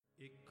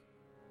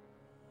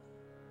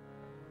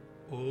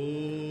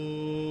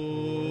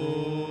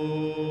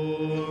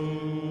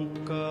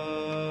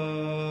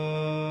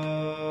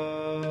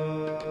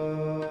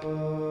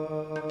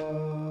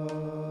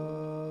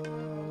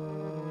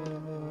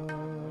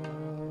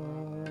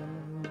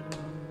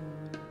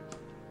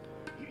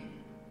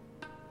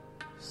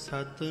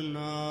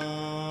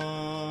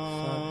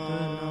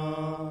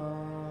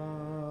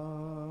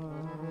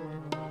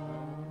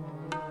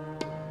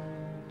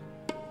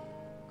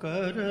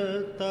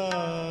करता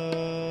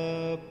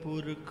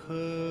पुरख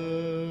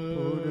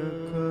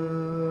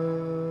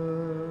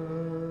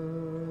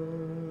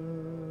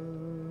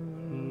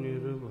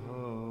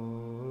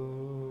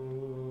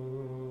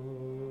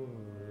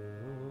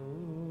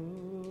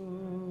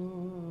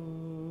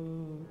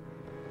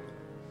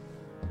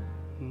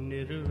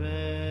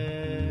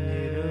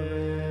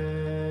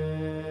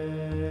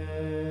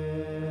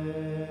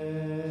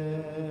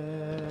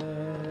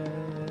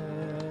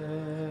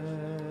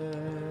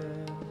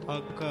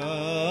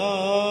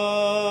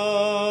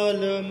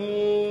अकाल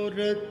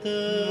मूरत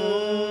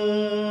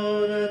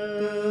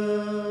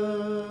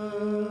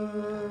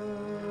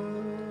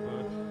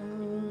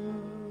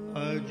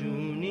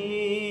अजूनी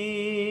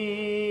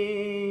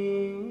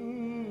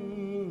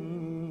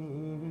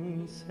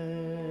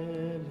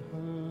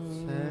सैभम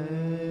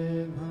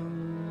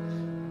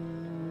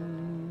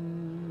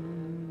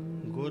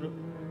गुर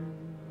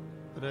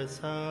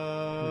प्रसाद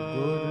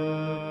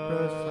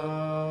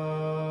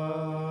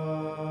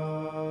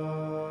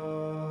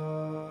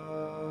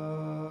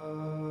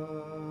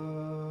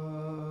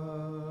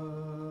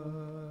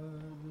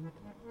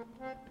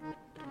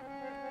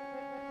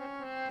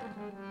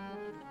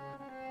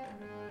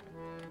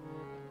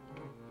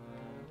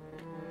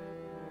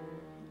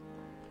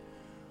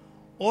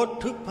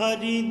उठ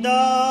फरीदा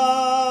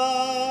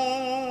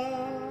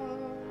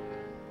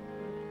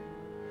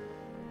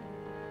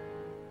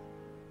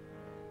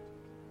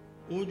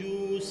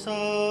उजू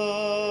साज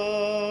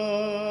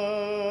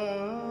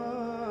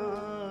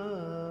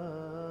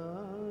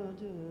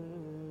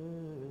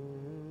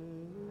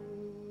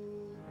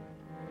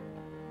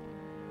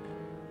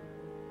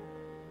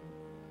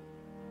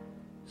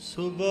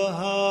सुबह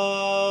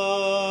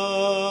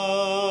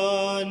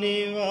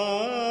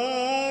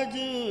निवाज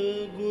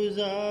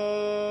गुजार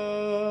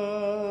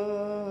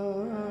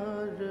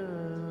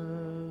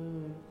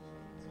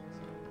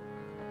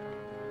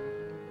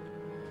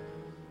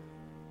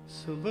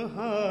सुबह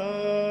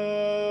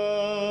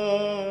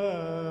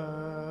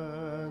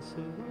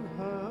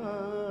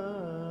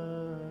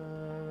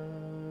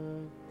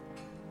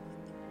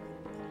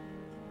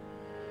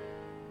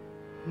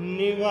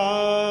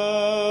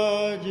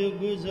निवाज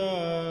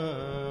गुजार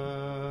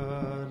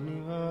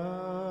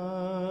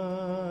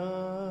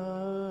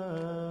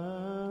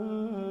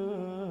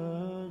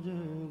निवाज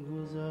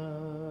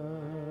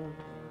गुजार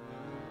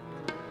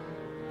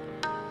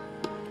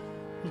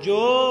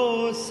जो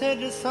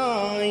सिर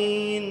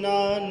साईं ना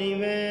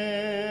निवे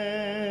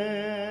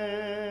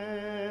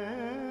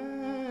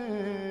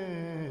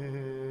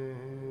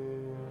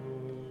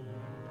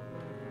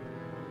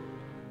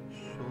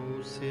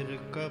सिर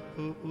कप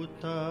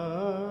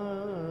उतार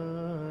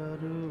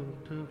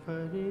उठ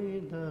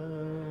फरीदा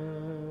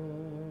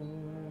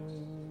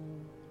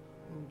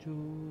उजू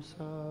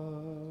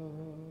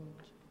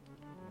साज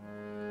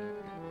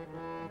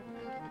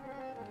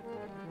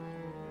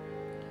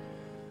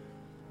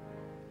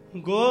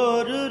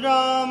गोर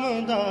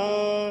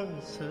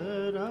रामदास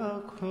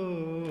राखो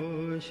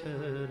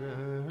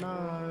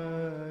शरणाई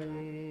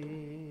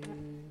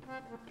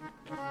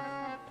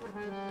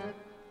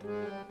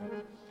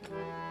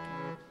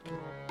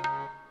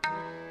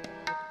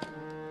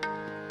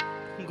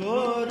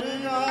गोर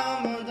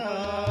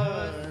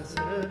रामदास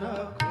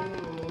राखो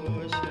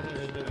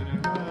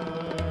शरणाई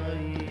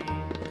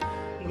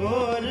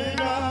गोर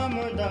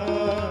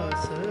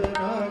रामदास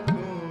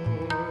राखो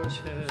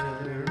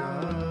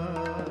शरणाई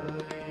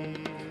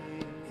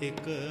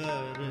एक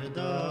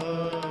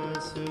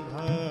अरदास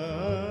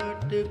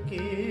घाट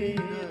के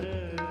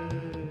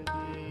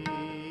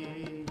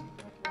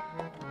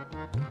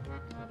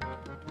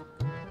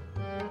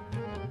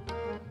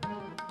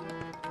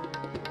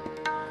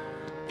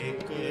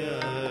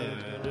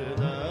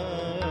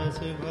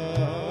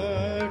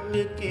घाट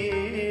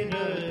के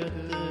रत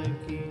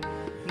की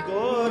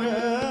गोर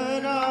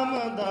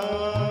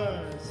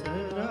रामदास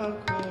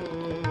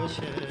रखो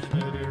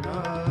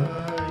शरणाई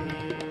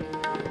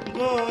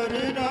गोर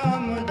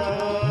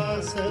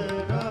रामदास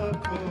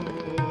रखो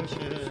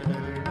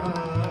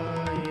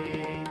शरणाई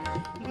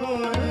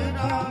गोर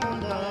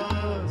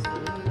रामदास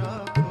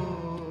रखो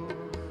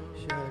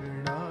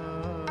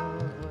शरणाई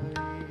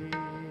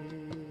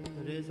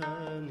रे सा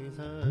नि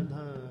सा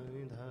धा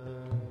नि धा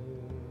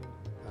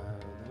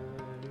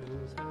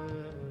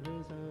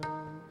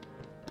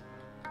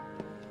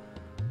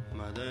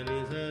मदनि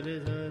सरि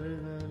सरि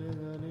सरि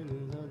सरि नि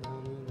सा धा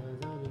नि धा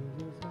सरि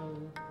नि सा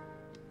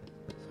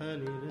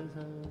सनि रे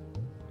सा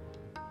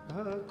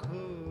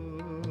रखो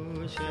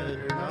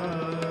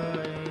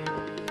शरणाई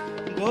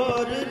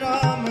गोर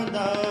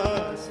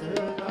रामदास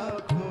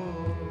रखो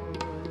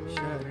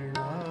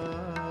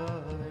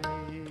शरणाई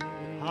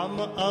हम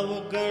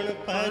अवगण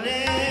परे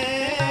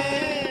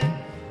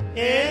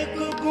एक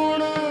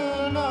गुण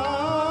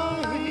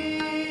नाही।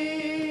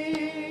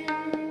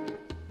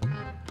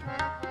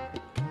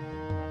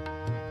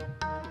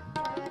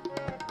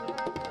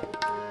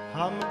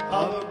 हम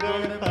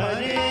अवगण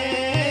परे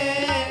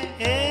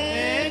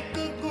एक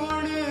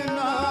गुण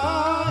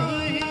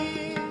नाही।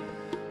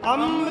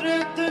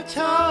 अमृत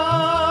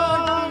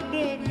छाड़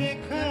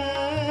बिख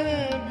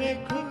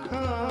बिख खाई।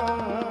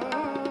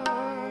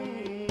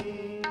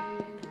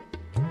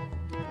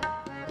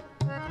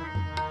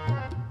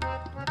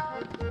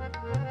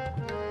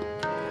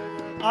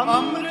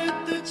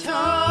 अमृत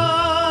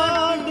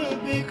छाड़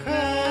बिख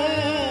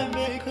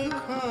बिख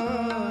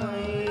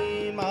खाई।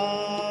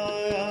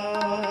 माया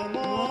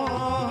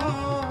मोह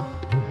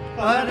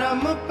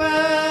परम पे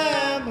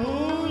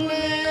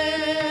भूले।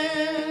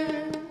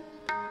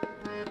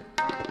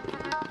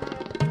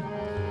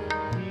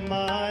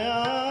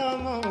 माया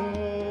मोह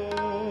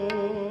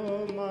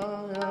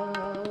माया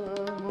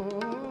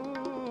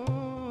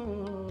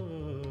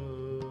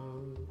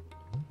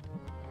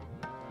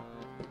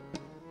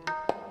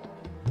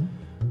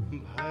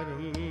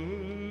भरम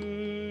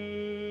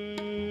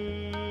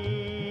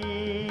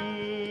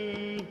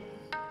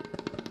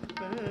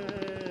पे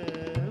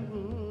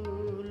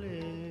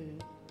भूले।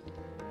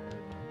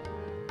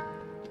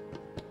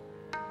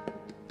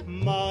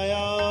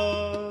 माया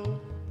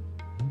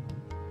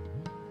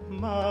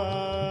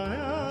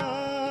माया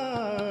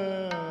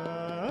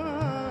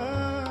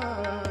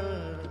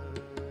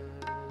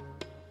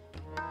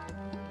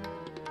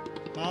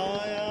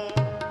माया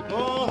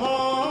मोह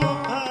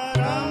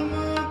भरम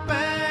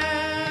पे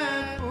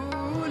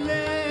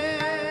भूले।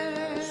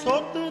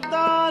 सुत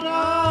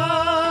दारा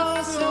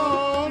सो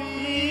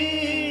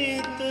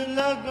प्रीत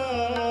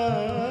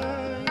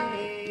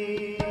लगाई।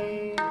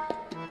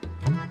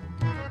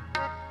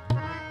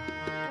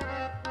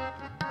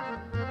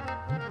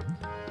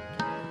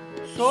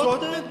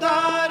 सुत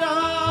दारा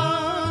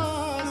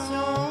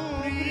सो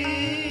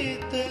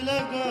प्रीत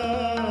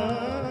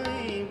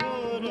लगाई।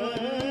 गुर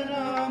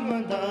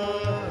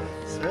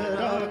रामदास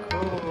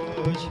राखो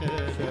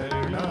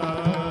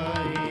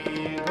शरणाई।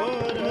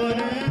 गुर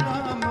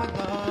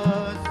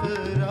रामदास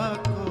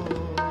राखो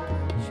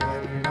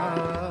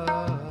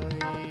शरणाई।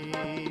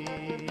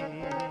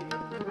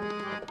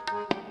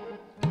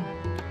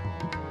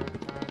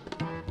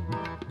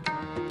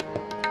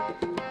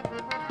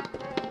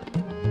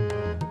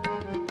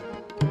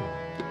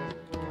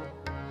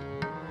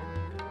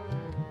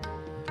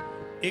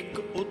 एक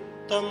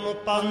उत्तम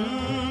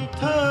पंथ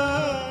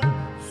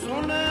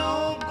सुनयो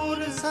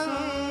गुर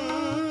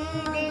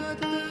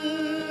संगत।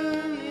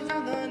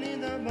 निध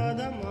निध बद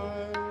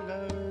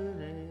मंगल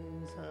रे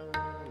सा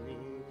नि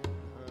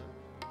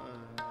धा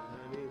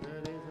नि ध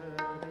रे सा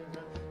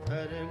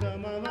हर ग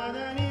म द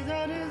नि ध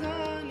रे सा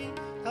नि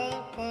ध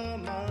प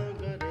म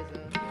ग रे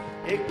सा।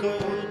 एक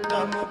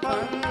उत्तम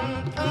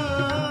पंथ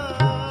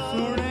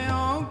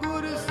सुनयो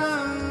गुर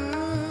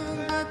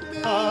संगत।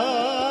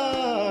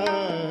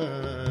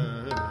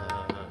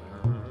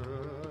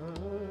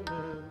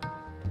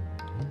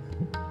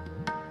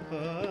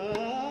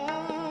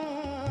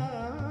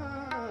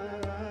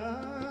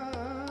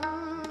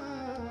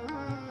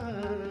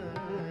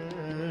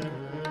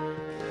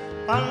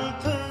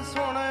 पंथ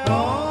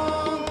सुनो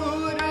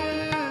गुर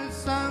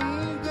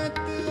संगत।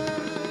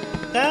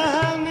 तह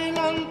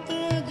मिलंत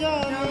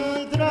जम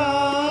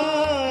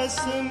द्रास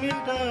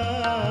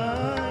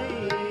मिटाई।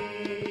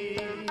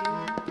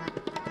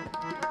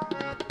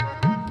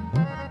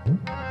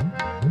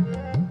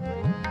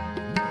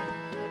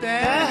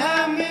 तह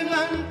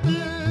मिलंत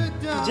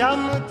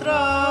जम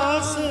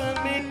त्रास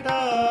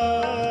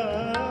मिटाई।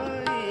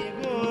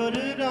 गुर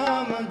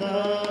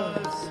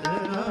रामदास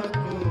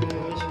राखो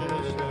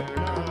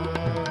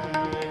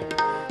शरणाई।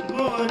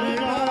 गुर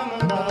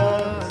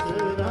रामदास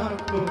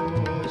राखो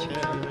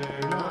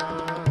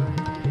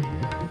शरणाई।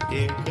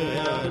 एक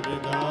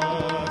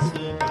अरदास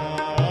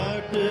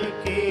बाट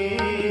की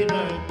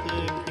रत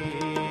की।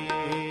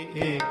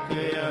 एक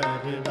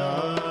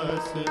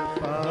अरदास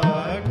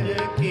बाट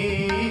की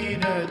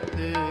रत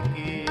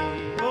की।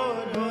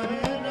 गुर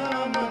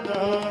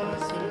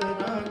रामदास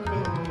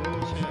राखो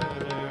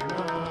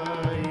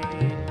शरणाई।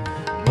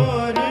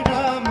 गुर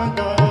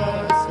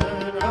रामदास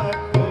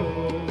राखो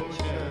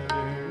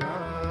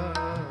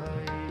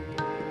शरणाई।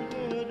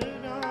 गुर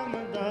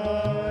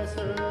रामदास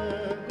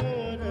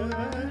गुर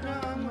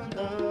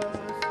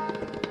रामदास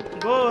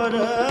गुर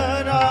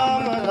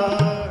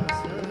रामदास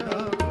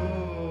राखो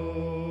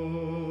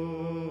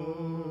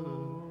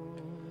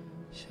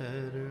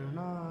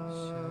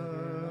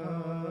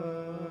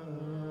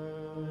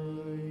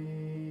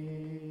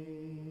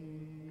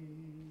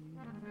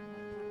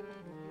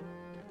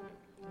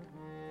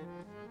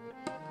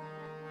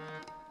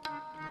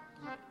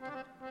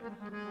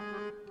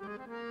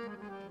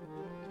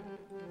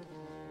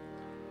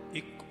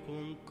ਇੱਕ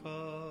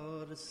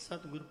ਓੰਕਾਰ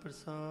ਸਤਿਗੁਰ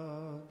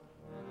ਪ੍ਰਸਾਦ।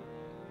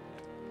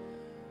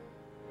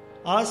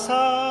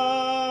 ਆਸਾ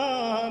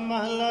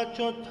ਮਹਲਾ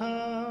ਚੌਥਾ।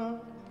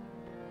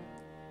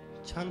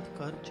 ਛੰਦ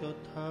ਕਰ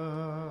ਚੌਥਾ।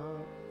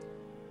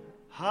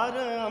 ਹਰ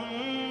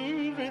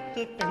ਅੰਮ੍ਰਿਤ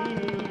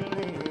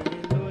ਪਿੰਨੇ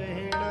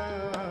ਲੋਹਿਣਾ,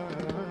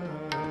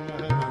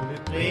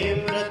 ਪ੍ਰੇਮ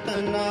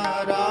ਰਤਨਾ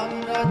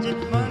ਰਾਮ ਰਜ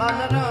ਮਨ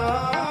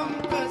ਰਾਮ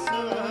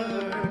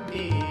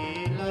ਕਸਵਟੀ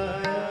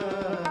ਲਾਇਆ।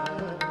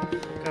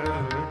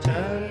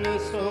 ਕੰਚਨ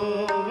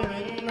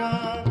ਸੋਵਿਨਾ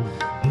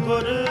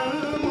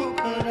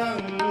ਗੁਰਮੁਖ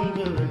ਰੰਗ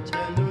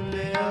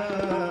ਚਲੁਲਿਆ।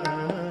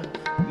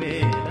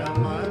 ਮੇਰਾ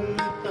ਮਨ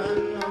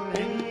ਤਨ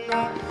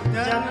ਮਿੰਨਾ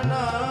ਜਨ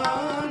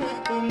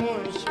ਨਾਨਕ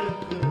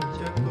ਮੁਸ਼ਕ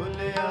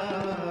ਚਕੁਲਿਆ।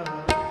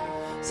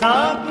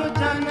 ਸਭ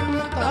ਜਨਮ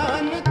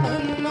ਤਨ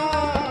ਤਨਾ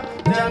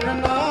ਜਨ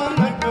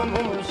ਨਾਨਕ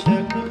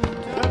ਮੁਸ਼ਕ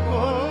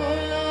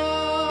ਚਕੋਇਆ।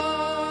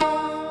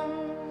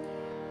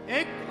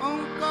 ਇੱਕ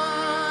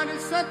ਓੰਕਾਰ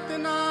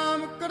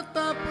ਸਤਨਾਮ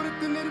ਕਰਤਾ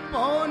ਪੁਰਖ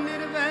ਨਿਰਭਉ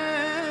ਨਿਰਵੈਰ।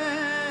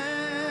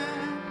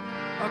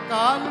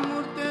 ਅਕਾਲ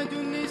ਮੂਰਤ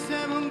ਜੁਨੀ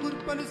ਸੈਭੰ ਗੁਰ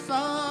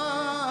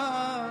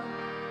ਪ੍ਰਸਾਦ।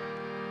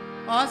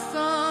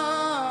 ਆਸਾ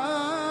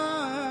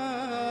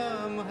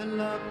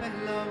ਮਹੱਲਾ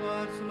ਪਹਿਲਾ।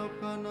 ਵਾਰ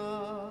ਸ਼ਲੋਕਾਂ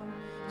ਨਾਮ।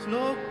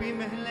 ਸ਼ਲੋਕ ਵੀ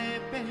ਮਹਿਲੇ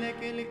ਪਹਿਲੇ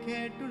ਕੇ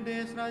ਲਿਖੇ ਢੂੰਡੇ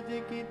ਇਸ ਰਾਜੇ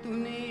ਕੀ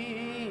ਧੁਨੀ।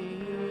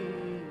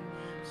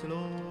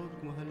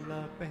 ਸ਼ਲੋਕ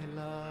ਮਹੱਲਾ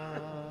ਪਹਿਲਾ।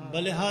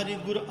 ਬਲਿਹਾਰੀ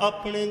ਗੁਰ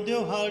ਆਪਣੇ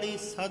ਦਿਹਾੜੀ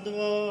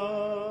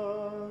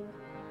ਸਦਵਾਰ।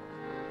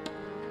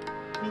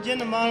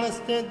 ਜਿਨ ਮਾਨਸ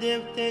ਤੇ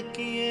ਦੇਵਤੇ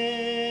ਕੀਏ,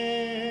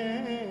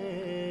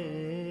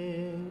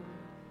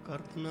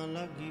 ਕਰਤ ਨਾ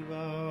ਲਾਗੀ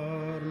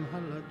ਵਾਰ।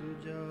 ਮਹੱਲਾ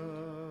ਦੂਜਾ।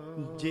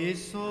 ਜੇ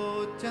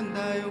ਸੋ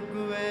ਚੰਦਾ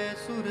ਉਗਵੈ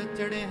ਸੂਰਜ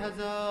ਚੜੇ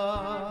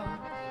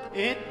ਹਜ਼ਾਰ।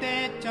 ਏਤੇ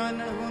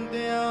ਚੰਨ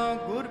ਹੁੰਦਿਆਂ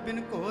ਗੁਰ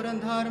ਬਿਨ ਘੋਰ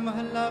ਅੰਧਾਰ।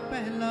 ਮਹੱਲਾ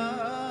ਪਹਿਲਾ।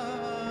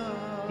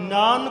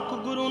 ਨਾਨਕ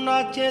ਗੁਰੂ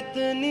ਨਾ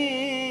ਚੇਤਨੀ,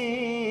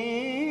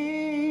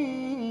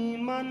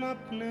 ਮਨ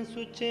ਆਪਣੇ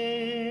ਸੁਚੇ।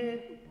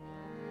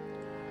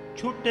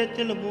 ਛੁੱਟੇ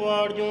ਤਿਲ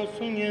ਬੁਆੜ ਜੋ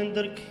ਸੁਈਏ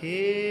ਅੰਦਰ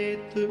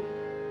ਖੇਤ।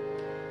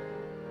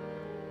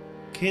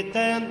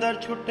 ਖੇਤੇ ਅੰਦਰ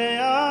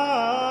ਛੁੱਟਿਆ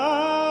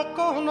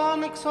ਕਹੁ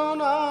ਨਾਨਕ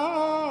ਸੋਨਾ।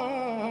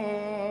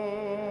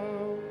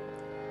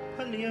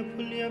 ਫਲੀਆਂ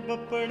ਫੁੱਲੀਆਂ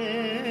ਬੱਪੜੇ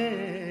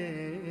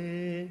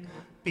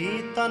ਪੀ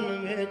ਤਨ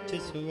ਵਿੱਚ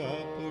ਸੁਆ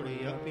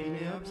ਪੁੜਿਆ।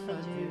 ਪੀਨੇ ਆਪ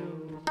ਸਾਜਿਓ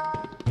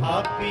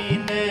ਆਪੀ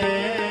ਨੇ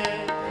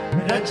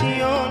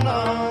ਰਚਿਓ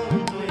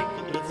ਨਾਮ। ਦੁਇ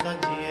ਕੁਦਰਤ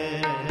ਸਾਜੀਏ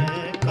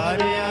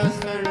ਕਰ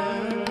ਆਸਣ।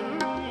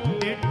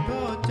 ਡਿਠੋ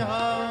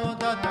ਚਾਓ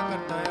ਦਾਤਾ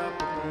ਕਰਤਾ ਆਪ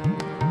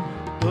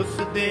ਤੁਸ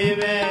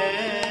ਦੇਵੇ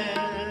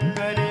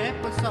ਕਰੇ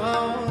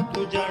ਪਸਾਓ।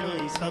 ਤੂੰ ਜਾਣੋ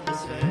ਹੀ ਸਭ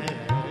ਸੇ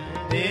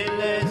ਦਿਲ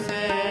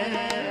ਸੇ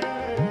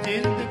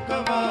ਜਿੰਦ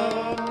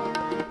ਕਵਾਓ।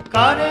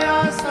 ਕਰ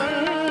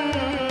ਆਸਣ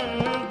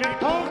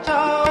ਡਿਠੋ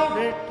ਚਾਓ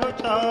ਡਿਠੋ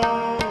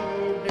ਚਾਓ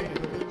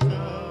ਡਿਠੋ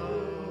ਚਾਓ।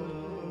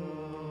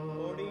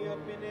 ਓੜੀ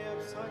ਆਪਨੇ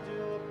ਅਬ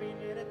ਸਾਜਿਓ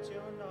ਆਪਨੇ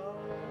ਰਚਿਓ ਨਾਓ।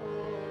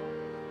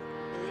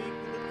 ਕੋਈ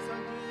ਕੁਦਰਤ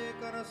ਸਾਜੀਏ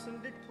ਕਰ ਅਸਨ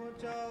ਡਿਠੋ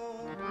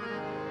ਚਾਓ।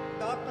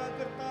 ਦਾਤਾ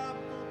ਕਰਤਾ ਆਪ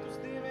ਤੂੰ ਤੁਸ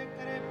ਦੇਵੇ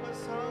ਕਰੇ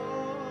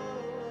ਪਸਾਓ।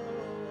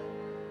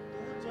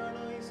 ਤੂੰ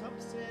ਜਾਣੋ ਹੀ ਸਭ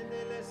ਸੇ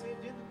ਦਿਲ ਸੇ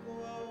ਜਿੰਦ को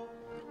आओ।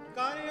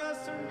 ਕਰ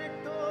ਅਸਨ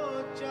ਡਿਠੋ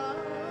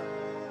ਚਾਓ।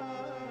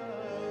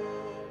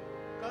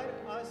 ਕਰ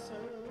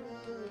ਅਸਨ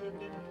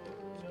ਡਿਠੋ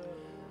ਚਾਓ।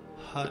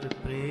 ਹਰ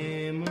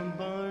ਪ੍ਰੇਮ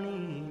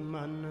ਬਾਣੀ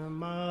ਮਨ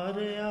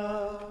ਮਾਰਿਆ।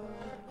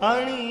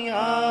 ਅਣੀ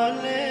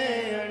ਆਲੇ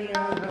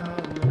ਅਣਿਆ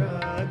ਰਾਮ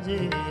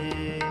ਰਾਜੇ।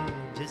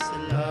 ਜਿਸ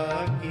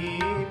ਲਾਗੀ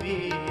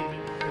ਵੀਰ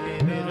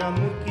ਰਮ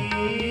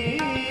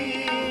ਕੀ,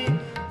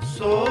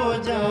 ਸੋ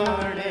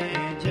ਜਾਣੇ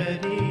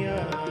ਜਰੀਆ।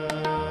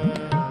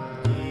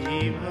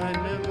 ਜੀਵਨ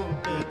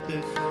ਮੁਕਤ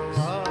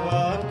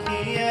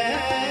ਸੁਆਖੀਐ,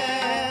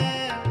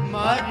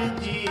 ਮਰ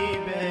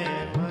ਜੀਵੇ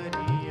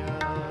ਮਰੀਆ।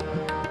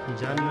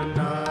 ਜਨ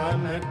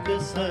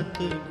ਨਾਨਕ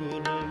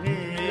ਸਤਿਗੁਰ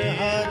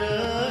ਹਰ,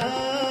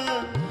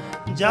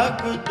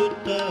 ਜਗ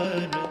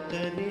ਦੁਤਰ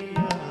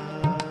ਤਰੀਆ।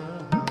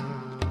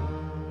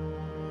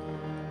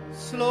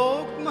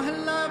 ਸ਼ਲੋਕ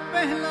ਮਹੱਲਾ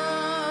ਪਹਿਲਾ।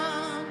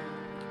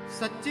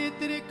 ਸੱਚੇ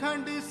ਤੇਰੇ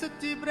ਖੰਡ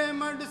ਸੱਚੀ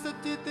ਬ੍ਰਹਮੰਡ।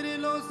 ਸੱਚੇ ਤੇਰੇ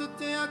ਲੋ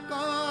ਸੱਚੇ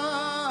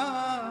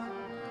ਆਕਾਸ਼।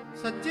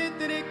 ਸੱਚੇ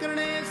ਤੇਰੇ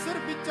ਕਰਨੇ ਸਿਰ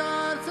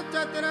ਵਿਚਾਰ।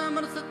 ਸੱਚਾ ਤੇਰਾ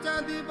ਅਮਰ ਸੱਚਾ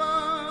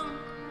ਦੀਵਾਨ।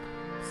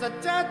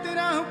 ਸੱਚਾ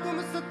ਤੇਰਾ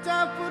ਹੁਕਮ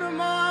ਸੱਚਾ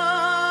ਫੁਰਮਾਨ।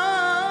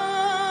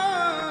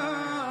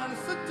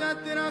 ਸੱਚਾ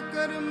ਤੇਰਾ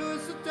ਕਰਮ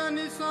ਸੱਚਾ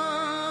ਨਿਸ਼ਾਨ।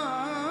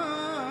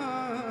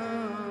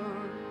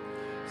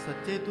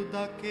 ਸੱਚੇ ਤੂੰ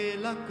ਦਾਕੇ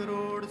ਲੱਖ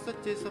ਕਰੋੜ।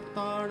 ਸੱਚੇ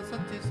ਸਪਤਾੜ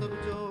ਸੱਚੇ ਸਭ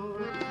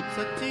ਜੋੜ।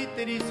 ਸੱਚੀ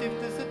ਤੇਰੀ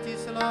ਸਿਫਤ ਸੱਚੀ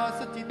ਸਲਾਹ।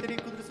 ਸੱਚੀ ਤੇਰੀ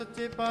ਕੁਦਰਤ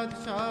ਸੱਚੇ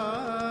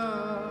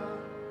ਪਾਤਸ਼ਾਹ।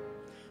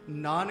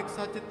 ਨਾਨਕ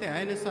ਸੱਚ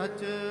ਧਿਆਨ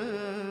ਸੱਚ।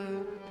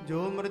 ਜੋ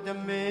ਮਰ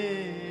ਜੰਮੇ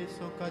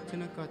ਸੋ ਕੱਚ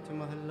ਨ ਕੱਚ।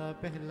 ਮਹੱਲਾ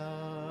ਪਹਿਲਾ।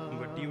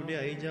 ਵੱਡੀ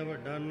ਵਡਿਆਈ ਜਾਂ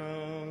ਵੱਡਾ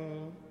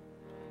ਨਾਮ।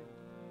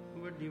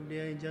 ਵੱਡੀ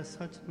ਵਡਿਆਈ ਜਾਂ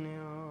ਸੱਚ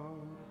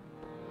ਨਿਆਮ।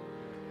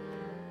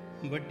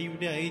 ਵੱਡੀ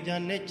ਵਡਿਆਈ ਜਾਂ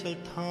ਨਿਛਲ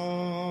ਥਾਂ।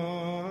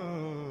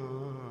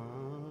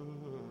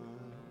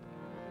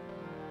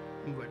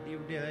 ਵੱਡੀ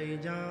ਵਡਿਆਈ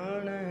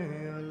ਜਾਣੈ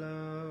ਆਲਾ।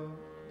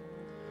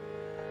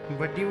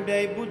 ਵੱਡੀ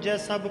ਵਡਿਆਈ ਬੁਝੈ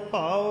ਸਭ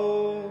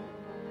ਭਾਉ।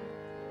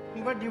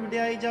 ਵੱਡੀ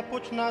ਵਡਿਆਈ ਜਾਂ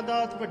ਪੁੱਛਣਾ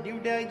ਦਾਤ। ਵੱਡੀ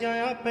ਵਡਿਆਈ ਜਾਂ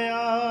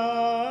ਆਪਿਆ।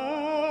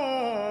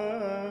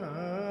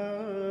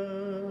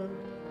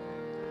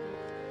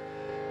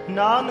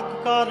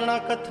 ਨਾਨਕ ਕਾਰਣਾ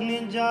ਕਥਨੀ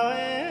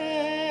ਜਾਏ।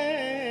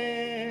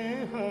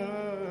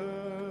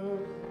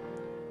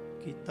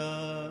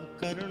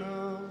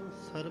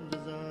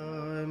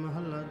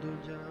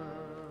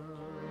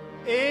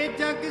 ਇਹ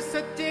ਜਗ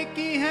ਸੱਚੇ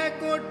ਕੀ ਹੈ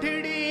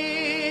ਕੋਠੜੀ,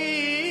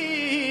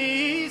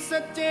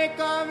 ਸੱਚੇ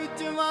ਕਾ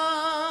ਵਿੱਚ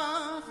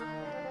ਵਾਸ।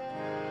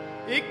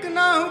 ਇੱਕ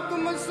ਨਾ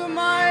ਹੁਕਮ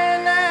ਸੁਮਾਏ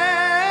ਲੈ,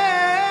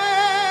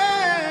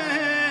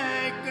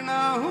 ਇੱਕ ਨਾ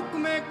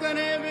ਹੁਕਮੇ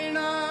ਕਰੇ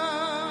ਬਿਨਾ।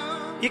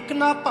 ਇੱਕ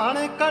ਨਾ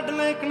ਭਾਣੇ ਕੱਢ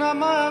ਲੈ, ਇੱਕ ਨਾ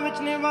ਮਾਇਆ ਵਿੱਚ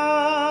ਨਿਵਾਸ।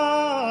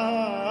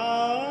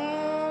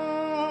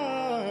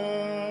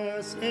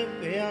 ਇਹ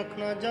ਭਿਆਖ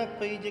ਨਾ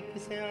ਜਾਪਈ ਜੇ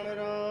ਕਿਸੇ ਅਣ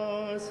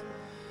ਰਾਸ।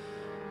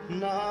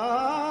 ਨਾਨਕ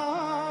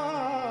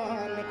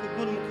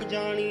ਗੁਰਮੁਖ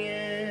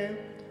ਜਾਣੀਏ,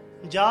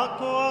 ਜਾ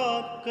ਕੋ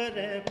ਆਪ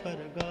ਕਰੇ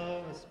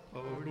ਪਰਗਾਸ।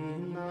 ਪੌੜੀ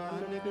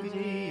ਨਾਨਕ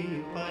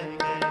ਜੀ ਪਾਏ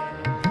ਗਏ,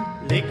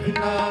 ਲਿਖ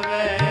ਨਾ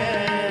ਵੈ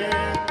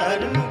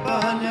ਧਰਮ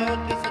ਪਾਲਿਓ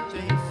ਤੇ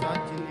ਸੱਚੇ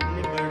ਸੱਚ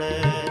ਨਿਬੜੇ।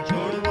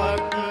 ਛੋੜ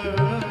ਵਟ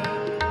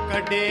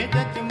ਕੱਢੇ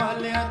ਜਚ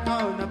ਮਾਲਿਆ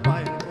ਥਾਉ ਨ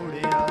ਪਾਏ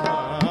ਕੁੜਿਆ।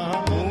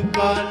 ਮੂੰਹ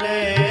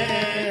ਕਾਲੇ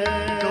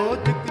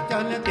ਲੋਚਕ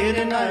ਚੱਲ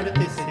ਤੇਰੇ ਨਾਲ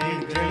ਤਿਸੇ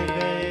ਗਣ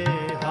ਗਏ,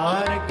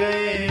 ਹਾਰ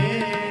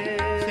ਗਏ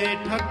ਸੇ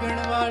ਠੱਗਣ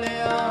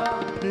ਵਾਲਿਆ।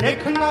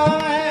 ਲਿਖ ਨਾ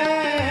ਹੈ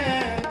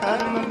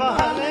ਧਰਮ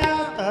ਬਹਾਲਿਆ,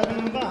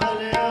 ਧਰਮ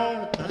ਬਹਾਲਿਆ,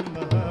 ਧਰਮ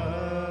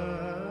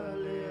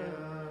ਬਹਾਲਿਆ।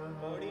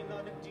 ਪੌੜੀ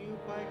ਨਾਨਕ ਜੀ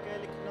ਉਪਾਏ ਕਹਿ,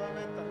 ਲਿਖਣਾ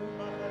ਹੈ ਧਰਮ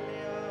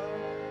ਬਹਾਲਿਆ।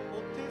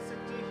 ਉੱਥੇ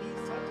ਸੱਚੇ ਹੀ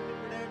ਸੱਚ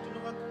ਨਿਬੜੈ, ਜੁਨ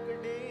ਵਕ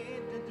ਕੱਢੇ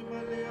ਜਜ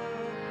ਮਲਿਆ।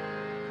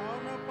 ਖਾਉ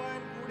ਨਾ ਪਾਏ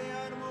ਕੂੜਿਆ,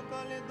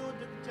 ਮੌਕਾ ਲੈ ਦੋ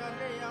ਜਗ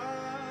ਚਾਲਿਆ।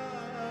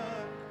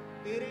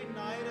 ਤੇਰੇ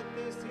ਨਾਇ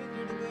ਰਤੇ ਸੇ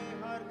ਜੜ ਗਏ,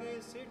 ਹਾਰ ਗਏ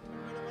ਸੇ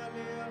ਠੱਗਣ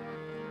ਵਾਲਿਆ।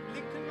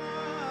 ਲਿਖਣਾ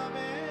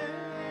ਵੇ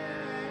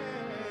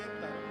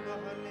ਧਰਮ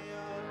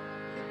ਬਹਾਲਿਆ,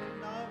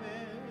 ਲਿਖਣਾ ਵੇ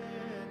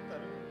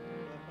ਧਰਮ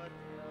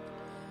ਬਹਾਲਿਆ।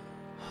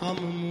 ਹਮ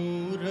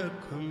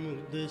ਮੂਰਖ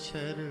ਮੁਗਧ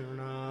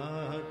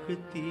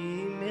ਸ਼ਰਣਾਗਤੀ,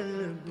 ਮਿਲ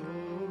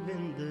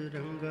ਗੋਬਿੰਦ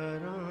ਰੰਗਾ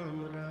ਰਾਮ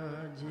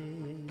ਰਾਜੇ।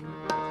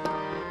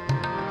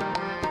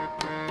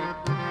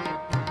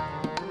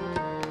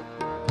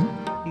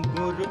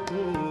 ਗੁਰ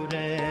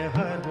ਪੂਰੇ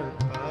ਹਰ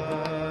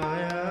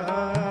ਪਾਇਆ,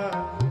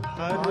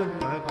 ਹਰ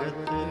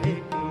ਭਗਤ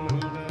ਇੱਕ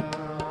ਮੰਗਾ।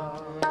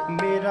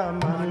 ਮੇਰਾ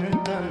ਮਨ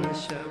ਤਨ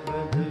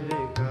ਸ਼ਬਦ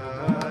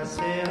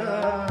ਵਿਗਾਸਿਆ,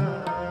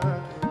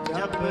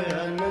 ਜਪ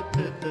ਅਨੰਤ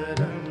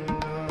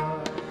ਤਰੰਗਾ।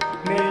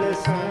 ਮਿਲ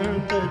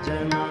ਸੰਤ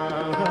ਜਨਾ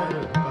ਹਰ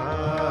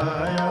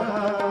ਪਾਇਆ,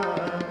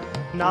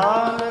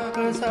 ਨਾਨਕ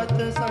ਸਤ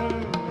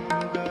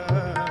ਸੰਗਾ।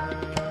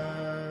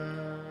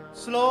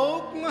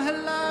 ਸ਼ਲੋਕ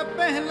ਮਹੱਲਾ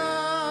ਪਹਿਲਾ।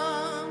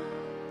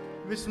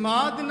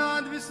 ਵਿਸਮਾਦ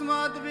ਨਾਦ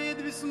ਵਿਸਮਾਦ ਵੇਦ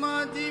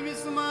ਵਿਸਮਾਦ ਜੀ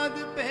ਵਿਸਮਾਦ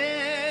ਭੈ।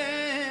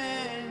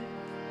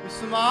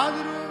 ਵਿਸਮਾਦ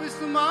ਰੂਪ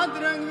ਵਿਸਮਾਦ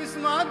ਰੰਗ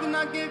ਵਿਸਮਾਦ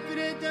ਨਾਗੇ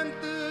ਫਿਰੇ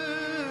ਜੰਤ।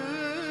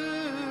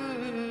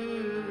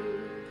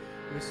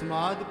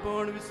 ਵਿਸਮਾਦ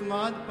ਪੌਣ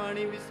ਵਿਸਮਾਦ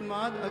ਪਾਣੀ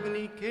ਵਿਸਮਾਦ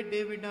ਅਗਨੀ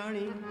ਖੇਡੇ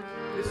ਵਿਡਾਣੀ।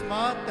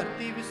 ਵਿਸਮਾਦ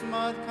ਧਰਤੀ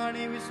ਵਿਸਮਾਦ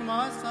ਖਾਣੀ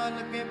ਵਿਸਮਾਦ ਸਾ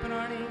ਲੱਗੇ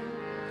ਪ੍ਰਾਣੀ।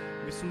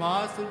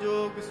 ਵਿਸਮਾਦ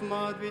ਸੰਜੋਗ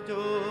ਵਿਸਮਾਦ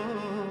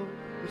ਵਿਜੋਗ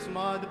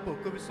ਵਿਸਮਾਦ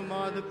ਭੁੱਖ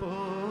ਵਿਸਮਾਦ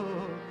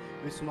ਭੋਗ।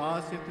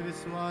 ਵਿਸਮਾਦ ਸਿਫਤ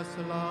ਵਿਸਮਾਦ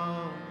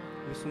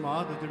ਸਲਾਹ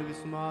ਵਿਸਮਾਦ ਉਜੜ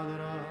ਵਿਸਮਾਦ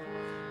ਰਾਹ।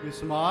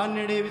 ਵਿਸਮਾਦ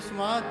ਨੇੜੇ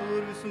ਵਿਸਮਾਦ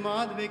ਦੂਰ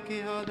ਵਿਸਮਾਦ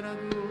ਵੇਖੇ ਹਾਦਰਾ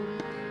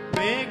ਦੂਰ।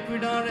 ਵੇਖ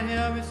ਵਿਡਾ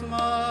ਰਹਿਆ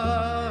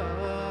ਵਿਸਮਾਦ,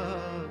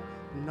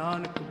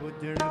 ਨਾਨਕ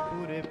ਬੁੱਝਣ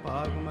ਪੂਰੇ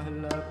ਭਾਗ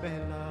ਮਹੱਲਾ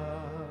ਪਹਿਲਾ।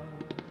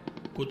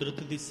 ਕੁਦਰਤ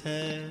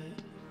ਦਿਸੈ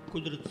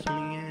ਕੁਦਰਤ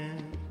ਸੁਣੀਐ,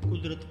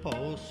 ਕੁਦਰਤ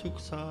ਭਾਉ ਸੁਖ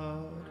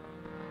ਸਾਰ।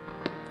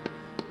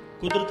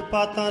 ਕੁਦਰਤ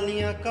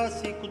ਪਾਤਾਲੀਆਂ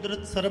ਕਾਸੀ,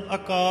 ਕੁਦਰਤ ਸਰਬ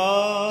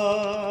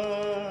ਆਕਾਰ।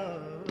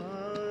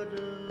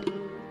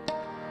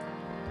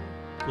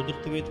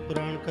 ਕੁਦਰਤ ਵੇਦ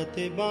ਪੁਰਾਣ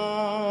ਕਤੇ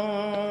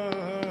ਬਾਣ,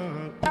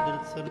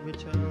 ਕੁਦਰਤ ਸਰਬ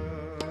ਵਿਚਾਰ।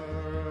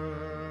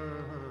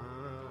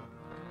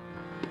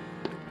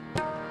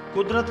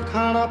 ਕੁਦਰਤ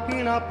ਖਾਣਾ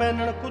ਪੀਣਾ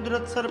ਪਹਿਨਣ,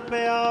 ਕੁਦਰਤ ਸਰਬ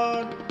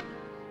ਪਿਆਰ।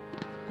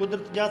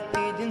 ਕੁਦਰਤ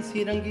ਜਾਤੀ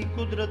ਜਿਨਸੀ ਰੰਗੀ,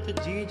 ਕੁਦਰਤ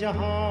ਜੀ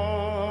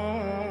ਜਹਾਨ।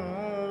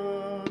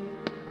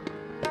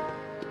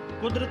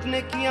 ਕੁਦਰਤ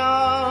ਨੇ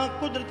ਕੀਆਂ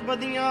ਕੁਦਰਤ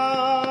ਬਦੀਆਂ,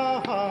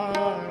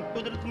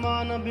 ਕੁਦਰਤ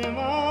ਮਾਨ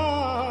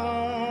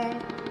ਅਭਿਮਾਨ।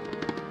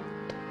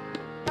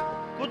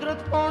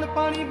 ਕੁਦਰਤ ਪੌਣ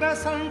ਪਾਣੀ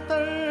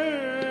ਬੈਸੰਤਰ,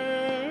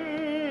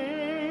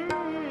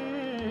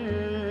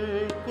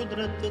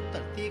 ਕੁਦਰਤ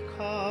ਧਰਤੀ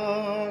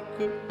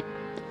ਖਾਕ।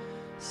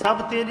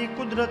 ਸਭ ਤੇਰੀ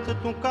ਕੁਦਰਤ,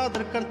 ਤੂੰ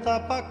ਕਾਦਰ ਕਰਤਾ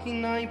ਪਾਕੀ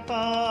ਨਾਈ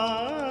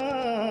ਪਾਕ।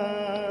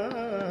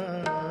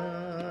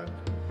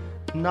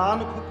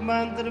 ਨਾਨਕ ਹੁਕਮ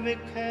ਅੰਦਰ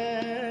ਵੇਖੈ,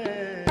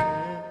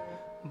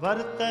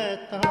 ਵਰਤੈ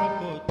ਤਾਂ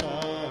ਕੋ ਤਾ।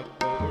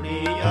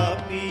 ਪੌੜੀ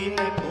ਆਪੀ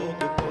ਨੇ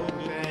ਭੋਗ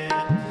ਭੋਗੈ,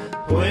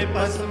 ਹੋਏ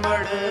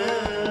ਪਸਮੜ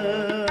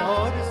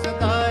ਔਰ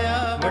ਸਦਾਇਆ।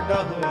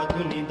 ਵੱਡਾ ਹੋਆ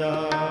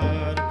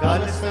ਦੁਨੀਦਾਰ,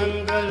 ਗਲ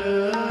ਸੰਗਲ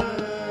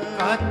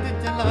ਕੱਤ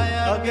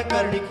ਚਲਾਇਆ। ਅੱਗੇ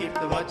ਕਰਨੀ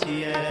ਕੀਰਤ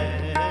ਵਾਚੀਐ,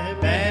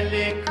 ਮੈਂ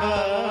ਲੇਖਾ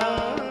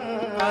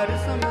ਕਰ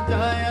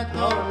ਸਮਝਾਇਆ।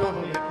 ਨਾ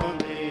ਹੋਏ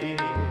ਪਾਉਂਦੇ।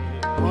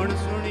 ਹੁਣ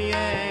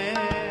ਸੁਣੀਏ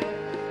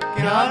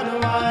ਕਿਆ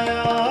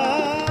ਗਵਾਇਆ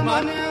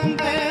ਮਨ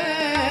ਅੰਦੇ,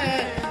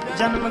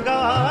 ਜਨਮ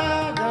ਗਵਾਇਆ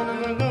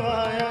ਜਨਮ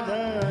ਗਵਾਇਆ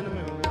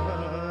ਜਨਮ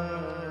ਗਵਾਇਆ।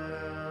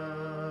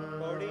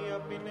 ਪੌੜੀ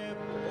ਆਪੀ ਨੇ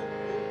ਭੋਗ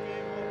ਭੋਗੇ,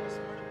 ਹੋ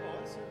ਪਸਮੜ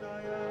ਭੌਰ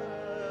ਸਦਾਇਆ।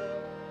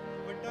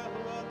 ਵੱਡਾ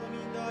ਹੋਆ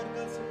ਦੁਨੀਦਾਰ,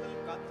 ਗਲ ਸੰਗਲ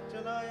ਕੱਤ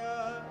ਚਲਾਇਆ।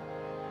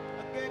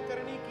 ਅੱਗੇ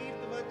ਕਰਨੀ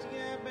ਕੀਰਤ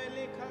ਵਾਚੀਐ, ਮੈਂ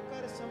ਲੇਖਾ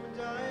ਕਰ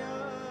ਸਮਝਾਇਆ।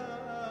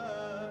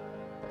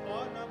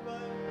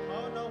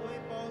 ਹਾਂ ਨਾ ਹੋਈ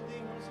ਪੌਦੀ,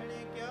 ਹੁਣ ਸਣੇ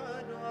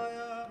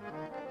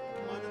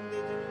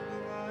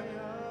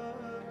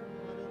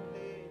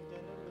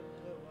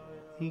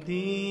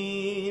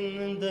दीन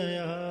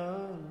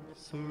दयाल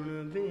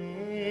सुन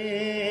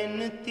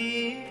बेनती,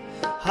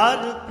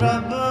 हर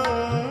प्रभ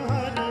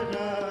हर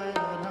राय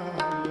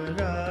राम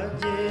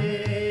राजे,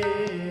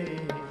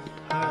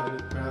 हर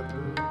प्रभ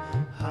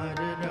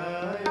हर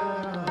राय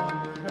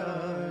राम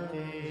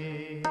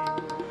राजे।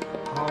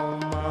 हाँ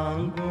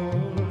मांगो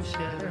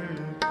शरण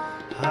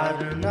हर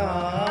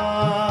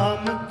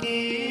नाम की,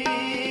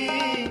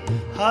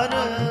 हर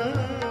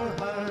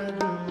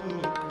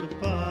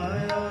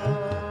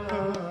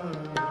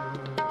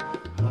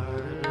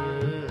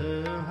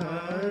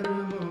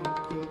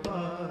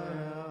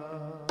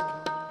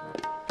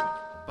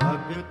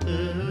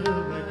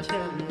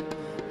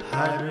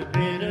हर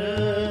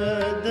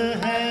बिरद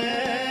है,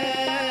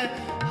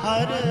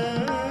 हर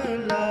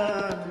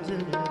लाज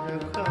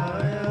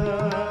रखाया,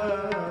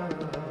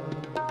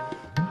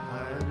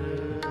 हर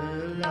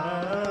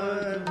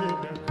लाज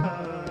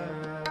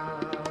रखाया।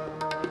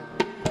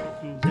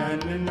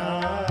 जन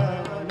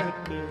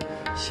नानक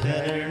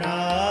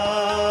शरणागति,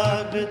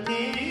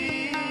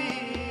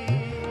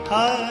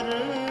 हर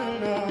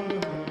नाम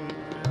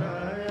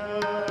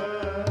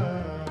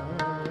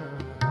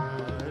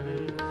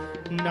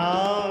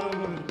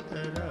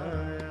तराया।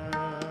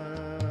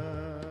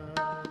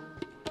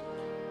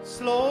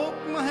 ਸ਼ਲੋਕ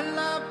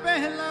ਮਹੱਲਾ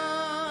ਪਹਿਲਾ।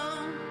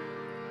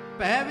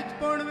 ਪੈ ਵਿੱਚ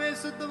ਪੌਣ ਵੇ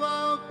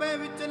ਸਦਵਾਓ, ਪੈ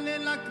ਵਿੱਚ ਚੱਲੇ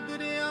ਲੱਖ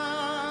ਦਰਿਆ,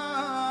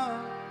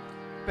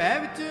 ਪੈ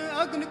ਵਿੱਚ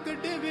ਅਗਨ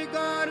ਕੱਢੇ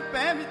ਵਿਗਾਰ,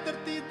 ਪੈ ਵਿੱਚ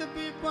ਧਰਤੀ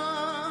ਤਪੀ ਪਾ,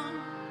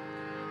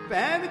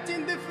 ਪੈ ਵਿੱਚ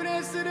ਇੰਦ ਫਿਰੇ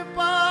ਸਿਰ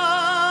ਪਾਰ,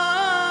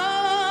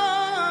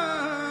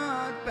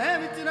 ਪੈ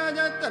ਵਿੱਚ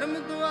ਰਾਜਾ ਧਰਮ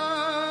ਦੁਆਰ,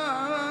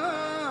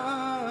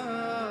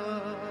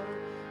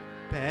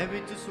 ਪੈ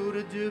ਵਿੱਚ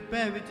ਸੂਰਜ,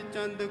 ਪੈ ਵਿੱਚ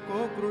ਚੰਦ,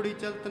 ਕੋ ਕਰੋੜੀ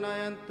ਚਲਤ ਨਾ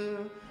ਅੰਤ,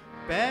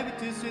 ਪੈ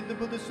ਵਿੱਚ ਸਿੱਧ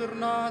ਬੁੱਧ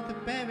ਸੁਰਨਾਥ,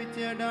 ਪੈ ਵਿੱਚ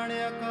ਅਡਾਣੇ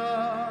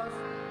ਆਕਾਸ਼,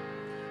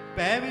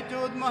 ਪੈ ਵਿੱਚ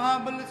ਓਦ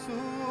ਮਹਾਬਲ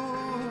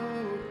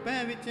ਸੂਰ, ਪੈ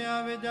ਵਿੱਚ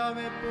ਆਵੇ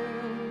ਜਾਵੇ ਪੂ,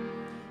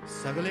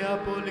 ਸਗਲੇ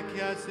ਆਪੋ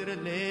ਲਿਖਿਆ ਸਿਰ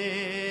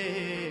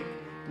ਲੇਖ,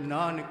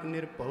 ਨਾਨਕ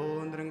ਨਿਰਭਉ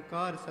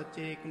ਨਿਰੰਕਾਰ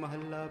ਸੱਚੇ। ਏਕ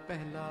ਮਹੱਲਾ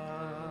ਪਹਿਲਾ।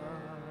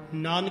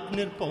 ਨਾਨਕ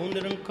ਨਿਰਭਉ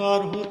ਨਿਰੰਕਾਰ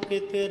ਹੋ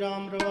ਕੇਤੇ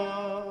ਰਾਮ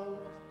ਰਵਾਜ,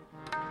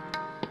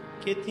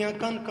 केतियां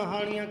कन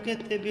कहानियां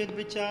केते वेद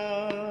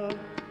विचार,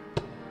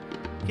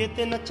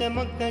 केते नचे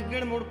मंगते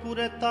गिण मुड़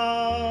पूरे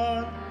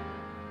तार,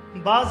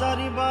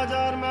 बाजारी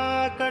बाजार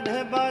में कढ़े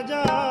बाजार,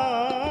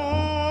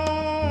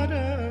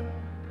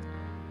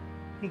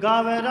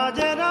 गावे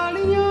राजे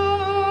रानियां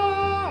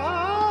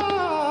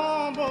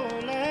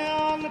बोले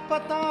आल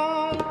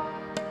पताल,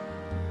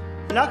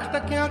 लख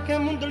टकियां के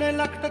मुंदड़े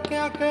लख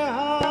टकियां के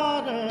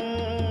हार,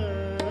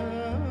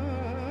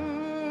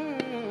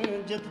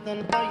 जित तन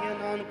पाइए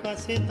नानका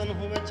से तन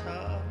होवे छा,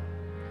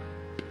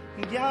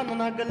 ज्ञान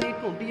ना गली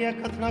ढूंढिए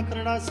कथना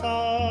करड़ा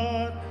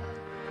सार,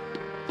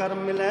 कर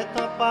मिले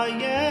ता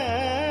पाइए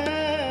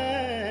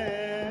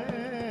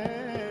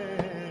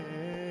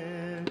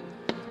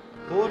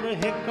और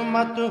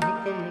हिकमत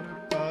हुक्म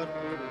कर,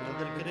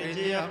 नदर करे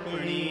जे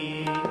अपनी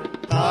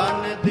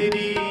तान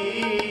दिरी,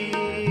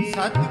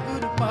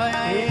 सतगुर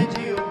पाया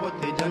जियो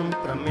पोते जन्म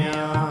प्रम्या,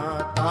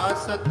 ता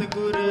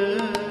सतगुर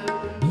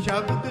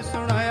शब्द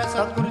सुनाया,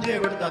 सतगुर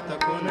जेवड़ दाता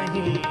को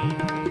नहीं,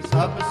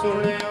 सब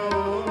सुनियो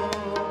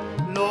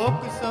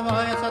लोक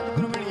सवाया,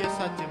 सतगुर मिलिए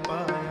सच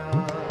पाया,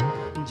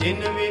 जिन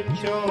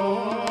विचों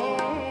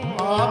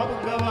आप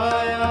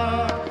गवाया,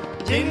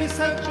 जिन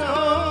सचो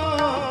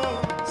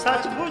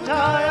सच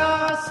बुझाया,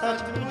 सच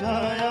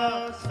बुझाया,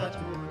 सच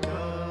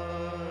बुझाया।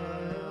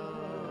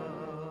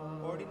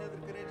 ਔੜੀ ਨਦਰ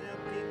ਕਰੇ ਜੇ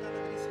ਆਪਣੀ ਤਨ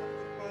ਦੀ ਸਤਿਗੁਰ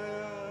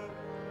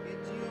ਪਾਇਆ, ਇਹ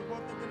ਜੀਉ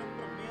ਬਹੁਤ ਜਨਮ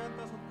ਭ੍ਰਮਿਆ,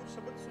 ਤਾਂ ਸਤਿਗੁਰ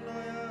ਸ਼ਬਦ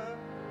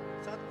ਸੁਣਾਇਆ,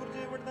 ਸਤਿਗੁਰ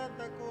ਜੇ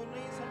ਵਡਦਾਤਾ ਕੋ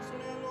ਨਹੀਂ, ਸਭ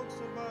ਸੁਣਿਆ ਲੋਕ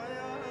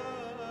ਸੁਭਾਇਆ,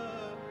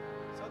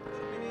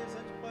 ਸਤਿਗੁਰ ਮਿਲੇ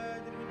ਸਚ ਪਾਇਆ,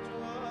 ਜਿਨ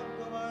ਵਿੱਚੋਂ ਆਪ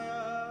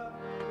ਗਵਾਇਆ,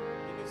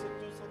 ਜਿਨੇ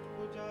ਸੱਚੋ ਸੱਚ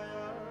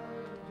ਬੁਝਾਇਆ,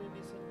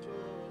 ਜਿਨੇ ਸੱਚੋ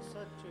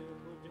ਸੱਚ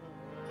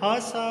ਬੁਝਾਇਆ।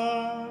 ਆਸਾ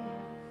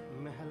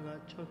ਮਹਿਲਾ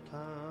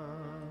ਚੌਥਾ।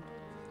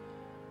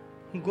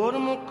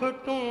 ਗੁਰਮੁਖ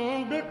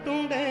ਢੂੰਡ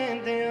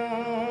ਢੂੰਡੇਂਦਿਆਂ,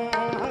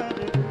 ਹਰ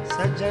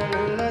ਸਜਣ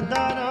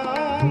ਲਦਾ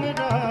ਰਾਮ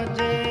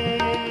ਰਾਜੇ,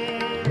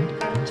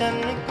 ਕੰਚਨ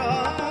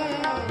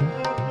ਕਾਇਆ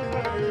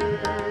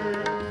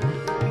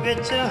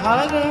ਵਿੱਚ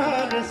ਹਰ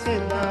ਹਰ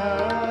ਸਿਦਾ,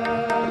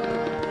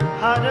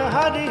 ਹਰ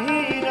ਹਰ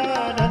ਹੀਰਾ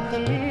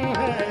ਰਤਨ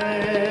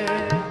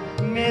ਹੈ,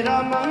 ਮੇਰਾ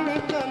ਮਨ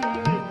ਤਨ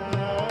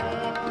ਵਿਦਾ,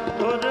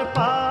 ਤੁਰ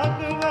ਭਾਗ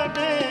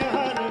ਵਡੇ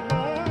ਹਰ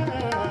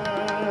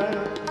ਬਾਰ,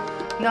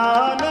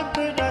 ਨਾਨਕ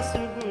ਰਸ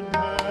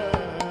ਗੁਣਾ।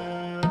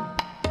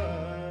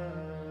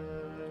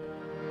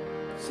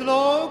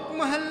 ਸ਼ਲੋਕ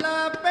ਮਹੱਲਾ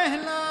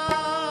ਪਹਿਲਾ।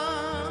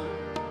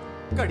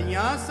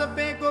 ਘੜੀਆਂ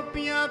ਸਭੇ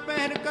ਗੋਪੀਆਂ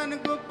ਪਹਿਰ ਕਨ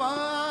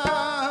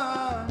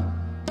ਗੋਪਾਲ,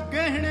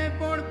 ਗਹਿਣੇ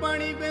ਪੌਣ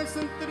ਪਾਣੀ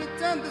ਬੇਸੰਤਰ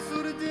ਚੰਦ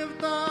ਸੂਰਜ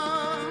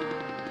ਅਵਤਾਰ,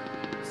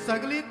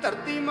 ਸਗਲੀ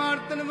ਧਰਤੀ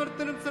ਮਾਰਤਨ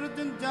ਵਰਤਨ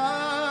ਸਰਜਨ ਜਾ,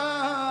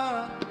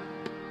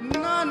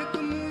 ਨਾਨਕ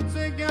ਮੂੰਹ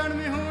ਸੇ ਗਿਆਨ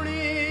में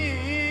होनी,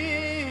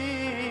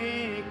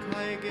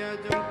 ਖਾਏ ਗਿਆ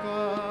ਜਮਕਾ।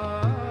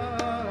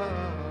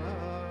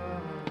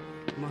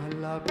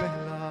 ਮਹੱਲਾ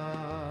ਪਹਿਲਾ।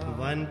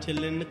 ਲਾਇਨ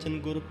ਚੱਲੇ ਨਚਨ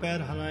ਗੁਰ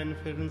ਪੈਰ ਹਲਾਇਨ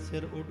ਫਿਰਨ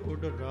ਸਿਰ ਉੱਡ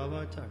ਉੱਡ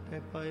ਰਾਵਾ ਝਾਟੇ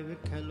ਪਾਏ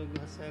ਵੇਖੈ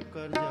ਲੁਗਾ ਸੈ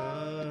ਕਰ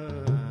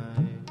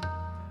ਜਾਏ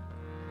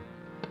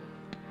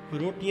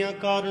ਰੋਟੀਆਂ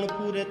ਕਾਰਨ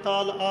ਪੂਰੇ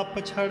ਤਾਲ ਆਪ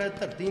ਪਛਾੜੇ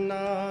ਧਰਤੀ ਨਾ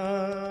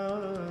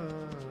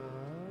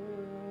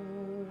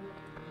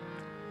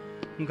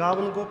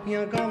ਗਾਵਨ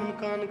ਗੋਪੀਆਂ ਗਾਵਨ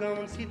ਕਾਨ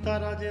ਗਾਵਨ ਸੀਤਾ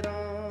ਰਾਜੇ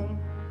ਰਾਮ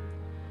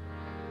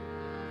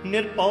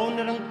ਨਿਰਭਉ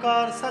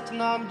ਨਿਰੰਕਾਰ ਸਚ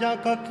ਨਾਮ ਜਾਂ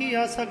ਕਾ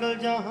ਕੀਆ ਸਗਲ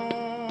ਜਹਾਂ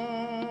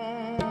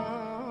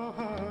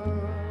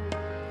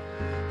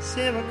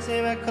ਸੇਵਕ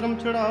ਸੇਵੈ ਕਰਮ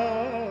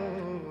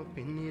ਚੜਾਓ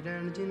ਪਿੰਨੀ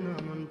ਰਹਿਣ ਜਿਨਾ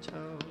ਮਨ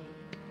ਛਾਓ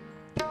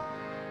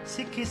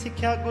ਸਿੱਖੀ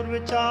ਸਿੱਖਿਆ ਗੁਰ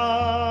ਵਿਚਾਰ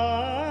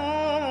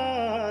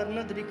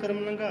ਨਦਰੀ ਕਰਮ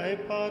ਲੰਘਾਏ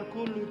ਪਾਰ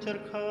ਕੋਲੂ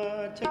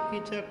ਚਰਖਾ ਚੱਕੀ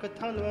ਚੱਕ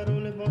ਥਲਵਾ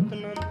ਰੋਲੇ ਬਹੁਤ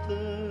ਨੰਤ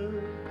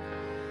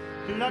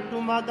ਲੱਡੂ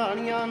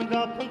ਮਾਧਾਣੀਆਂ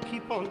ਅਨਗਾ ਪੰਖੀ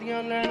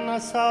ਪਾਉਂਦੀਆਂ ਲੈਣ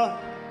ਨਾਸਾ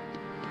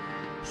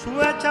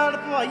ਸੂਏ ਚਾੜ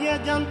ਪਵਾਈਏ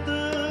ਜੰਤ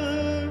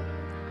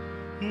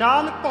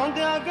ਨਾਨਕ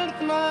ਪਾਉਂਦਿਆਂ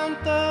ਗਿਣਤ ਨਾ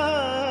ਅੰਤ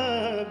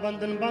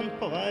ਬੰਧਨ ਬੰਦ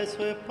ਭਵਾਏ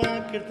ਸੋਏ ਪਾ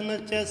ਕੀਰਤ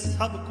ਨਚੈ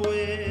ਸਭ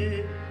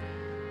ਕੋਏ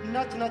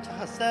ਨਚ ਨਚ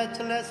ਹੱਸੈ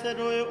ਚਲੈ ਸੇ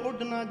ਰੋਏ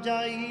ਉੱਡ ਨਾ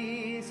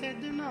ਜਾਈ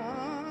ਸਿੱਧ ਨਾ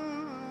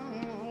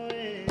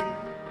ਹੋਏ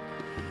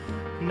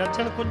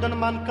ਨਚਣ ਕੁੱਦਣ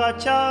ਮਨ ਕਾ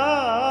ਚਾ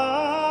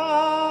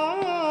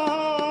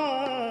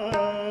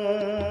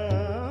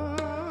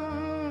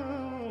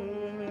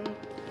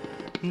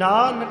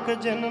ਨਾਨਕ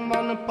ਜਨ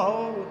ਮਨ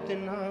ਪਾਓ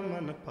ਤਿਨਾ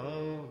ਮਨ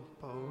ਪਾਓ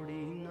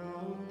ਪੌੜੀ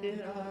ਨਾਉ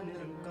ਤੇਰਾ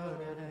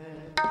ਨਿਰੰਕਾਰ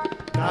ਰਹਿ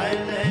ਨਾਇ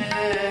ਲੈ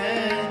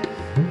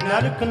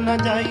ਨਰਕ ਨ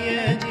ਜਾਈਏ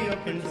ਜਿਉ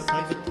ਪਿੰਡ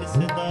ਸਗਤ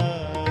ਸਦਾ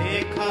ਏ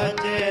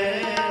ਖਾਜੇ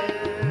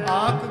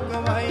ਆਖ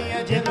ਗਵਾਈਏ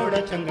ਜੇ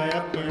ਲੋੜਾ ਚੰਗਾ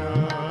ਆਪਣਾ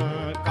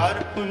ਕਰ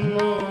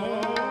ਪੁੰਨੋ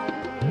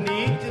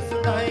ਨੀਚ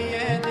ਸਦਾਈਏ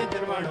ਜੇ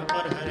ਜਰਵਣ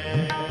ਪਰ ਹਰੇ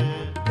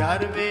ਜਰ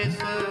ਵੇਸ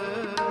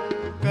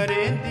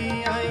ਕਰੇ ਦੀ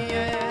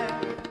ਆਈਏ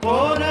ਹੋ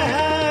ਰਹਿ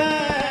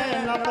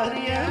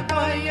ਹਰੀਏ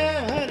ਪਾਈਏ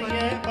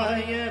ਹਰੀਏ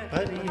ਪਾਈਏ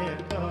ਭਰੀਏ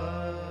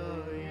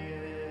ਪਾਈਏ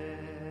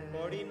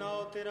ਬੋੜੀ ਨਾਉ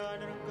ਤੇਰਾ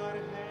ਨਿਰੰਕਾਰ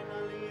ਹੈ ਨਾ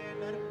ਲਈਏ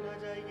ਨਰਕ ਨਾ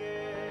ਜਾਈਏ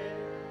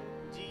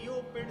ਜੀਓ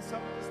ਪਿੰਡ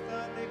ਸਭ ਕਿਸਤਾ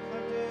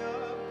ਦੇਖਾਂ ਜੇ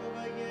ਆਪ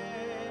ਗਵਾਈਏ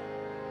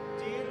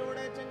ਜੀ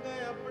ਲੋੜੇ ਚੰਗਾ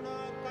ਆਪਣਾ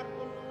ਕਰ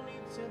ਪੁੰਨੂ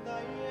ਨੀਤ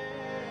ਸਦਾਈਏ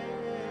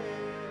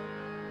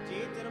ਜੀ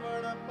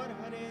ਜਰਵਾੜਾ ਪਰ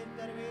ਹਰੇ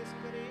ਦਰਵੇਸ਼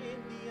ਕਰੇ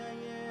ਦੀ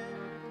ਆਈਏ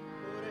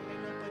ਹੋ ਰਹੇ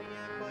ਨਾ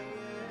ਕਰੀਏ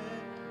ਪਾਈਏ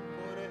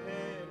ਹੋ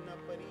ਰਹੇ ਨਾ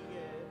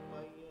ਪਰੀਏ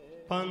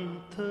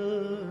ਪੰਥ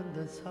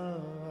ਦਸਾ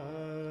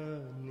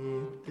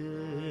ਨਿਤ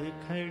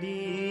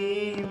ਖੜੀ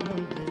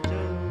ਮੁਦ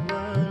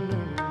ਜਵਾਨ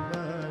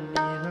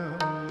ਵਾਲੀ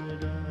ਰਾਮ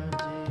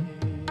ਰਾਜੇ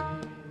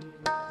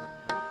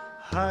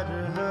ਹਰ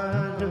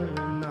ਹਰ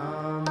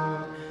ਨਾਮ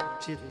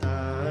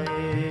ਚਿਤਾਏ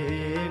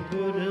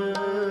ਗੁਰ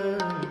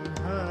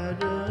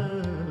ਹਰ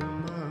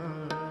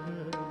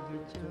ਮਾਰਗ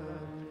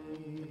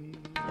ਚਾਲੇ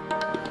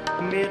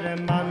ਮੇਰੇ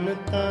ਮਨ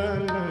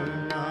ਤਨ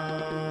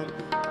ਨਾਮ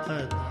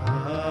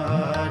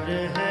ਆਧਾਰ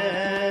ਹੈ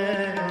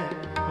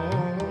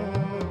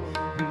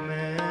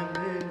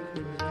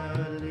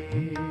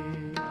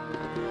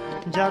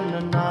ਜਨ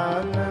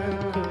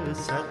ਨਾਨਕ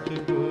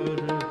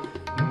ਸਤਿਗੁਰ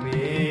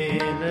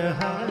ਮੇਲ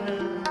ਹਰ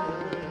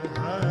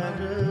ਹਰ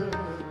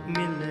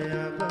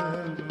ਮਿਲਿਆ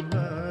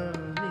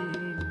ਬੰਬਾਨੀ।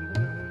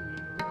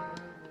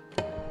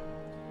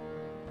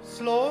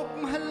 ਸ਼ਲੋਕ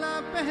ਮਹੱਲਾ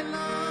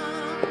ਪਹਿਲਾ।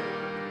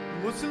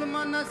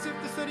 ਮੁਸਲਮਾਨਾ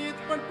ਸਿਫਤ ਸ਼ਰੀਅਤ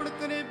ਪੜ ਪੜ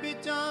ਕਰੇ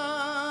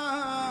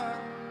ਵਿਚਾਰ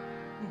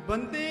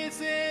ਬੰਦੇ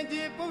ਸੇ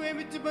ਜੇ ਭਵੇਂ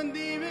ਵਿੱਚ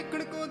ਬੰਦੀ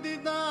ਵੇਖਣ ਕੋ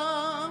ਦੀਦਾ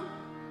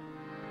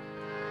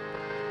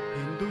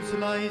ਹਿੰਦੂ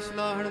ਸਲਾਹੀ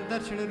ਸਲਾਹਣ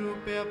ਦਰਸ਼ਨ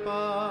ਰੂਪ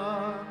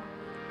ਅਪਾਰ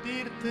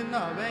ਤੀਰਥ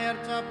ਨਾਵੇ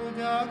ਅਰਚਾ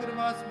ਪੂਜਾ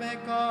ਅਗਰਵਾਸ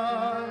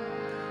ਬਹਿਕਾਰ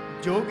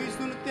ਜੋਗੀ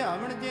ਸੁਨ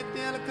ਧਿਆਵਣ ਜੇਤੇ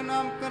ਅਲਖ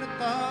ਨਾਮ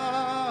ਕਰਤਾ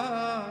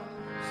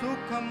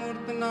ਸੁਖ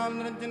ਮੂਰਤ ਨਾਮ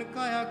ਨਿਰੰਜਨ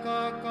ਕਾਇਆ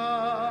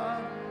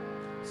ਕਾਕਾਰ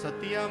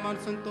ਸਤਿਆ ਮਨ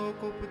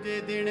ਸੰਤੋਖ ਉਪਜੇ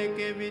ਦੇਣੇ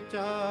ਕੇ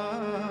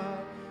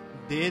ਵਿਚਾਰ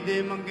ਦੇ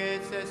ਦੇ ਮੰਗੇ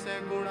ਸੈ ਸੈ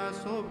ਗੁਣਾ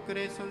ਸੋਭ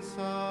ਕਰੇ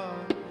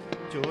ਸੰਸਾਰ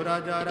ਚੋਰਾ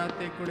ਜਾਰਾ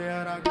ਤੇ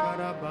ਕੁੜਿਆਰਾ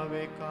ਕਾਰਾ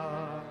ਭਾਵੇ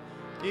ਕਾ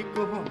ਇੱਕ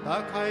ਹੁੰਦਾ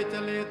ਖਾਏ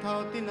ਚਲੇ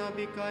ਥਾਉ ਤਿਨਾ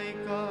ਬਿਕਾਈ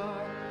ਕਾ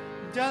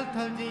ਜਲ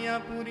ਥਲ ਜੀਆਂ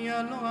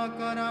ਪੂਰੀਆਂ ਲੋਹਾ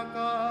ਕਾਰਾਂ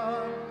ਕਾ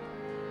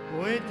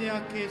ਹੋਏ ਜੇ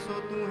ਆਖੇ ਸੋ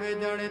ਤੂੰ ਹੈ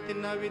ਜਾਣੇ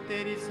ਤਿਨਾ ਵੀ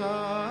ਤੇਰੀ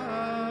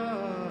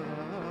ਸਾਰ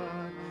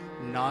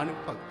ਨਾਨਕ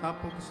ਭਗਤਾਂ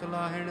ਭੁਖ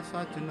ਸਲਾਹਣ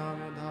ਸੱਚ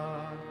ਨਾਮ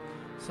ਆਧਾਰ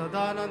ਸਦਾ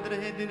ਆਨੰਦ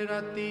ਰਹੇ ਦਿਨ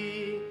ਰਾਤੀ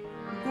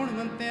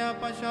ਗੁਣਵੰਤਿਆ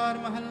ਪਛਾਰ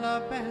ਮਹੱਲਾ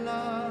ਪਹਿਲਾ।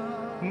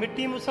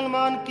 ਮਿੱਟੀ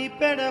ਮੁਸਲਮਾਨ ਕੀ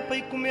ਪੈੜਾ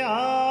ਪਈ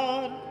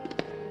ਕੁਮਿਆਰ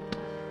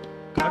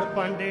ਘੜ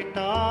ਪਾਂਡੇ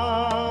ਟਾਕੀਆਂ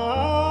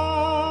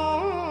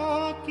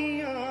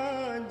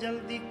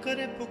ਜਲਦੀ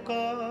ਕਰੇ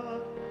ਪੁਕਾਰ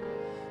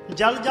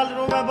ਜਲ ਜਲ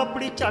ਰੋਵੇ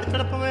ਬੱਪੜੀ ਝੜ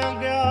ਝੜ ਪਵੇਂ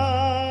ਗਿਆ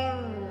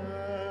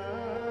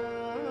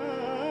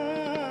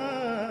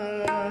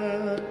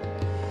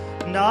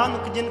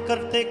ਨਾਨਕ ਜਿਨ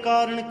ਕਰਤੇ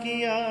ਕਾਰਨ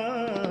ਕੀਆ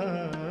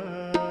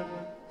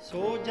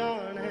ਸੋ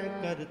ਜਾਣੈ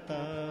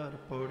ਕਰਤਾਰ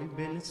ਪੌੜੀ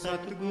ਬਿਨ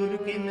ਸਤਿਗੁਰ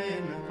ਕਿਨੈ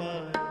ਨ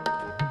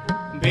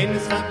ਪਾਏ ਬਿਨ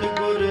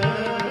ਸਤਿਗੁਰ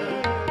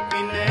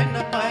ਕਿਨੈ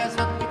ਨ ਪਾਇਆ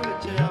ਸਤਿਗੁਰ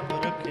ਵਿੱਚ ਆਪ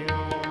ਰਖਿਓ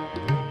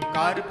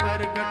ਕਰ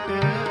ਪ੍ਰਗਟ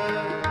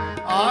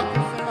ਆਖ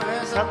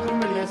ਸੁਣਾਇਆ ਸਤਿਗੁਰ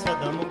ਮਿਲੇ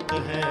ਸਦਾ ਮੁਕਤ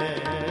ਹੈ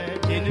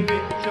ਜਿਨ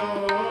ਵਿੱਚੋਂ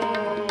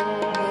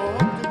ਮੋਹ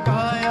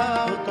ਚੁਕਾਇਆ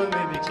ਹੁਕਮ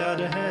ਵਿਚਾਰ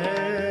ਹੈ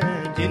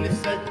ਜਿਨ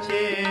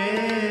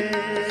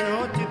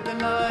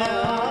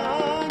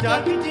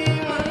जग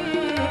जीवन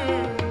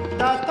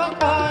दाता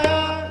पाया,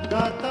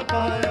 दाता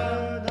पाया,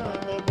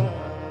 दाता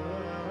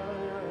पाया।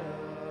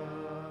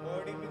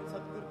 पौड़ी बिन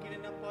सतगुर किने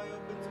न पायो,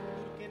 बिन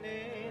सतगुर किने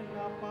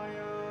ना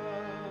पाया।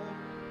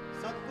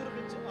 सतगुर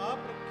विच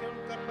आप रखे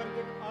कर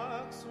प्रगट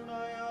आख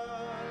सुनाया।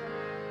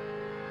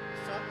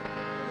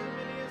 सतगुर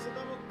मिलिए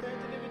सदा मुक्त है,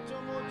 जिने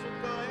विचों मोह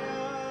चुकाया।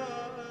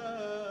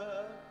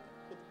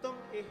 उत्तम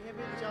एह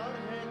विचार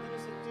है, जिने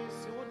सच्चे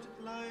स्यों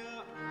चितलाया।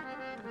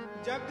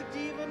 जग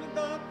जीवन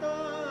दाता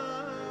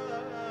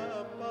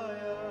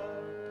पाया,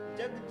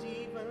 जग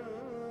जीवन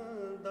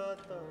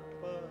दाता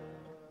पाया।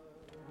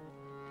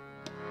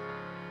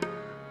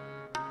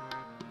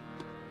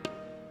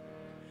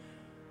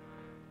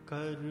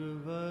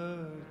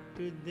 करवट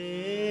दे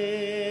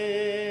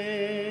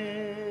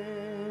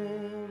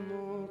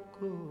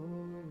मोको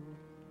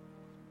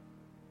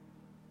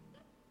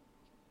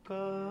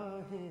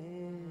काहे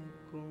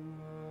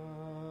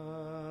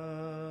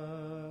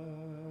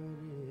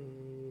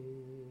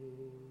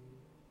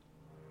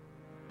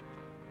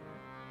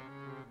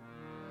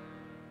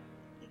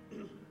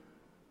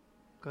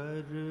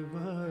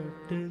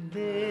करवट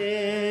दे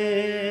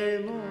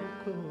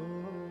मोको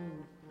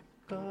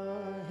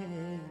काहे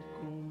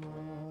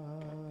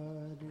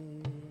कुमारे।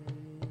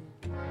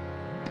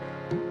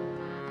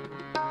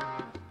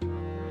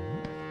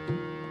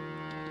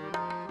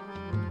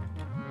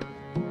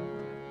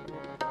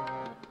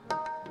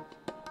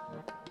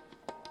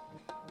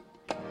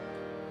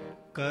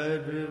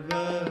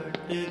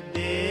 करवट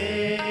दे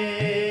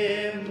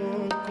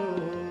मोको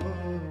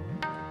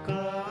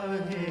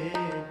काहे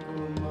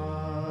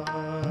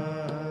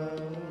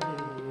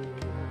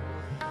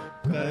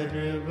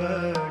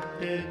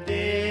करवट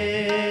दे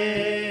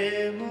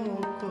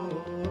मोको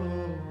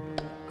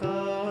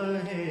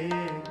काहे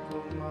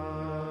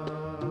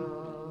कुमार।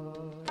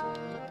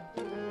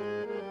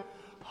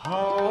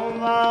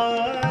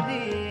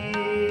 हमारी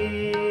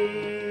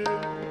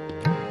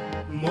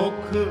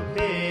मुख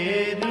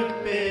फेर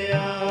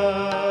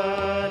प्यारे,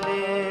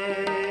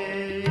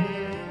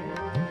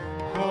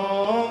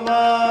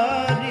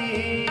 हमारी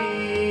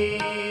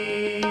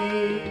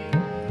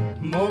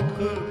मुख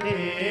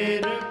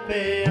फेर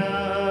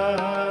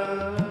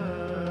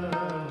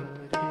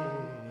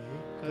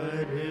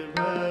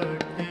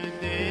करवट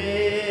दे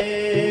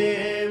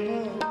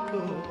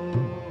मोको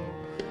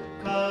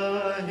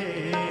काहे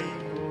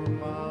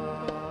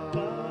कुमार।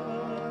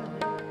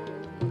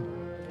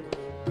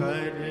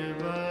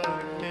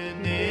 करवट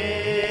दे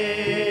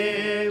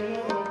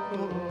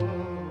मोको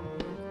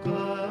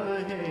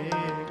काहे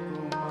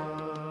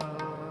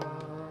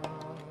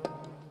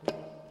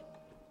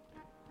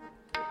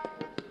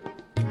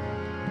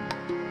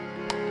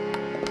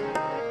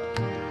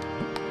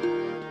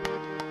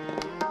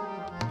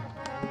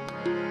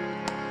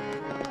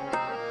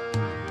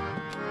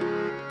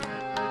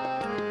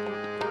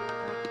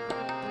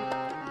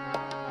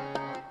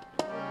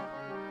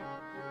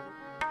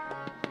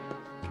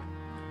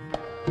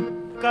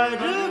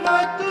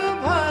करवट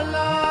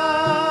भला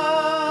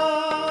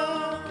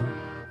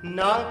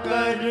ना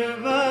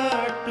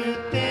करवट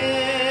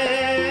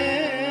तेरी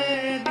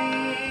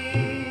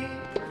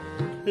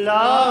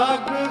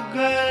लाग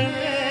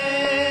गए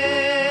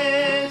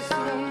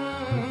सुन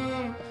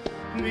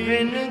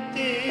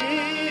विनती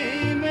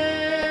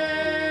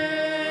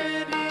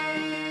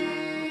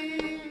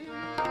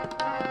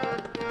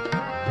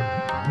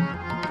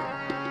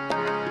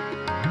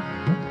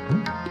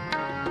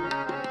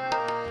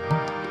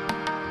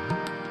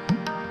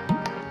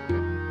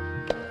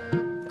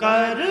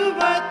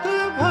करवट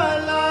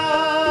भला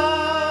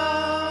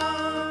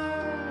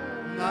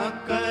न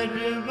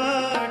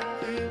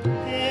करवट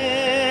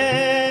तेरी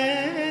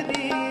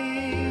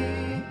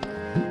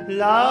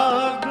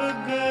लाग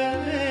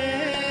गले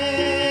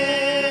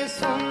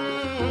सुन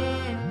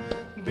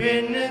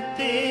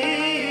बिनती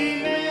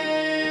मेरी।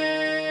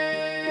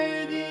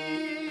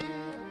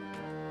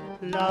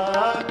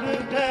 लाग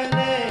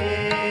गले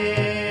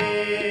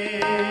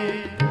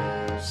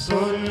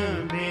सुन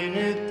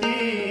बिनती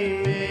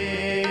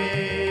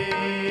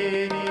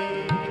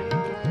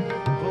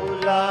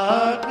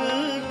लाग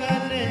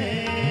गले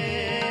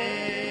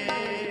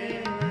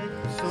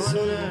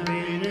सुन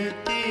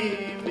विनती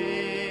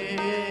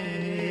मेरी।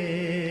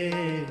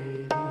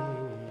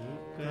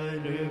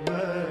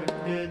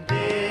 करवट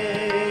दे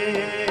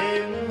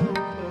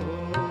मुको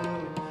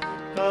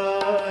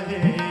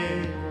काहे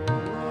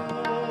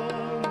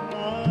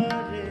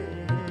मारे।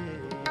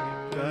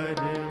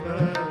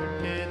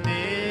 करवट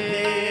दे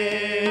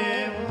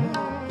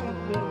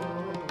मुको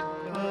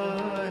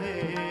काहे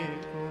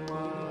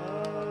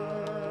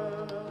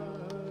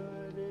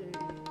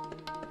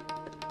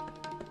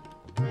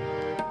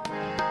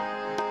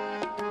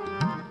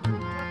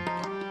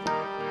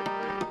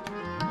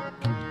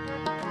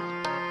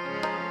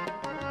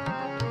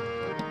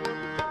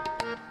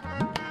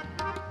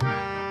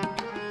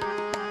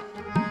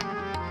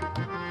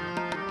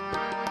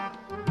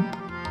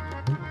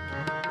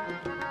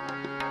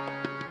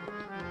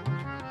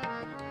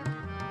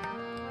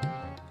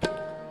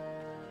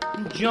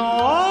जो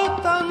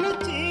तन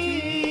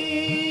ची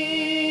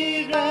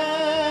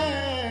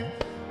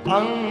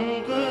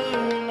अंग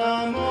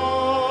नमो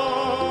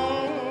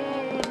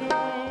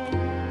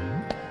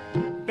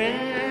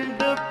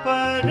पिंड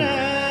पर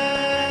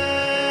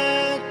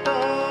तो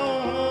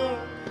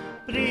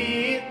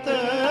प्रीत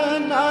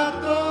न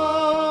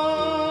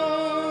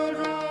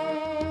तोरो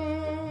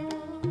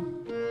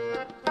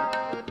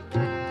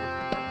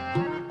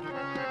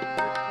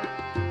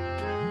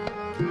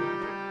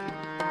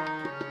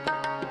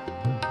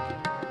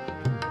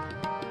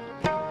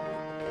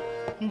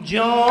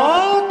जो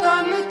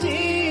तन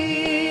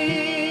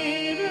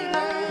चीर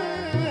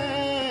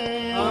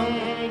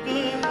अंग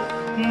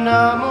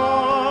नमो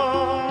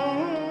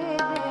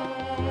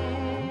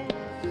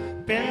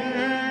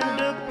पिंड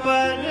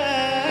पर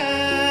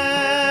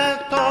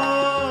तो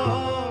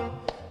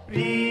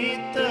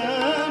प्रीत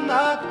न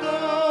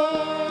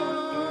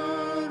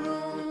तोरो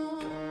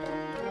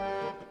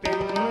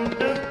पिंड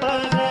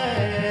पर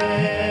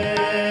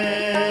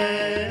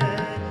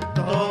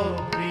तो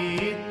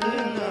प्रीत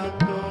न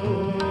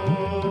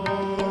तोरो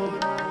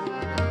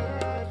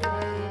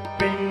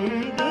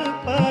पिंड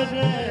पर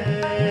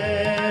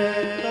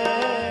तो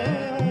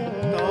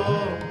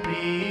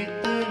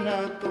प्रीत न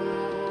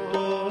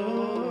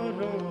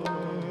तोरो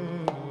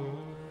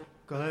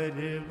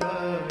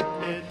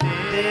करवट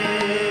दे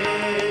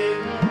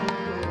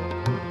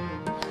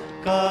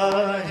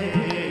काहे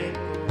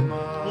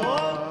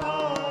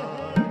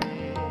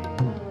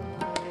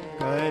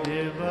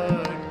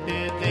करवट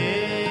दे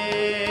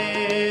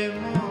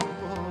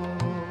मोको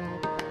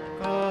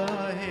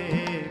काहे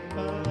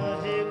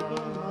काहे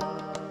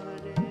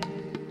कुमारे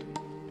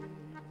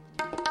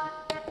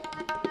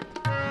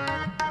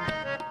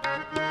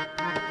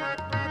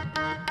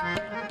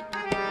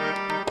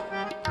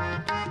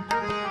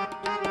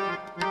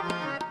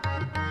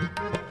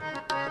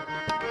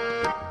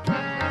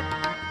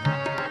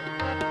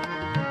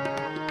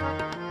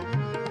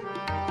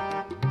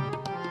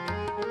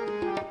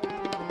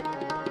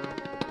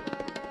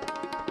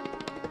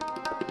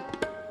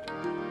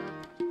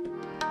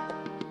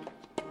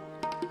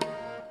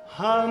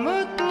हम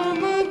तुम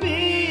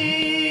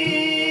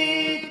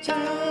बीच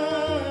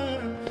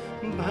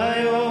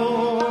भयो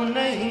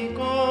नहीं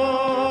कोई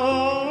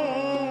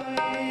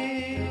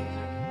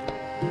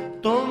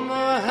तुम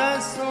है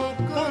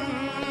सुकंत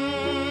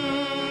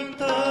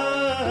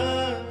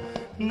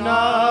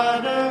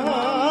नार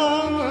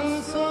हम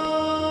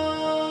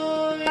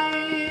सोई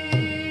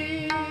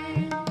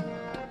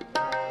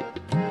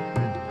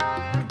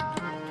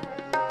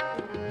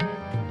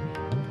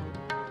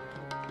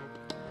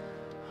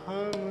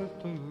हम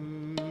तुम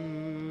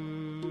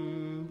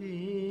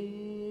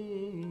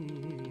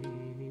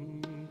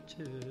बीच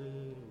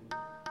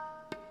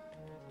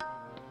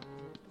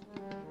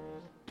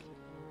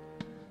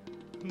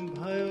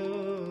भयो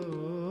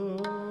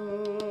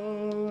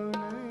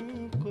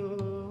नहीं कोई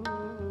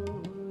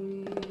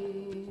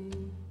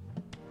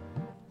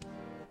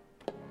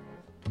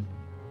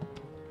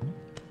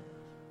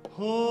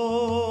हो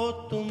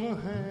तुम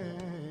है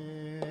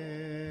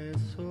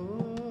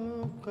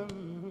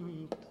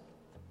शोकंत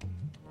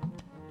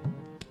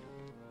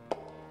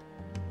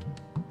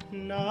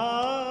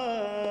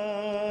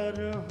नार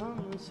हम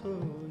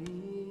सोई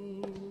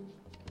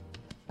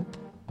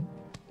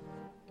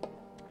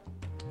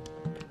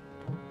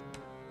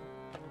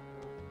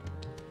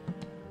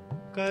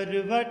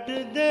करवट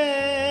दे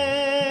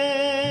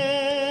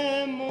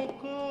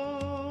मुको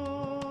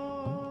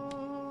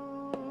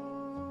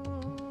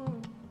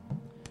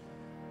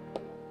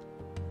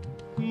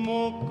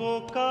मोको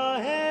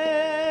काहे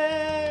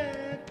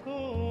को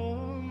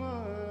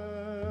मारे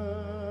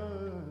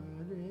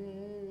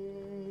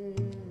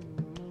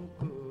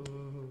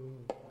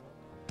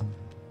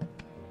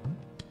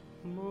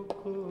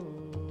मोको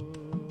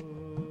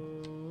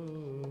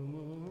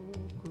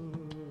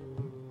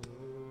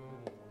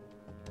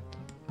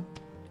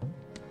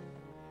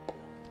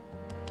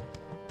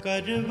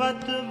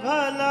करवत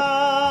भला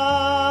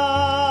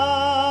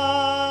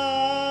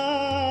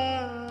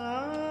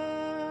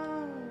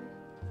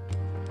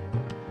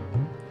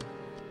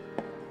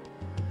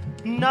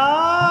ना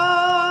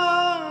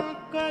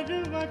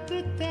करवत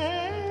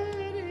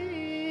तेरी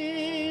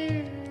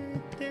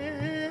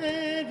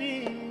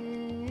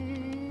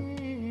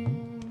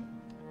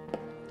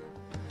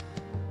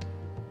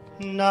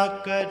ना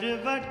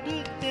करवट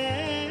तेरी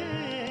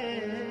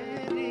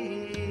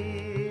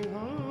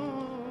हो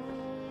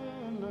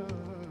ना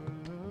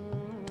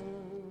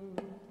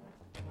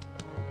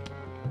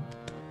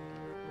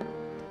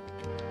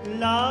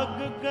लाग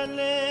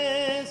गले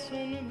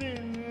सुन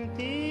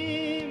बिनती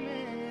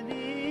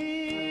मेरी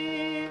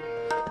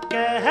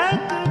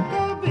कहत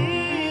कबीर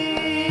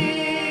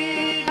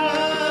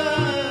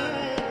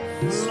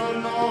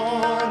सुनो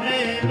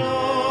रे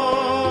लोरी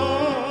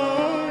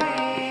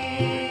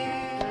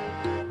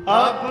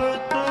अब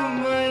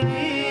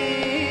तुमरी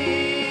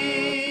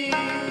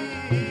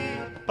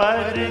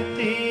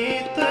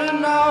परतीत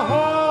न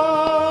होई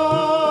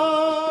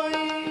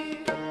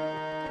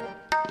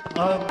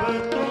अब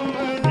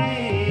तुमरी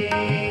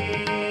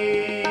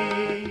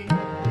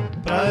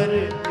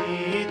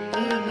परतीत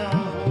न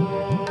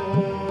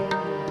होई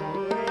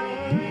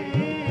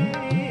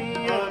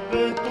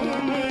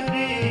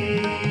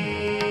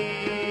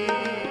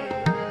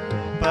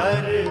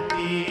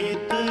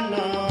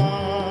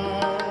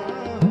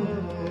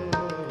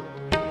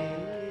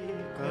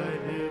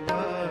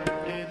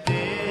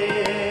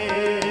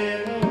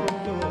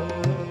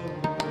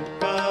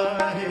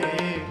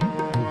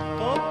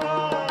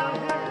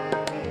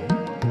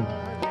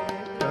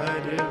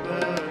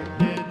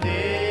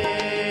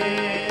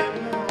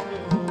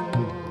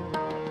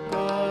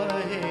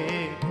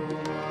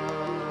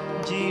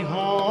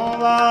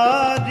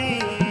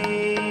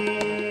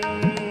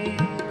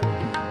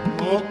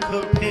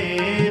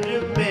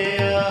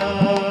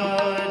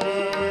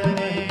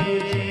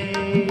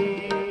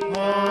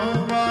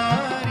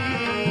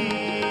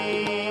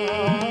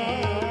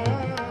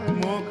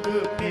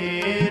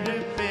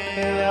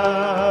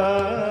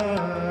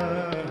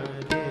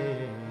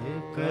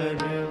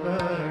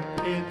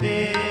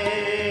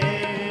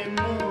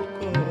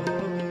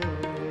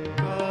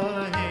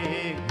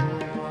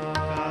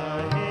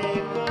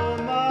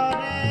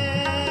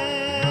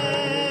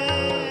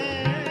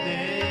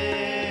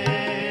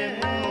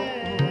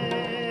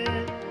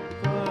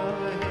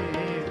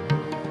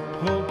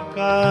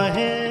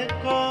काहे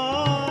को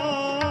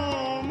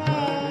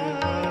मारे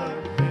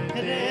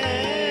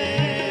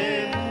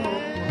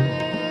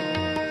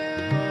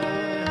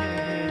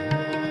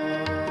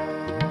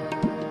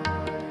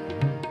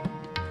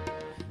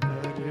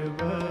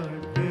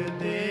करवट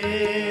दे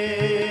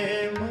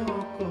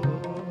मोको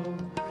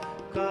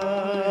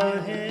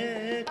काहे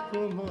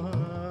को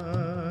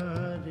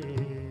मारे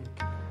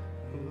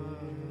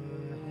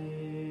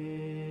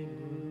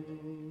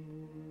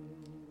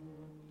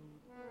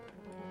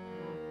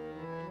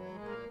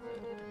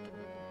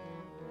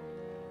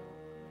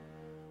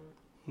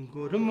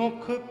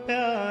गुरमुख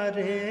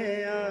प्यारे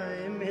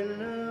आए मिल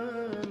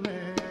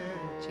मैं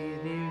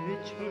चिरी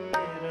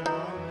विछुए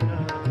राम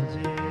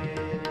राजे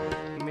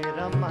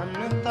मेरा मन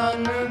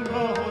तन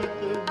बहुत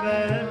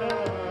बहरा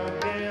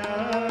गया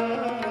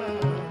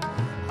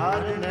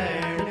हर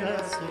नैन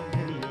रस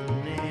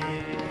भिन्ने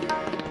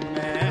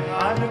मैं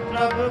हर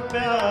प्रभ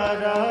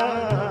प्यारा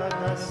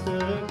दस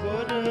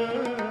गुर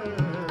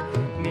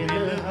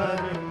मिल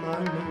हर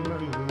मन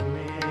मन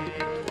में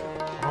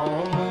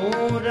हाँ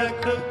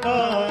मूरख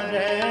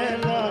करे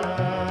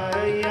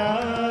लाया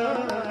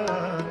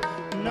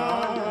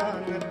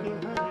नानक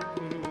हर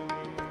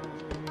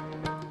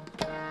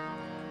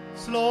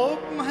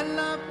ਸ਼ਲੋਕ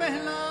ਮਹੱਲਾ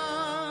ਪਹਿਲਾ।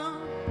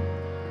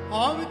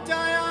 ਹਉ ਵਿੱਚ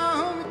ਆਇਆ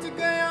ਹਉ ਵਿੱਚ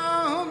ਗਿਆ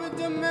ਹਉ ਵਿੱਚ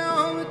ਜੰਮਿਆ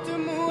ਹਉ ਵਿੱਚ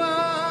ਮੁਆ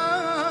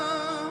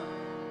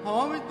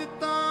ਹਉ ਵਿੱਚ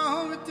ਦਿੱਤਾ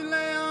ਹਉ ਵਿੱਚ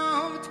ਲਿਆ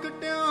ਹਉ ਵਿੱਚ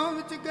ਕੱਟਿਆ ਹਉ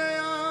ਵਿੱਚ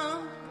ਗਿਆ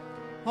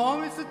ਹਉ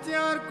ਵਿੱਚ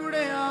ਸੱਚਿਆਰ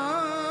ਕੁੜਿਆਰ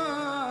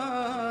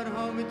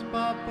ਹਉ ਵਿੱਚ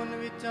ਪਾਪ ਪੁੰਨ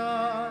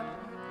ਵਿਚਾਰ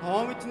ਹਉ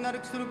ਵਿੱਚ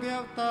ਨਰਕ ਸੁਰਗ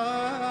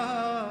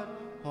ਅਵਤਾਰ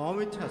ਹਉ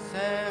ਵਿੱਚ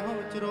ਹੱਸੈ ਹਉ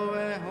ਵਿੱਚ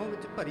ਰੋਵੈ ਹਉ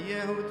ਵਿੱਚ ਭਰੀਐ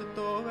ਹਉ ਵਿੱਚ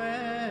ਤੋਵੈ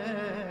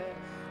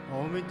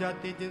ਹਉ ਵਿੱਚ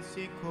ਜਾਤੀ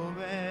ਜਿਨਸੀ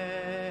ਖੋਵੈ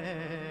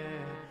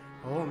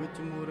ਹਉ ਵਿੱਚ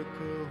ਮੂਰਖ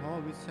ਹਉ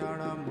ਵਿੱਚ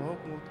ਸਿਆਣਾ ਮੋਖ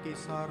ਮੁਕਤ ਕੀ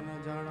ਸਾਰ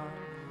ਨ ਜਾਣਾ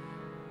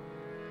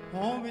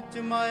ਹਉ ਵਿੱਚ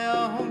ਮਾਇਆ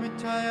ਹਉ ਵਿੱਚ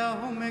ਛਾਇਆ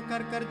ਹਉ ਮੈਂ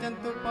ਕਰ ਕਰ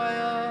ਜੰਤੁ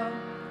ਪਾਇਆ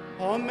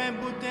ਹਉ ਮੈਂ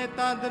ਬੁਝੇ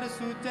ਤਾਂ ਦਰ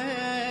ਸੂਝੈ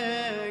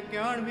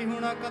ਗਿਆਨ ਵੀ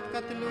ਹੋਣਾ ਕਤ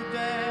ਕਤ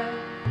ਲੂਝੈ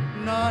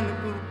ਨਾਨਕ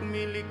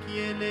ਹੁਕਮੀ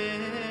ਲਿਖੀਏ ਲੈ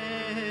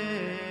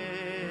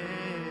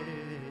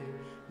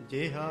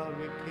ਜਿਹਾ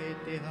ਵਿਖੇ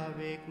ਤਿਹਾ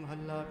ਵੇਖ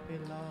ਮਹੱਲਾ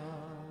ਪਹਿਲਾ।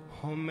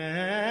 हो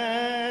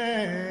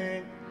मैं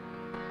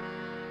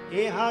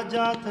एहा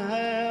जात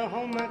है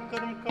हो मैं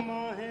कर्म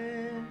कमाहे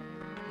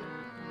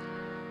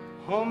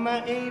हो मैं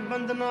ए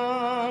बंदना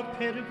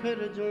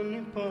फिर जो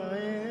नि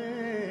पाए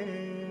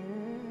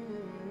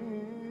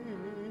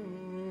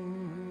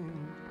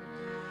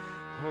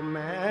हो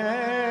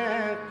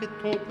मैं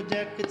किथों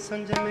पुजै कित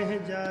संजम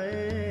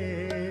जाए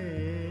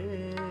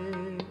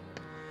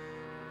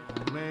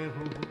हो मैं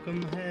हूँ हुक्म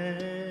है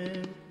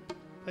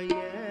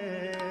पइए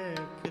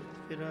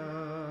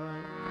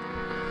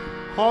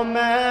हो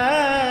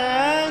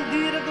मैं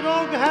दीर्घ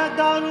रोग है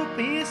दारू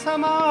पी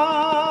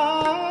समाए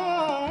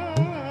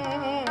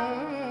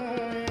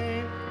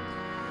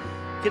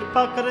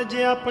कृपा कर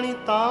जे अपनी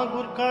तां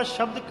गुर का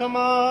शब्द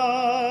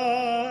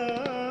कमाए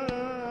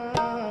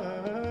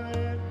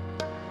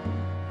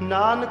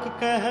नानक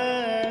कहे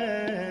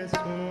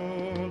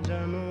सुनो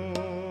जनो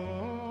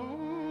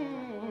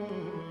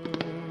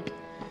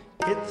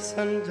हित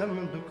संजम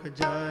दुख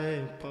जाए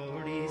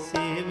पौड़ी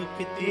सेव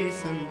किति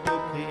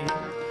संतोखे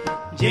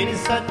जिन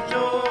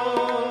सचो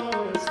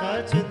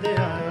सच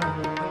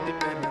दयाल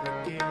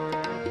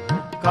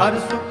कर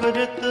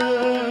सुकृत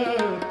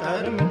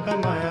धर्म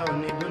कमाया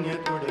उन्हें दुनिया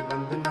तोड़े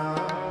बंदना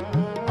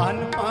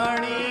अन्न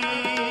पानी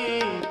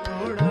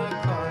थोड़ा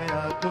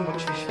खाया तुम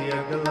बख्शिश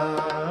अगला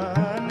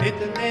नित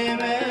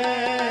देवे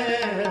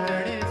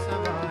जड़े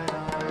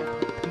सवाया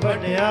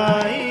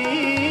बढ़ाई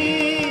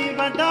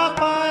बड़ा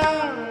पाया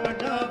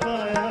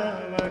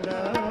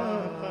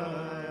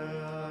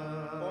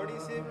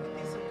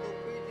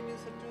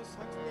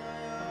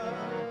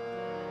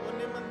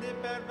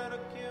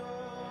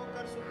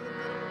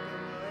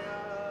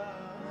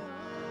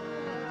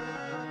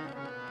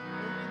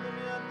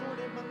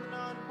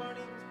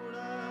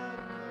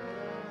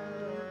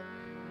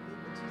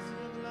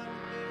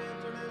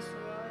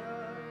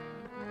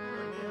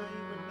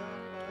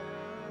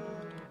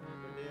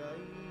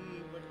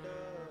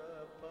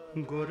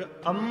गुर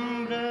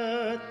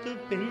अमृत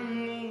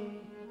पिन्नी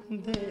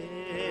दे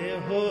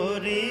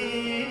होरी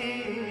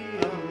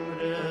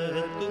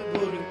अमृत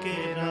गुर के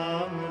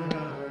राम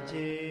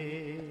राजे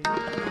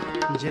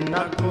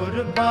जिन्ना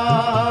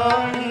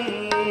कुर्बानी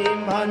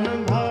मन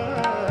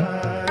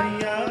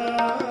भाया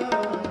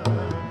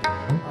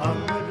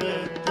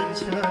अमृत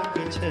छक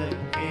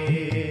छके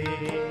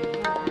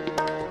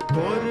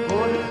गुर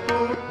गुर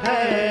उठे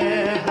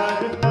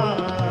हर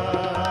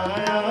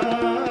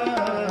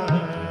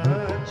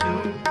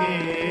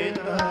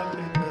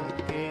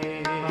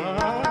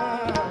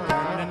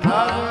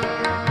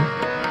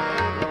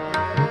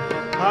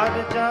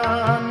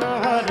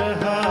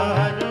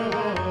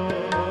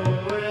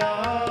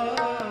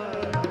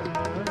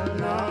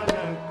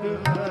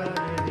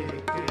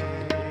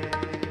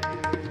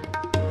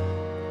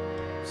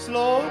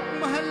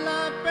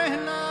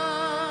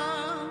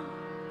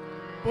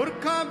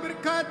ਪੁਰਖਾ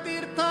ਬਿਰਖਾ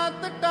ਤੀਰਥਾ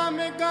ਤੱਟਾ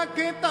ਮੇਗਾ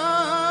ਖੇਤਾ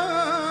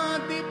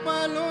ਦੀਪਾ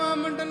ਲੋ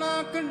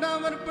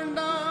ਕੰਡਾਵਰ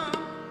ਪੰਡਾ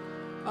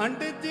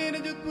ਅੰਡ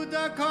ਚੀਨ ਜੁਤ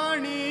ਪੂਜਾ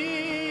ਖਾਣੀ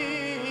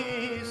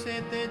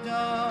ਸੇ ਤੇ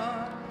ਜਾ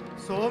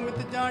ਸੋ ਮਿਤ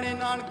ਜਾਣੇ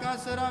ਨਾਨਕਾ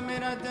ਸਰਾ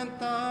ਮੇਰਾ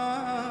ਜਨਤਾ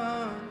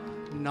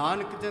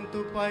ਨਾਨਕ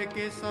ਜੰਤੂ ਪਾਏ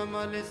ਕੇ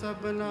ਸੰਭਾਲੇ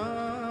ਸਭਨਾ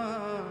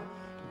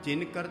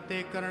ਜਿਨ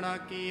ਕਰਤੇ ਕਰਣਾ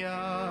ਕੀਆ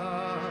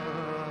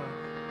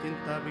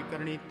ਚਿੰਤਾ ਵੀ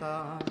ਕਰਨੀ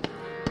ਤਾ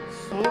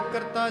ਸੋ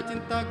ਕਰਤਾ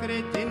ਚਿੰਤਾ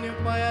ਕਰੇ ਜਿਨ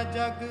ਪਾਇਆ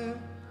ਜਗ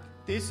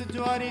ਤਿਸ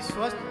ਜਵਾਰੀ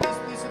ਸਵਸਤ ਤਿਸ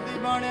ਤਿਸ ਦੀ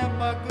ਬਾਣਿਆ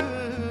ਪਗ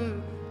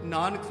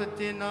ਨਾਨਕ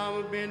ਸੱਚੇ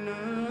ਨਾਮ ਬਿਨ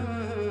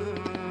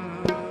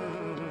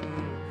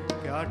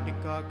ਕਿਆ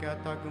ਟਿੱਕਾ ਕਿਆ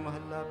ਤੱਕ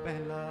ਮਹੱਲਾ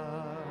ਪਹਿਲਾ।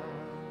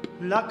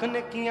 ਲੱਖ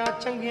ਨੇਕੀਆਂ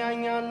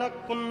ਚੰਗਿਆਈਆਂ ਲੱਖ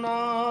ਪੁੰਨਾ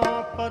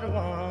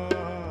ਪਰਵਾਨ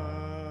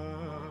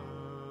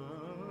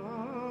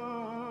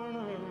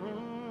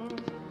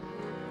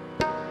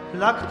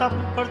ਲੱਖ ਤਪ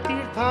ਪਰ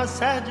ਤੀਰਥਾਂ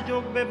ਸਹਿਜ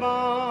ਜੋਗ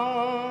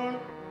ਬੇਬਾਨ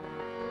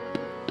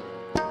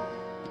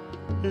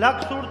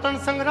ਲੱਖ ਸੁਰਤਨ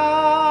ਸੰਗਰਾਮ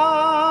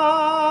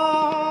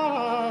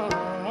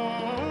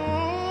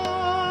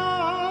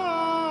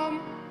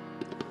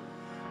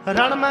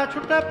ਰਣ ਮੈਂ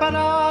ਛੁੱਟੇ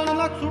ਪਰਾਨ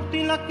ਲੱਖ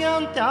ਸੁਰਤੀ ਲੱਖ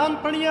ਗਿਆਨ ਧਿਆਨ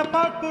ਪੜੀਏ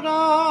ਪਾਠ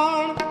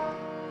ਪੁਰਾਣ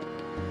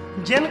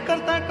ਜਿਨ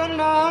ਕਰਤਾ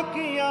ਕਰਨਾ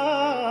ਕੀਆ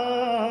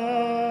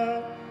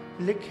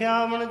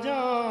ਲਿਖਿਆ ਮਨ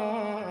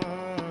ਜਾਨ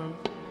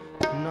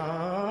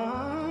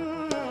ਨਾਨਕ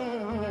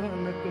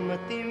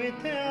ਮਤੀ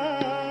ਵਿਥਿਆ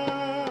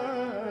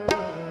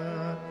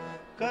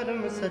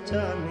ਕਰਮ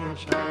ਸਚਾ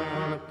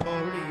ਨਿਸ਼ਾਨ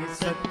ਪੌੜੀ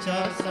ਸੱਚਾ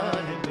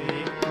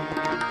ਸਾਹਿਬੇ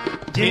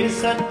ਜਿਨ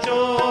ਸੱਚੋ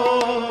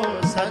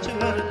ਸੱਚ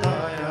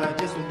ਵਰਤਾਇਆ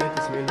ਜਿਸ ਦੇ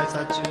ਤਿਸ ਵੇਲੇ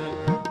ਸੱਚ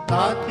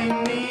ਤਾ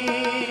ਤਿਨੀ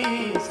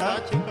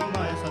ਸੱਚ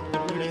ਕਮਾਇਆ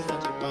ਸਤਿਗੁਰ ਮਿਲੇ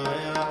ਸੱਚ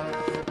ਪਾਇਆ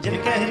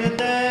ਜਿਨ ਕਹਿ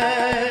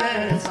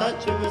ਹਿਰਦੈ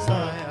ਸੱਚ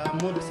ਵਸਾਇਆ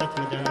ਮੁੱਢ ਸੱਚ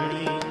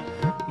ਜਾਣੀ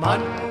ਮਨ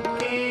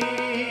ਮੁਖੀ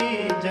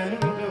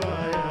ਜਨਮ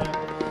ਗਵਾਇਆ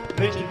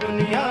ਵਿੱਚ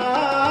ਦੁਨੀਆ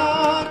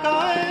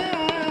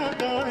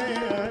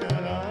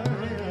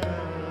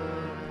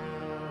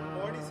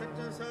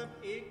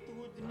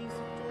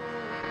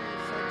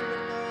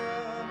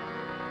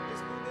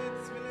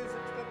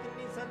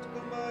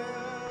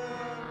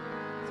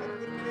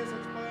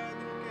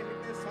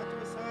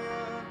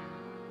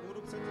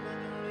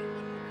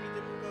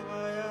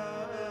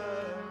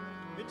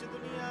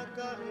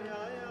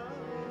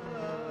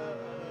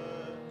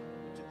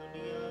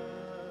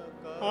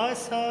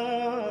ਆਸਾ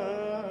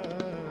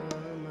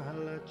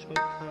ਮਹਲਾ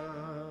ਚੌਥਾ।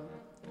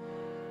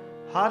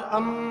 ਹਰ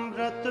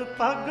ਅੰਮ੍ਰਿਤ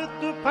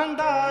ਭਗਤ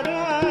ਭੰਡਾਰ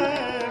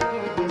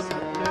ਗੁਰ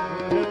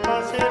ਸਤਿਗੁਰ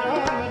ਪਾਸੇ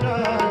ਰਾਮ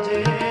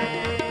ਰਾਜੇ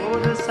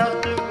ਗੁਰ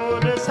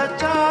ਸਤਿਗੁਰ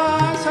ਸੱਚਾ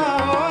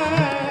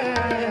ਸੋਏ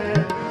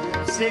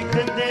ਸਿੱਖ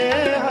ਦੇ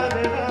ਹਰ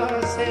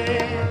ਰਾਸੇ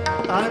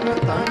ਤਨ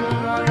ਤਨ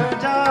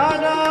ਜਾ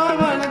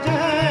ਰਾਵਣ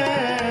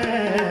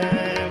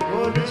ਜੈ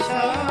ਗੁਰ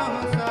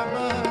ਸ਼ਾਮ ਸਭ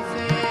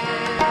ਸੇ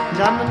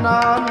ਜਨ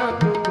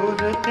ਨਾਨਕ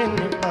ਗੁਰ ਤਿਨ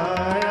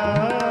ਪਾਇਆ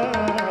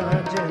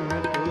ਜਿਨ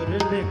ਗੁਰ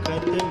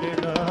ਲਿਖਤ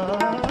ਲਿੜਾ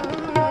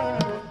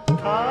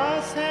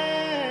ਖਾਸੇ।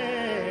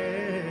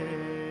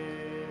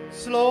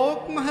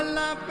 ਸ਼ਲੋਕ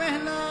ਮਹੱਲਾ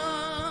ਪਹਿਲਾ।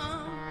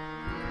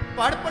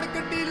 ਪੜ ਪੜ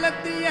ਗੱਡੀ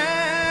ਲੱਦੀ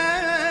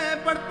ਐ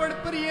ਪੜ ਪੜ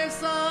ਪ੍ਰੀਏ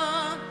ਸਾ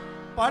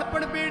ਪੜ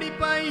ਪੜ ਬੇੜੀ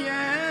ਪਾਈ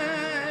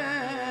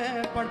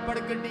ਐ ਪੜ ਪੜ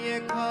ਗੱਡੀਏ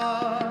ਖਾ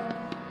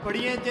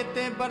ਪੜੀਏ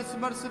ਜਿੱਤੇ ਬਰਸ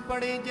ਬਰਸ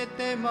ਪੜੇ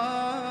ਜਿੱਤੇ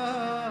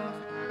ਮਾਸ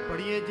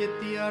ਪੜੀਏ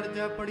ਜਿੱਤੀ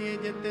ਅਰਜਾ ਪੜੀਏ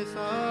ਜਿੱਤੇ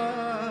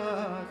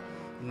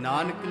ਸਾਸ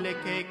ਨਾਨਕ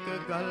ਲਿਖੇ ਇੱਕ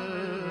ਗੱਲ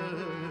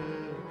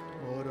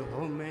ਹੋਰ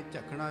ਹੋਮੇ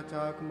ਝਖਣਾ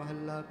ਚਾਕ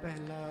ਮਹੱਲਾ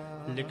ਪਹਿਲਾ।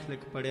 ਲਿਖ ਲਿਖ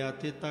ਪੜਿਆ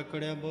ਤੇ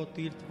ਤਾਕੜਿਆ ਬਹੁ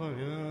ਤੀਰਥ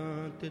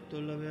ਭਾਵਿਆ ਤੇ ਤੋ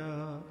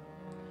ਲਵਿਆ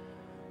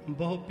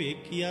ਬਹੁ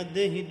ਭੇਖੀਆ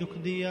ਦੇਹੀ ਦੁਖ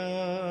ਦੀਆ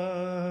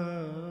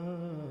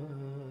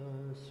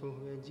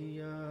ਸੋਵੇ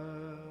ਜੀਆ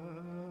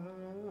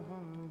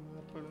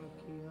ਆਪਣਾ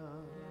ਕੀਆ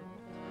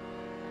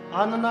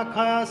ਅੰਨ ਨਾ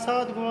ਖਾਇਆ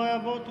ਸਾਧ ਗਵਾਇਆ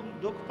ਬਹੁਤ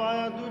ਦੁੱਖ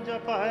ਪਾਇਆ ਦੂਜਾ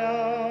ਪਾਇਆ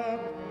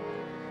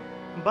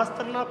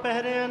ਬਸਤਰ ਨਾ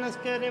ਪਹਿਰੇ ਨਸ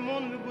ਕੇਰੇ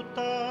ਮੋਨ ਵੀ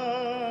ਗੁੱਤਾ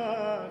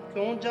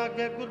ਕਿਉਂ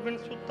ਜਾਗੇ ਗੁਰਬਿਨ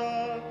ਸੁੱਤਾ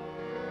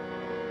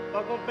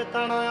ਪਗੋਂ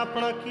ਪਿਤਾਣਾ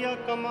ਆਪਣਾ ਕੀਆ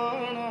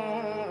ਕਮਾਣਾ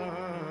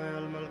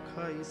ਅਲਮਲ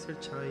ਖਾਈ ਸਿਰ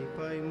ਛਾਈ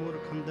ਪਾਈ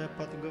ਮੂਰਖ ਹੁੰਦੇ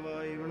ਪਤ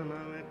ਗਵਾਈ ਵਣਨਾ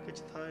ਮੈਂ ਕਿਛ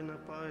ਥਾਇ ਨਾ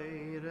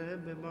ਪਾਈ ਰਹਿ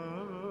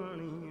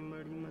ਬੇਬਾਣੀ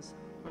ਮੜੀ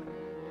ਮਸਾਣੀ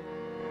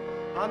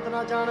ਅੰਤ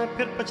ਨਾ ਜਾਣੇ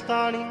ਫਿਰ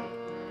ਪਛਤਾਣੀ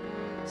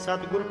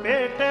ਸਤਿਗੁਰ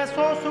ਭੇਟੇ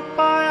ਸੋ ਸੁਖ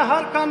ਪਾਇਆ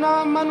ਹਰ ਕਾ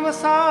ਨਾਮ ਮਨ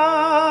ਵਸਾਏ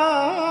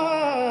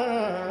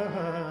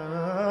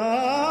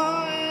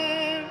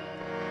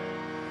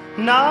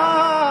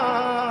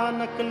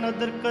ਨਾਨਕ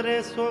ਨਦਰ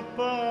ਕਰੇ ਸੋ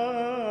ਪਾਏ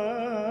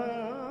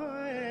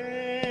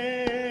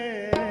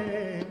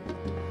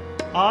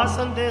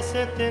ਆਸਨ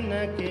ਦੇਸੇ ਤੇ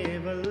ਨ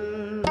ਕੇਵਲ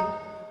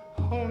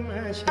ਹੋ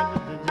ਮੈਂ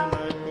ਸ਼ਬਦ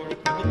ਜਲਾਏ ਕੋੜੀ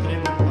ਪਵਿੱਤਰੇ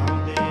ਮਨ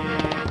ਪਾਉਂਦੇ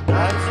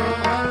ਦਰ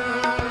ਸੋਹਣ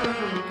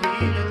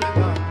ਕੀਰਤ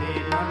ਗਾਉਂਦੇ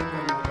ਨਾਨਕ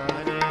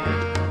ਮਗਾਰੇ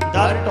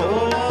ਦਰ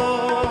ਢੋ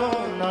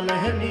ਨ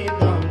ਲਹਿਨੀ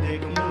ਦਾਉਂਦੇ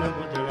ਗੁਣ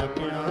ਬੁਝੜਾ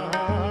ਪਿਆ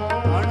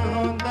ਹਣ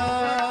ਹੁੰਦਾ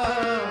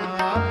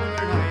ਆਪ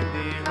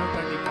ਬਣਾਇਦੇ ਹੋਟ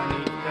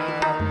ਟਿਕਾਨੀਕਾ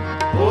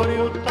ਹੋਰ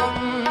ਉਤਮ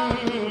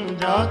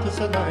ਜਾਤ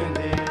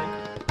ਸਦਾਇਂਦੇ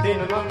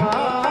ਤਿਨ ਮੰਗਾ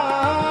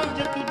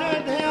ਜੇ ਤੁਝੇ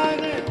ਧਿਆ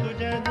ਦੇ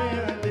ਤੁਝੇ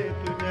ਧਿਆ ਦੇ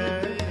ਤੁਝੇ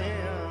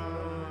ਧਿਆ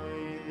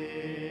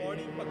ਦੇ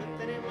ਬੋੜੀ ਭਗਤ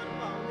ਤੇਰੇ ਮਨ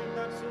ਭਾਉਂਦੇ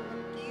ਦਰ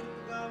ਸੋਹਣ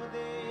ਕੀਰਤ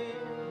ਗਾਵਦੇ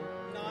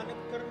ਨਾਨਕ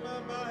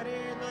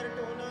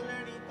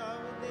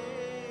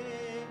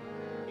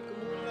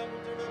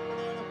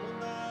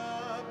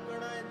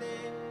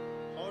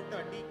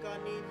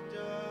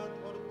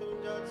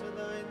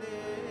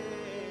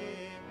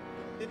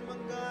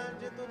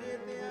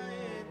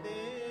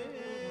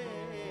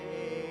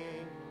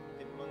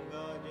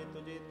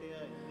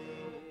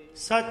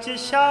सच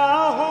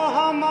शाहो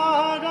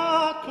हमारा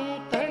तू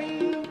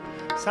धनी,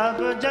 सब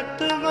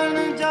जगत वन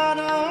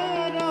जारा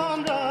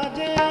राम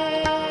राजे।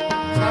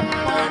 सब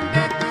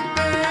पंडित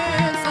ते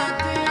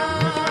सचिया,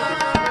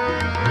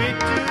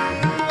 विच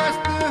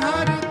वस्त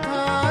हर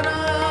थारा।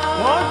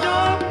 वो जो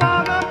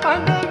पावे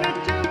पंड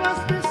विच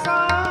वस्त सा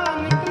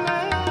निकले,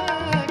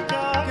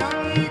 क्या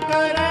क्यों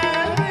करे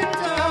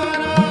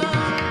विचारा।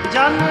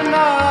 जन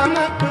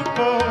नानक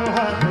को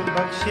हर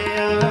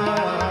बख्शिया,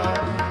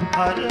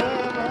 हर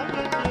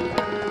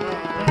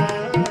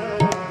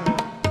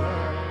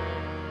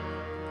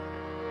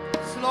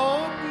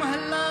श्लोक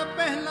महला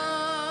पहला।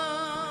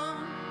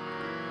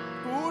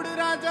 कूड़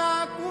राजा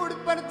कूड़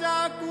प्रजा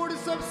कूड़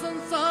सब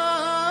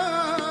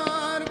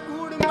संसार,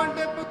 कूड़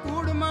मंडप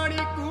कूड़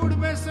माड़ी कूड़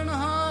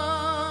बेसनहार।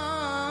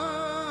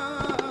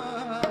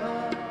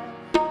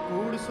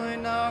 कूड़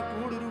सोयना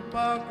कूड़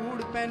रूपा कूड़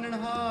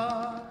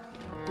पहननहार,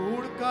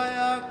 कूड़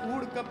काया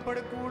कूड़ कपड़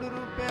कूड़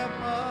रुपया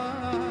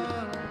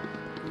पार।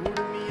 कूड़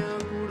मियाँ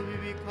कूड़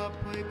बीवी खा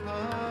फोए खा,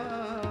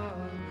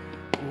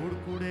 कूड़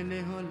कूड़े ने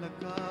हो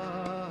लगा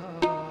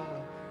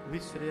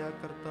विसरिया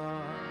करता।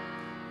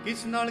 किस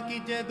नाल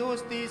कीजे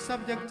दोस्ती सब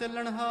जग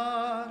चलन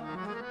हार,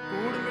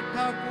 कूड़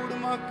मिठा कूड़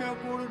माख्यो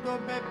कूड़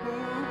डोबे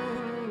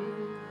फूल।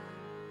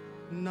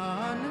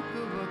 नानक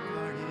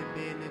वखाड़े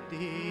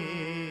बेनती,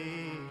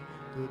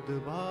 दुध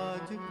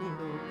बाज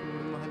कूड़ो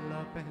कूड़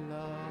महला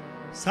पहला।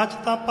 सच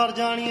ता पर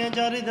जानिए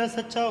जा हृदय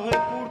सच्चा होए,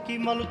 कूड़ की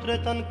मल उतरे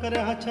तन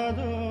करे हछा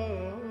दो।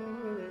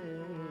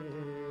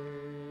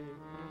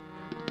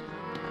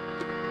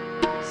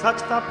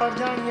 सच ता पर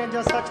जानिए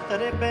जा सच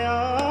तरे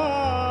बयान,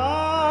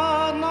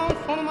 ना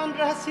सुन मन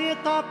रहस्य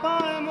ता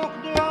पाए मुख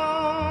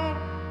द्वार।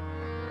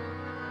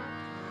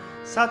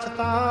 सच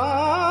ता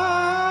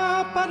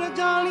पर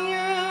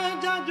जानिए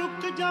जा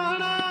जुक्त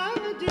जाना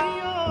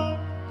जियो,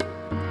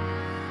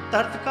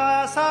 तरत का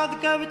साध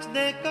के विच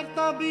दे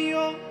करता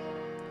बियो।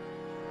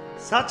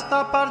 सच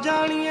ता पर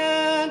जानिए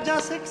जा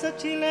सिख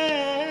सची ले,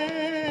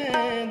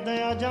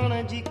 दया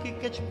जाने जी की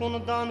किछ पुन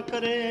दान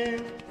करे।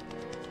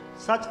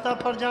 सच ता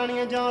पर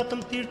जानिए जा आत्म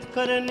तीर्थ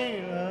करे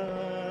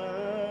निवास,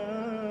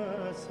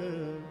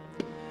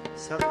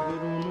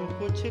 सतगुरु नू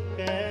कुछ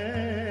कह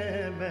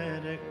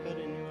बैर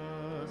करे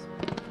निवास।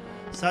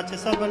 सच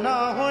सब ना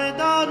होए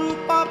दारू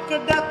पाप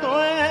कड्डे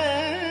तोए,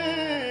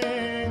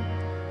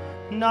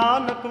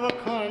 नानक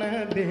वखाण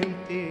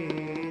बेनती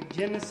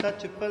जिन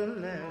सच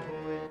पल्ले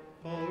होए।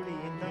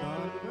 पौड़ी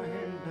दान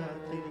महेंदा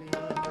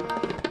तिलिया,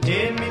 जे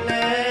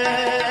मिले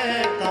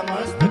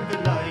तमस्तक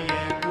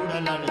लाइए, कूड़ा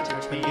लन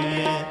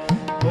छछिए।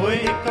 कोई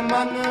एक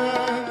मन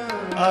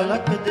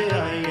अलख दे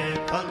आइए,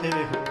 फल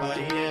देवे हो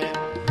पाइए।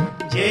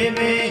 जे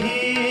वे ही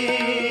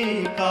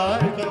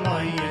कार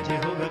कमाइए, जे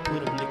होवे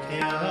पुरब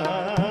लिखिया।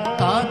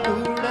 ता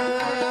कूड़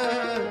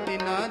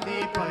तिना दी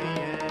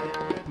पाइए,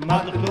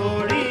 मग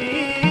तोड़ी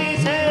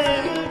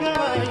सेव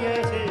गवाइए,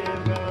 सेव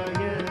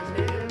गवाइए,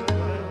 सेव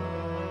गवाइए।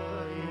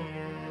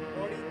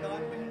 ਔੜੀ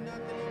ਦਾਨ ਮਹੀਨਾ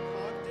ਤਲੀ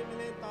ਖਾਕ ਜੇ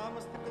ਮਿਲੇ ਤਾਂ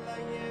ਮਸਤਕ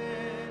ਲਾਈਏ।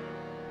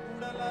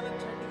 ਕੂੜਾ ਲਾਲਚ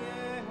ਛੱਡੀਏ,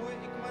 ਹੋਏ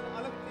ਇੱਕ ਮਨ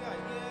ਅਲਗ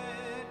ਧਿਆਈਏ।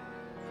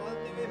 ਫਲ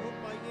ਦੇਵੇ ਹੋ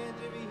ਪਾਈਏ,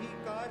 ਜੇ ਵੀ ਹੀ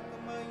ਕਾਰ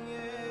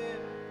ਕਮਾਈਏ।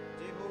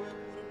 ਜੇ ਹੋਵੇ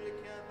ਪੂਰਬ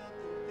ਲਿਖਿਆ ਤਾਂ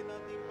ਧੂੜ ਤਿਨਾ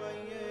ਦੀ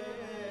ਪਾਈਏ।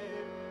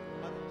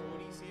 ਮਤ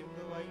ਥੋੜੀ ਸੇਵ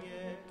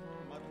ਗਵਾਈਏ,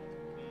 ਮਤ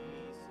ਥੋੜੀ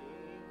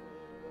ਸੇਵ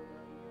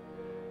ਗਵਾਈਏ।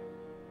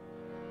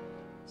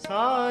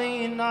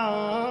 ਸਾਈਂ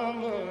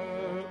ਨਾਮ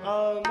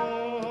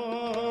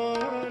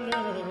ਅਮੋਲ,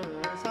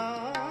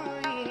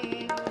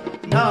 ਸਾਈਂ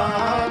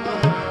ਨਾਮ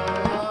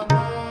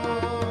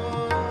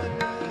ਅਮੋਲ।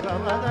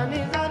 ਗਮਦਨੀ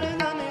ਜ਼ਰ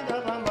ਜ਼ਨੀ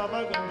ਦਬ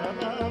ਬਾਬਾ ਗੰਦਾ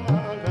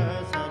ਮਾਗ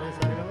ਸਰ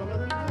ਸਰ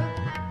ਗਮਦਨੀ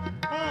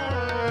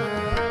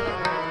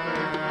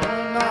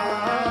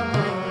ਨਾਮ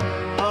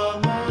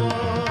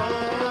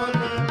ਅਮੋਲ,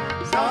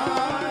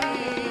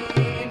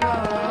 ਸਾਈਂ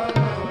ਨਾਮ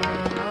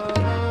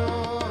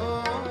ਅਮੋਲ।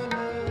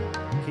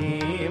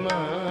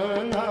 ਕੀਮਤ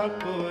ਨਾ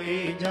ਕੋਈ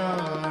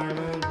ਜਾਣ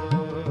ਦੋ,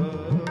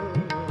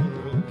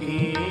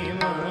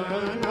 ਕੀਮਤ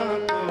ਨਾ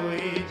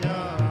ਕੋਈ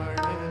ਜਾਣ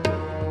ਦੋ।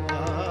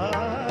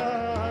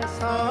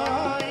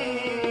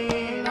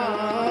 ਸਾਈਂ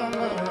ਨਾਮ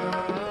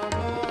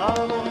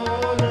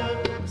ਅਮੋਲ,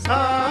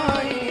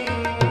 ਸਾਈਂ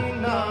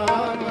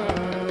ਨਾਮ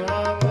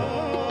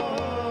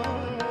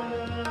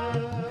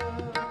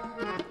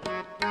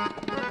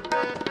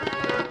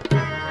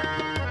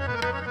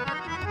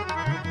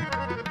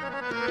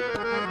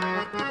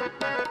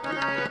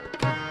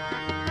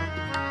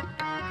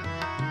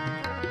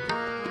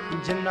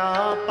ਜਿਨਾ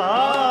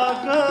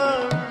ਭਾਗ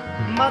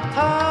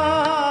ਮਥਾ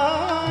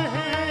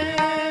ਹੈ,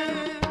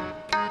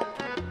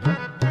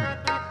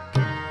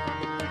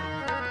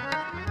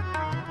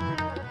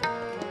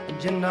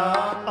 ਜਿਨਾ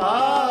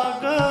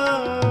ਭਾਗ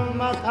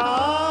ਮਥਾ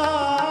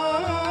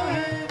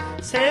ਹੈ,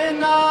 ਸੇ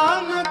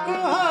ਨਾਨਕ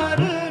ਹਰ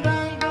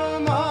ਰੰਗ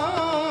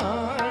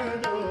ਮਾਣ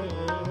ਦੋ।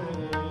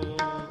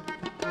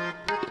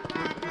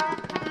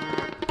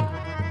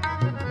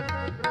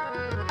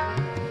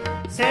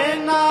 ਸੇ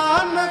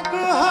ਨਾਨਕ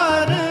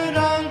ਹਰ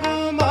ਰੰਗ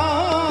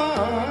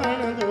ਮਾਣ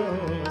ਦੋ,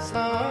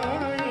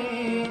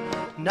 ਸਾਈਂ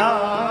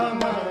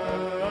ਨਾਮ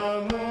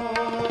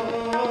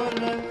ਅਮੋਲ,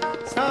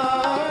 ਸਾਈਂ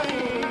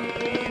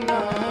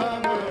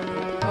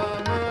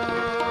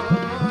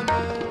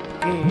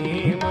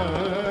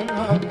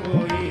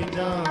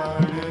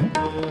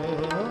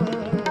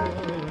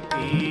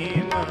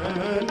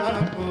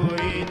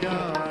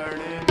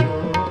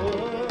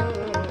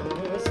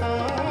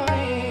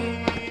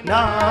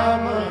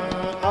ਨਾਮ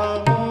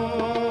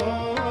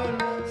ਅਮੋਲ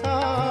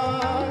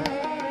ਸਾਈ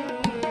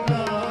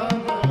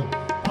ਨਾਮ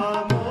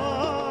ਅਮੋਲ।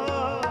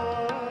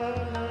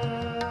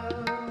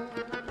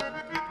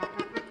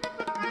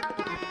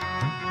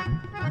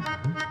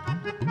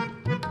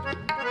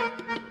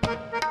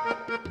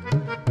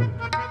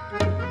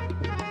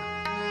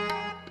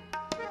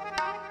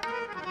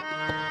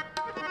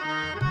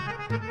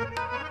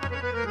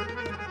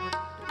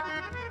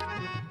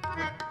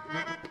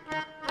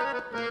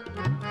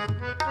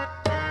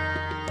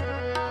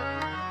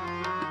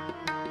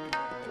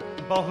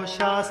 ਬਹੁ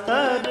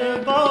ਸ਼ਾਸਤਰ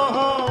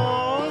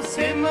ਬਹੁ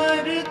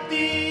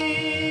ਸਿਮਰਤੀ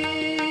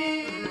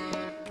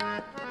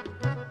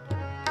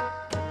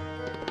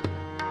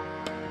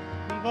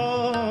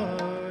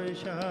ਬਹੁ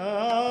ਸ਼ਾਸਤਰ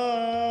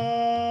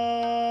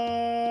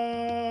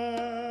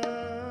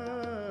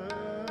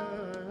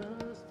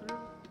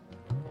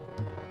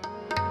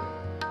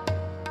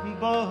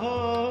ਬਹੁ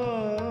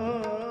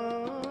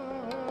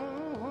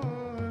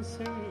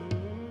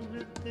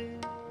ਸਿਮਰਤੀ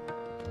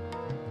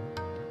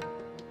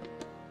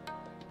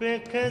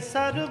ਵੇਖ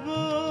ਸਰਬ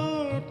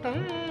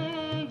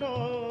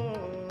ਟੰਡੋਲ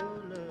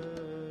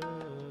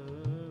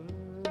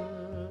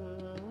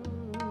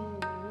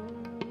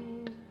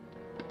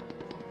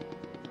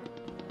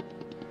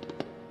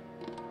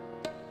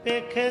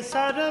ਵੇਖ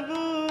ਸਰਬ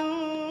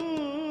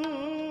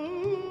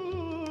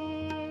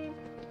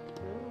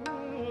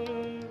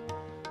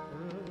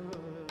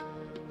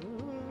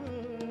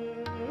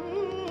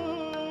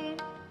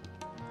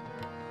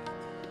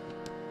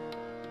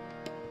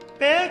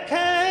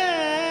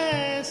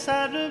ਵੇਖੇ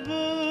ਸਰਬ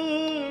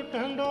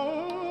ਟੰਡੋਲ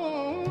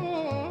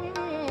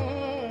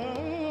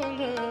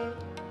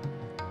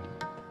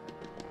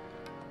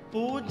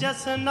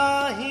ਪੂਜਸ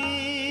ਨਾਹੀ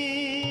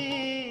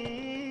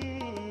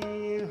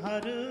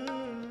ਹਰ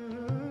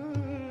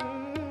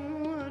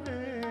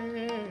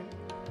ਰੇ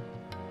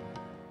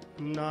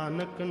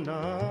ਨਾਨਕ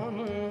ਨਾਮ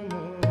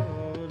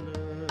ਮੋਲ।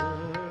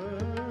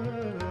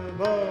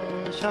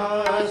 ਬਹੁ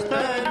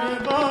ਸ਼ਾਸਤਰ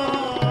ਬਹੁ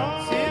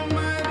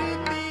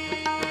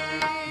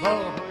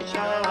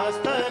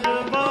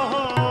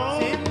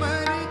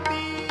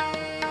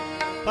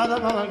Bada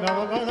bada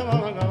gama bada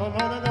bada gama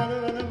bada bada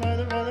bada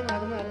bada bada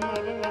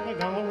bada bada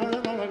gama bada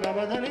bada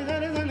gama dani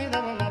dani dani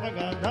dama bada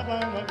gama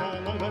dama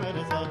gama gama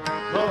resa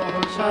oh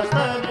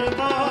shastra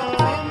ba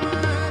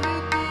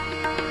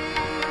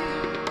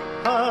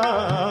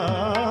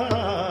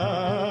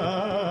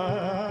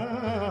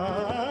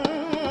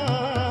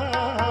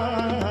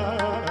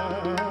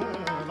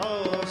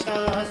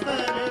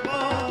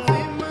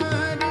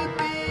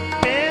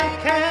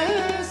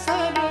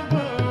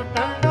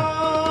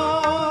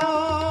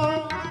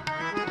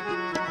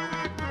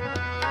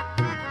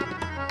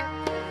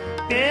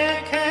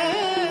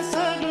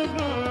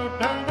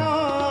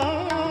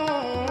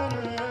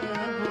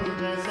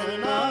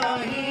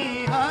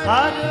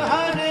ਹਰ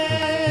ਹਰੇ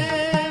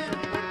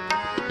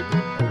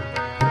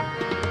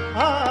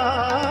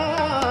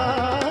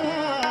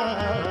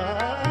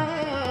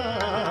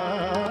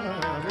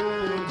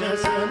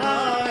ਜਸ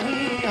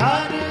ਨਾਹੀ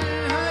ਹਰ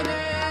ਹਰੇ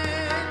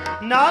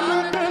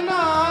ਨਾਨਕ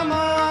ਨਾਮ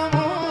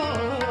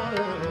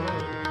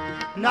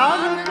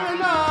ਨਾਨਕ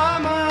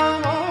ਨਾਮ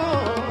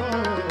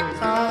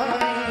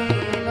ਸਾਈ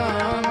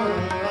ਨਾਮ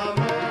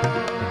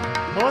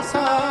ਹੋ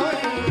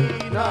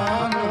ਸਾਈ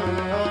ਨਾਮ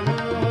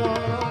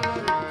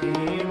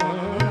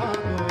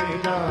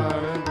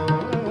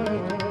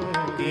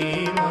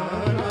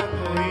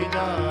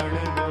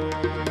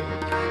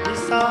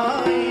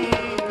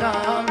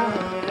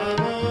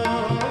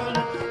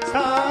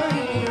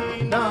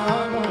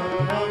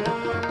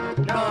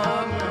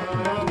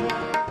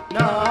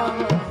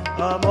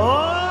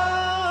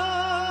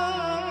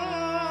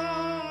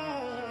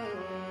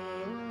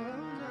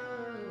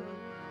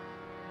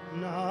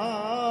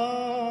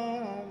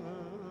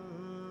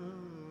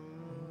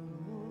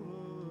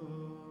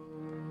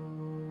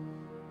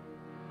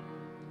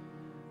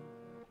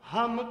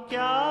हम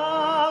क्या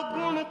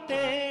गुण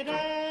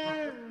तेरे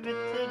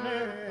वितरे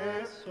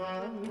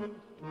स्वामी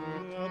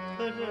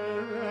अपर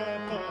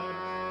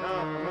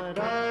नाम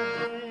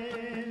राजे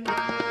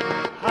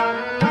हर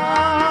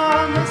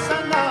नाम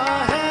सदा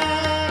है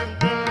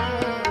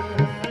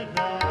दिन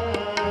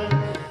रात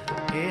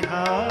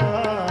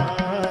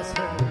इहास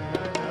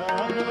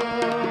नगारो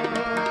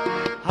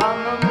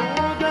हम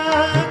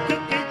मूरख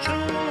किछु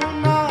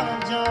ना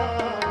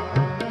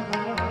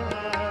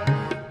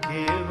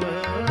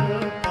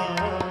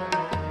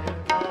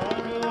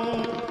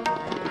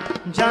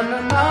जन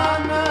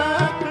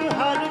नानक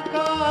हर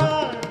का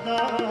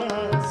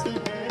दास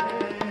है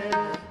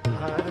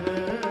हर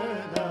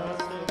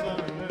दास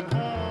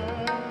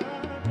बनहार।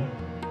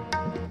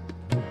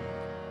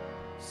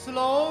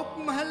 ਸ਼ਲੋਕ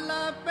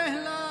ਮਹੱਲਾ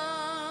ਪਹਿਲਾ।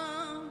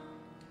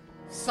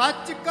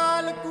 ਸੱਚ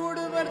ਕਾਲ ਕੂੜ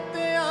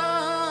ਵਰਤਿਆ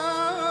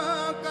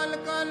ਕਲ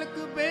ਕਲਕ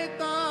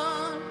ਬੇਤਾ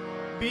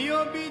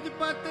ਪੀਓ ਬੀਜ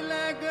ਪਤ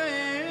ਲੈ ਗਏ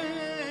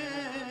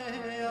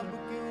ਅਬ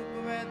ਕਿਉਂ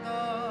ਕਵੈਦਾ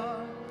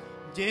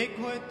ਜੇ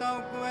ਖੋਏ ਤਾਂ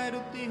ਕਵੈ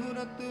ਰੁਤੀ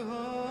ਹੁਰਤ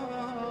ਹੋ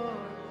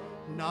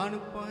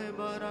ਨਾਨਕ ਪਾਏ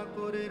ਬਾਰਾ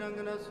ਕੋਰੇ ਰੰਗ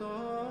ਨ ਸੋ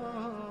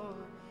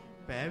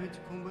ਭੈ ਵਿੱਚ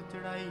ਖੁੰਬ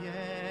ਚੜਾਈਐ,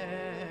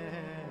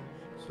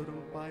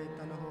 ਸੁਰਮ ਪਾਏ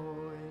ਤਨ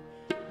ਹੋਏ,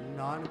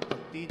 ਨਾਨਕ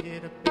ਭਗਤੀ ਜੇ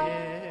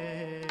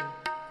ਰਪੇ,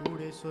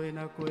 ਕੂੜੇ ਸੋਏ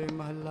ਨਾ ਕੋਈ।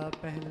 ਮਹੱਲਾ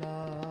ਪਹਿਲਾ।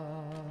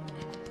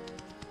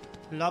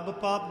 ਲਬ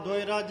ਪਾਪ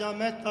ਦੋਇ ਰਾਜਾ,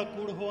 ਮਹਿਤਾ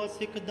ਕੂੜ ਹੋਆ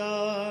ਸਿੱਖਦਾ।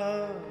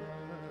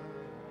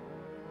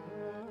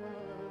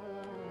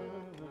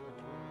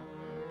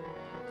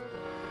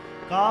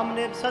 ਕਾਮ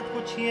ਨੇ ਸਤ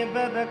ਪੁੱਛੀਏ,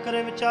 ਬਹਿ ਬਹਿ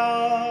ਕਰੇ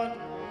ਵਿਚਾਰ।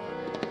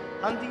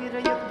 ਅੰਧੀ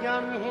ਰਹੀਤ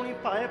ਗਿਆਨ में ਹੋਣੀ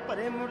ਪਾਏ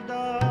ਭਰੇ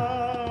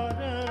ਮੁਰਦਾਰ।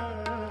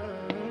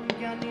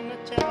 ਗਿਆਨੀ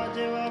ਨੱਚੇ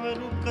ਵਾਜੇ ਵਾਵੇ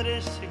ਰੂਪ ਕਰੇ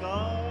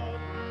ਸ਼ਿਗਾਰ।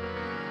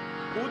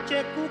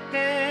 ਉੱਚੇ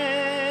ਕੂਕੇ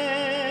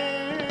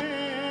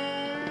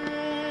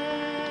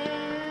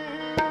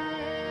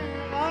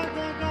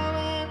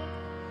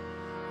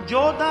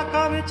जोधा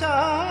का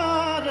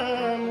विचार।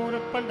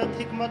 मूर्ख पंडित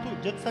हिकमत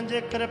उज्जत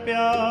संजय कर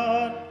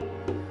प्यार।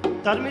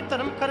 धर्मी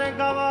धर्म करे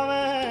गवावे,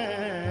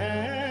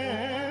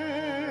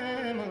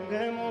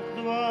 मंगे मोख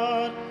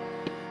द्वार।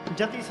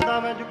 जति सदा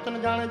में जुक्त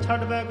न जाने, छड़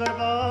बह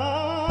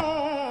गरबार।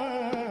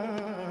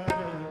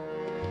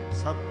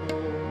 सबको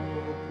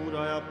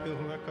पूरा आपे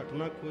हुए,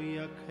 घटना कोई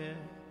आखे।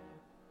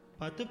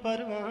 पत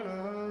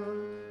परवाना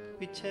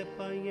पिछे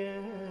पाइए,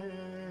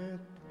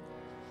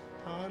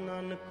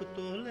 नानक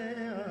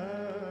तोलिया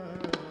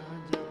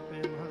जपे।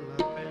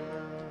 महला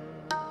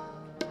पहला।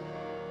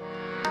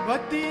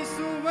 वती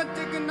सुवच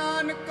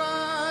नानका,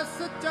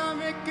 सच्चा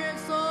वेखे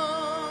सो।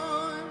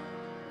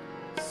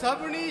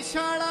 सबनी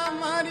शाला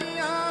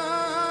मारिया,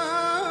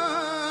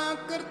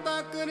 करता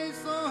करे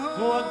सो।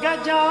 वो अगे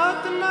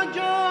जात न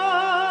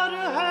जोर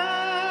है,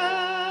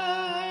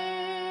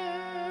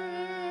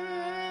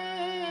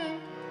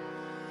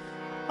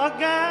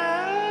 अगे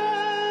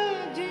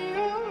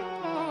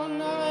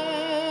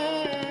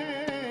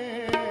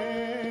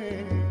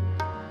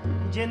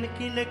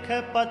जिनकी लिखे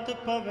पत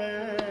पवे।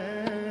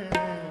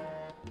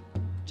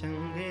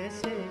 चंगे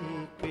से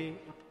के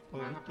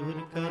तुर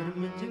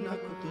कर्म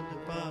जिनक तुद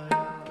पाए।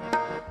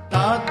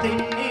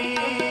 तातिनी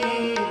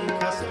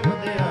कसम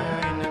दे आया,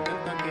 इनक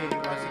तके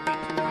वस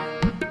किचना।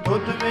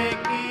 तुद वे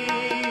की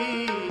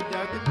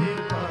जग ते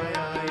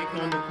पाया, एक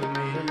अनक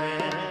मिले।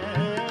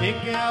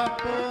 एक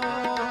आपो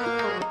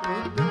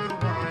तुद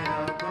पाया,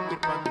 तुद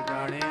पद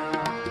जानिया।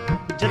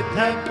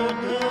 जिथे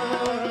तुद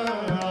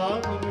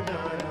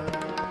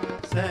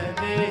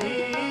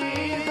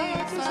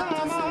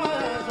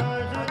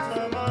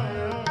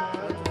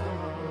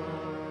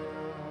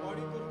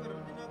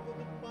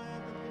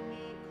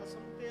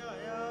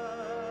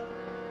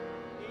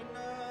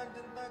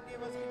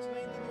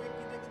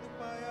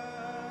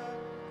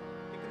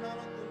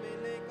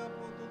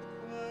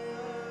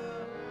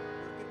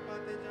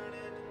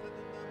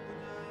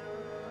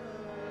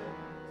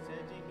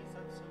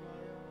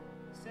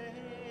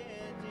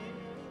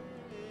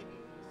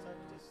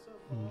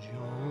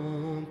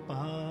ज्यों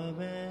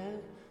पावे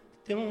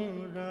त्यों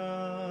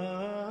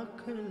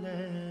राख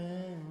ले।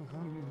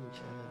 हम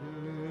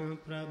शरण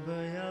प्रभ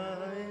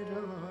आए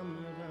राम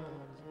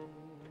राजे।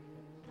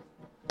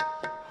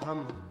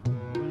 हम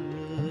भूल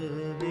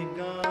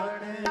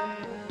बिगाड़े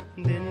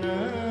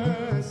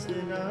दिनस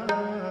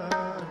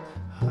रात,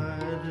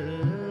 हर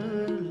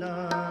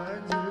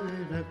लाज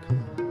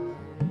रखाए।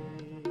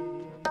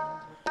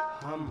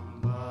 हम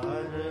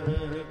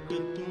बारक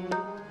तू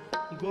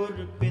गुर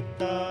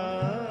पिता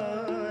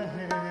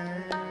है,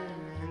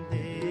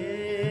 दे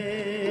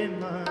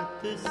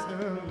मत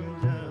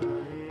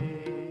समझाए।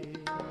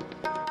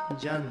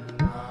 जन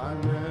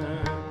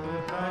नानक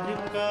हर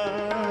का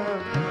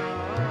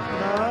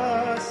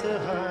दास,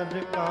 हर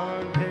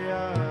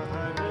कांढया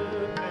हर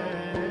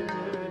पैज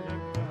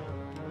रखा।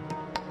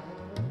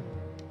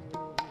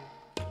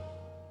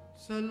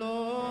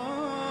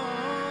 श्लोक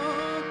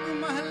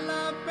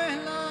महला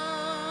पहला।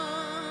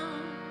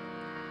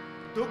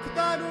 दुख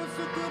दारू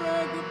सुख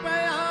रोग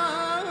पया,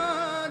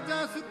 जा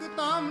सुख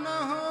ताम न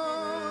हो।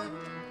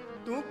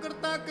 तू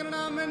करता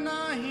करना में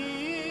नाही,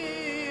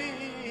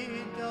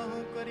 जाहू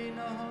करी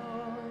न हो।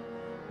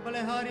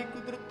 बलिहारी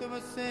कुदरत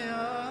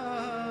वसया,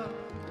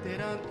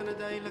 तेरा अंत न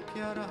जाई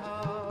लखिया रहा।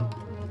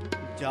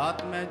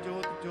 जात में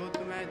जोत, जोत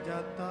में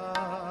जाता,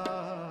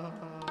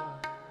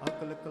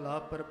 अकल कला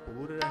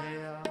भरपूर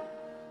रहया।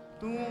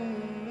 तू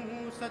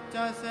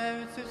सच्चा सैव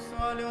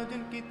सिसवालियो,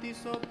 जिन कीती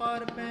सो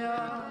पार पया।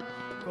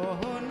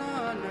 कहो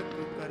नानक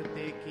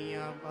करते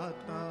किया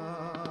बाता,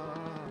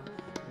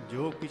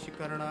 जो किछ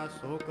करना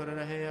सो कर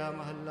रहया।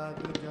 महला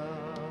दूजा।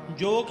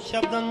 जोग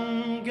शब्दं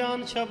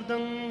ज्ञान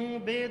शब्दं,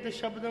 वेद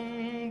शब्दं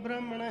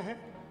ब्राह्मण है।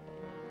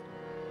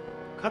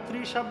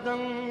 खत्री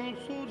शब्दं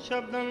सूर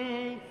शब्दं,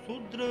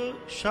 शूद्र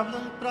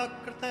शब्दं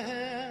प्राकृत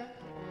है।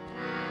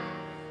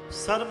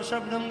 सर्व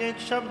शब्दं एक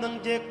शब्दं,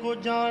 जे को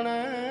जाने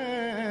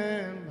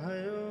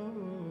भयो।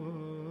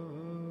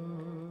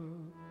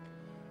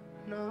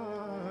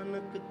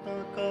 नानक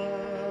ताका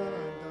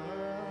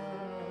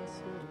दास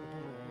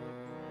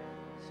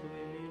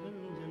सोई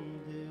निरंजन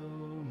देव।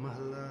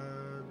 महला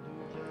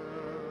दूजा।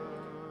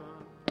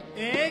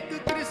 एक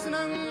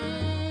कृष्णं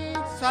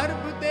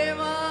सर्व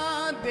देवा,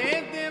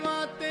 देव देवा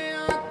ते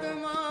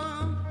आत्मा।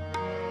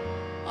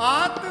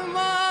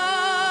 आत्मा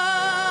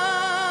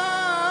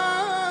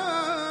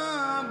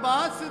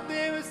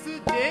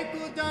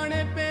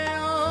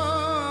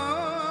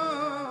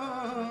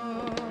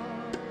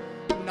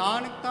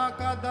ਨਾਨਕਤਾ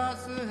ਕਾ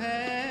ਦਾਸ ਹੈ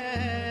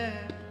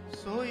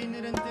ਸੋਈ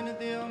ਨਿਰੰਜਨ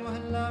ਦਿਓ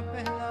ਮਹੱਲਾ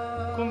ਪਹਿਲਾ।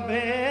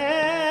 ਕੁੰਭੇ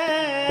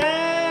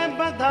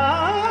ਬਧਾ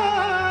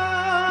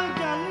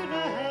ਜਲ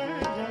ਰਹੇ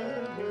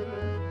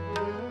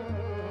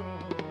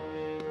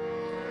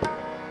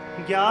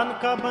ज्ञान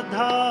का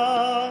बधा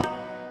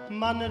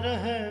मन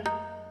रहे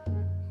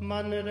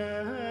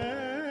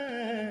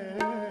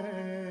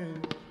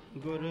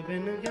गुर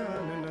बिन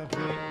ज्ञान न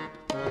होए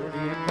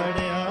थोड़ी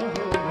पढ़िया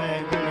होवे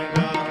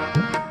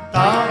गुणगान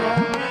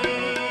तामी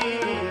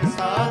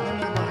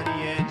साधन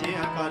मारिए जे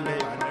अकाल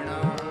आलना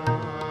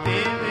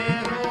देवे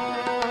हो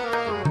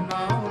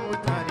नाम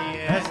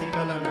उतारिए ऐसी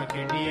कला न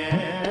खेडिए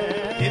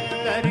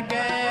चित्तर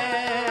के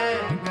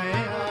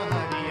गया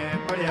हरिए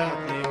पढ़िया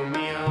ते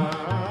उमिया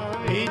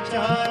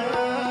विचार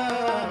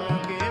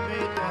के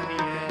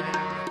बेचारिए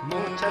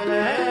मुँह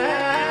चले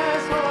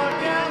सो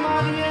के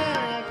मारिए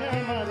अगे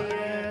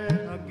मारिए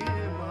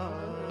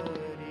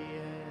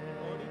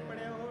ਔੜੀ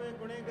ਪੜਿਆ ਹੋਵੇ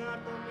ਗੁਣੇਗਾਰ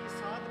ਤੋਂ ਵੀ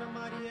ਸਾਧ ਨ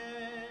ਮਾਰੀਏ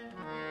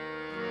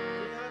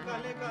ਜਿਹਾ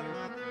ਕਾਲੇ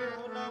ਕਰਨਾ ਤੇ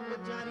ਹੋ ਨਾਮ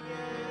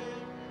ਵਿਚਾਰੀਏ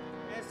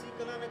ਐਸੀ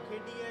ਕਲਾ ਨ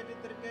ਖੇਡੀਏ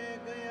ਜਿੱਤਰ ਕੇ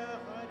ਗਿਆ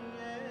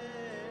ਹਾਰੀਏ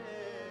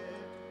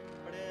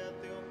ਪੜਿਆ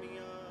ਤੇ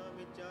ਮੀਆਂ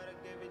ਵਿਚਾਰ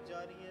ਕੇ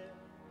ਵਿਚਾਰੀਏ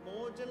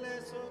ਮੋਜ ਲੈ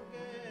ਸੋ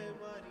ਕੇ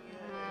ਮਾਰੀਏ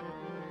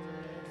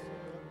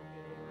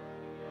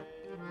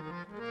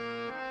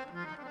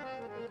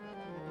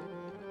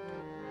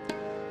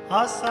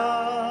आसा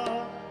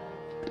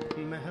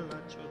महला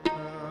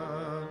चौथा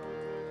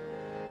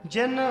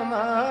जन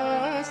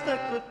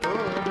मस्तक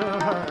तोड़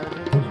हर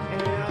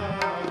दुखिया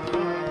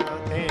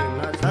ते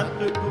न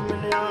सतगुर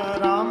मिलिया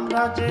राम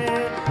राजे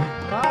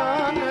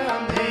कान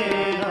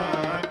अंधेरा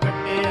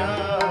कटिया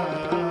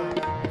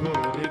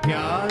गुर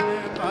ज्ञान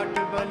घट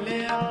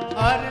बलिया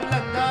हर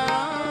लता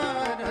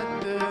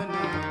रतन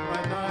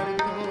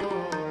पदार्थो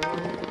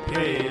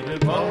फेर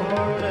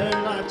बौड़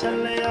न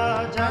चलिया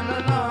जन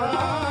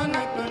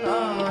नानक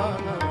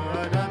नाम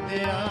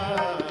रतिया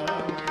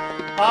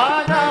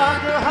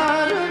आजाद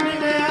हर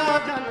मिलिया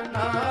जन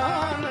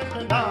नानक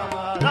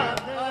नाम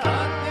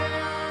रतिया।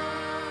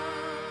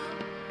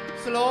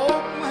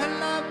 ਸ਼ਲੋਕ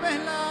ਮਹੱਲਾ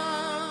ਪਹਿਲਾ।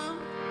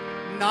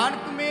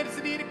 ਨਾਨਕ ਮੇਰ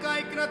ਸਰੀਰ ਕਾ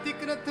ਇਕ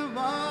ਰਥ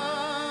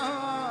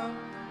ਵਾਹ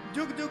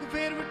ਜੁਗ ਜੁਗ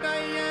ਫੇਰ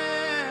ਵਟਾਈਐ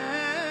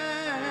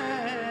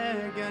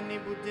ਗਿਆਨੀ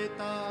ਬੁੱਝੇ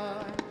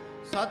ਤਾਰ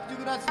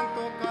ਸਤਿਜੁਗ ਰਸ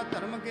ਸੰਤੋਖਾ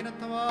ਧਰਮ ਕੇ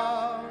ਰਥਵਾ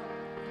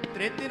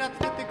ਤ੍ਰੇਤੇ ਰਥ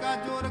ਚਿਤ ਕਾ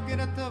ਜੋਰ ਕੇ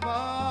ਰਥਵਾ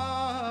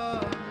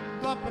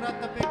ਦੁਆਪਰ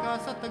ਤਪੇ ਕਾ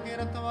ਸਤ ਕੇ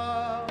ਰਥਵਾ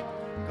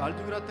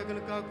ਕਲਯੁਗ ਰਥ ਅਗਨ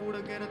ਕਾ ਕੂੜ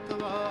ਕੇ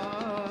ਰਥਵਾ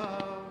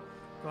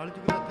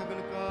ਕਲਯੁਗ ਰਥ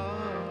ਅਗਨ ਕਾ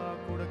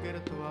ਕੂੜ ਕੇ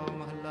ਰਥਵਾ।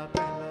 ਮਹੱਲਾ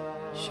ਪਹਿਲਾ।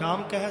 श्याम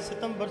कह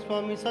सितंबर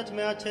स्वामी सच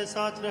में अच्छे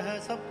साच रहे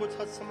सब कुछ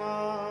हथ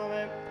समावे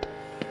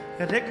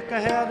रिग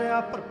कहे अरया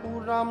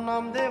भरपूर राम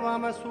नाम देवा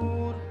मैं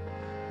सूर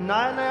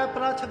नाय नय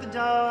प्राछत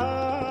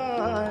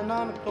जाय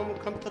नानक तो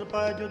मुखंतर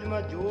पाए जुज में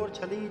जोर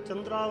छली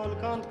चंद्रावल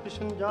कांत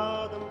कृष्ण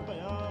जादम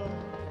भया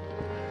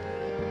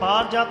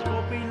पार जात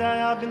को पी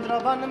लाया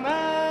बिंद्रावन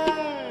में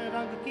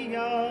रंग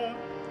किया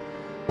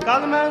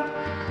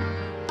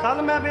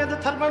कल मैं वेद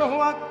थरबण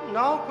हुआ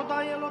नाव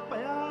खुदाई लो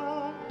भया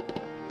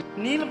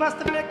नील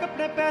वस्त्र में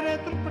कपड़े पहने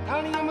तुम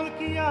पठानी अमल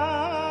किया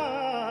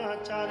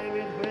चारे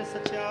वेद हुए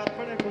सचार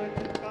पड़े गुण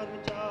का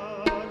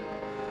विचार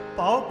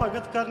पाओ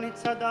भगत करनी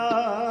सदा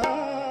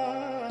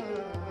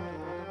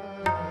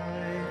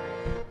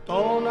तो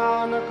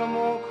नानक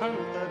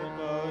मोखंतर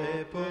गाए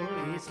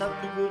पूरी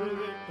सतगुरु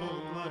विठो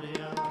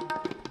मरिया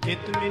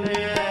जित मिले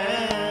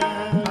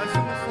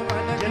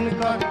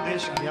जिनका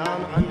देश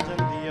ज्ञान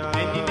अंजन दिया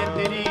ने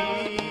तेरी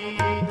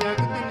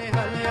जगत ने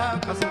हलिया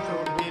कसम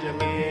छोड़ती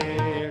लगे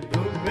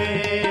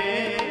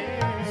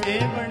से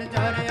बन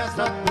जा रहा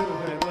सतगुरु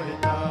है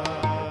वहदा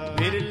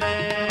बिरले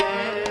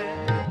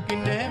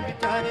किन्ने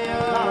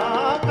बिचारिया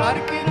कर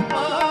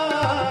कृपा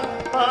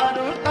पार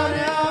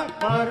उतरिया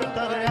पार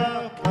उतरिया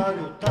पार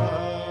उतर।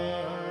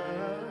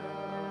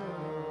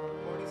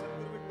 ਔੜੀ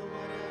ਸਤਿਗੁਰ ਵਿਟੋ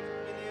ਮਾਰਿਆ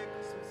ਮਿਲਿਆ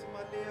ਕਿਸਮ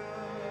ਸੰਭਾਲਿਆ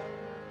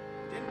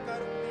ਜਿਨ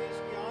ਕਰ ਉਪਦੇਸ਼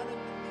ਗਿਆਨ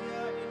ਦਿੱਤੀਆ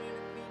ਇਨੀ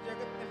ਨਿਤਰੀ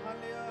ਜਗਤ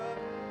ਨਿਹਾਲਿਆ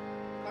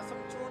ਕਸਮ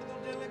ਛੋੜ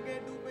ਦੂਜੇ ਲੱਗੇ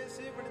ਡੂਬੇ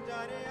ਸੇ ਬਣ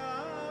ਜਾ ਰਿਆ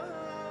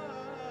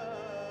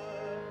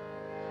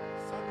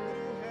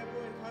ਸਤਿਗੁਰੂ ਹੈ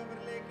ਬੋਲ ਖਬਰ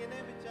ਲੈ ਕੇ ਨੇ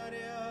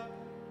ਵਿਚਾਰਿਆ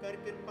ਕਰ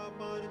ਕਿਰਪਾ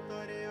ਪਾਰ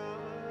ਤਾਰਿਆ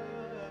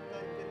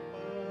ਕਰ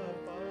ਕਿਰਪਾ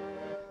ਪਾਰ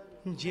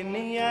जिन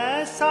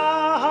ऐसा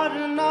हर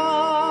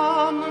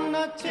नाम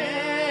न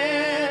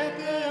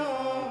चेत्यो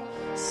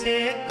से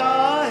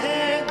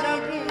काहे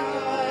जग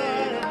आए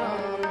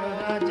राम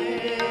राजे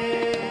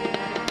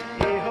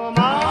एहो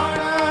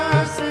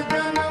मानस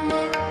जन्म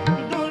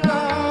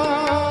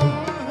दुराम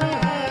है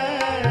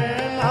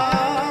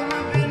नाम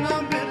बिना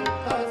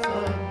बिरता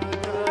सब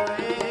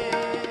जाए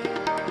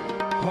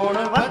हुण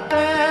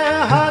वते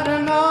हर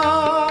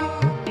नाम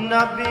न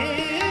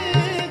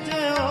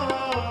बीजो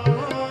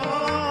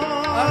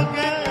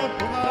अगे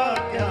भुआ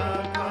क्या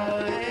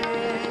खाए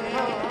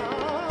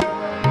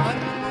मन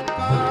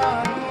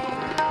मुकारो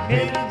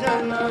फिर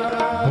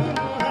जन्म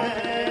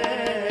है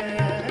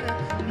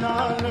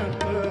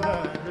नानक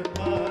हर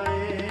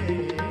पाए।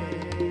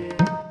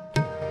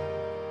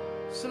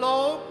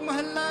 ਸ਼ਲੋਕ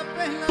ਮਹੱਲਾ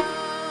ਪਹਿਲਾ।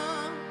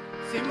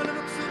 ਸਿਮਲ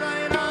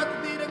ਰੁਖਸਰਾਏ ਰਾਤ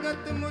ਦੀ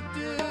ਰਗਤ ਮੁੱਚ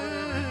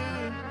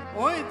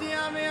ਓਏ ਜੀ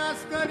ਆਵੇਂ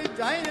ਆਸ ਕਰ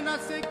ਜਾਇ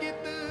ਨਾਸੇ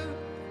ਕਿਤ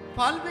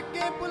ਫਲ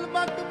ਵਿਕੇ ਪੁਲ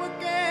ਬੱਕ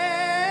ਬੁਕੇ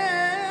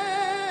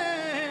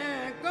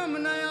ਕਮ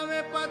ਨ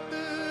ਆਵੇ ਪਤ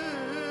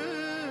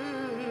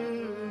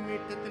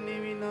ਮਿਟਤ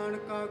ਨੀਵੀ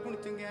ਨਾਨਕਾ ਗੁਣ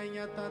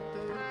ਚੰਗਿਆਈਆਂ ਤਤ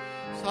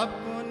ਸਭ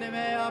ਕੋ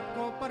ਨਿਵੇ ਆਪ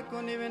ਕੋ ਪਰ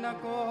ਕੋ ਨਿਵੇ ਨ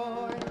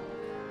ਕੋਇ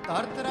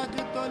ਧਰਤ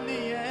ਰਜ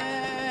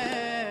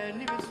ਤੋਲੀਐ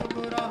ਨਿਵ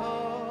ਸੁਗੁਰਾ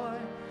ਹੋਇ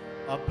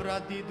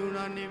ਅਪਰਾਧੀ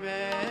ਦੁਣਾ ਨਿਵੇ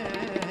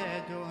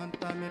ਜੋ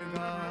ਹੰਤਾ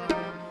ਮਿਰਗਾ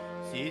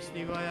ਸੀਸ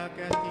ਨਿਵਾਇਆ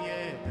ਕਹਤੀ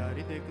ਹੈ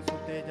ਧਾਰੀ ਦੇਖ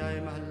ਸੁਤੇ ਜਾਏ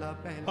ਮਹੱਲਾ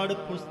ਪਹਿਲਾ ਪੜ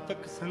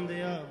ਪੁਸਤਕ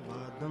ਸੰਧਿਆ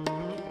ਬਾਦਮ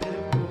ਫਿਰ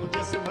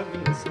ਪੂਜਸ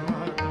ਭਗਨ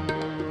ਸਮਾਦਮ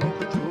ਮੁਖ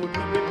ਝੂਠ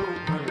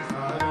ਵਿਭੂਖਣ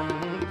ਸਾਰੰ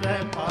ਤੈ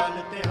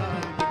ਪਾਲ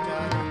ਤਿਹਾਰ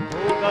ਵਿਚਾਰੰ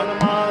ਹੋ ਗਲ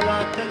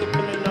ਮਾਲਾ ਤਿਲਕ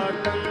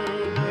ਲਾਟੰ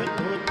ਜੇ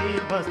ਧੋਤੀ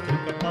ਵਸਤਰ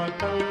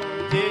ਕਪਾਟੰ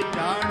ਜੇ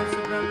ਜਾਣ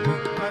ਸੁਬ੍ਰਹਮ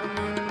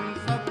ਕਰਮ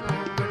ਸਭ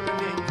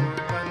ਕਟਨੇ ਜੋ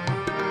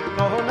ਕਰਮ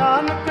ਕਹੋ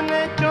ਨਾਨਕ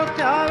ਨੇ ਜੋ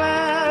ਧਿਆਵੈ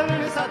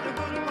ਵਿਣ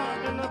ਸਤਿਗੁਰ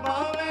ਮਾਗ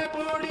ਨਭਾਵੇ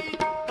ਪੋੜੀ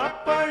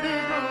ਕੱਪੜ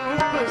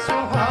ਰੂਪ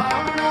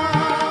ਸੁਹਾਵਣਾ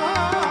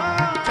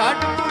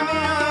ਛੱਡ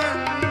ਦੁਨੀਆ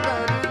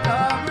ਅੰਦਰ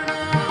ਜਾਵਣਾ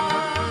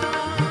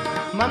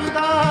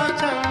ਮੰਦਾ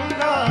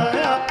ਚੰਗਾ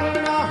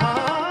ਆਪਣਾ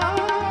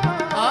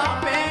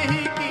ਆਪੇ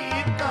ਹੀ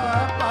ਕੀਤਾ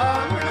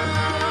ਪਾਵਣਾ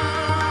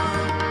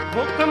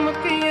ਹੁਕਮ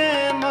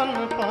ਕੀਏ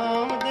ਮਨ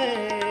ਪਾਉਂਦੇ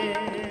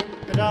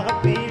ਰਾਹ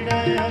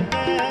ਪੀੜੈ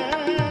ਅਗੇ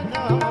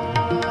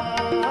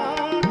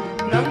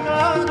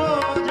ਨੰਗਾ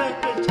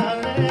ਦੋਜਕ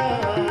ਛਲਿਆ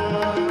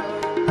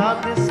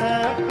ਤਦ ਸੈ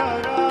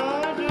ਖਰਾ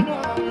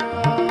ਜੁਰਾਨਾ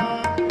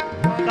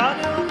ਕਰ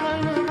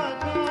ਮਨ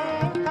ਵਗਾ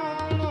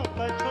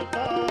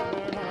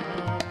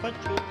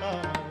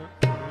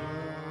ਪਛਤਾਵਣਾ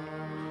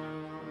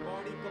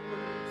ਬੌੜੀ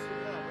ਕਪਲ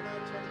ਸੁਲਾਵਣਾ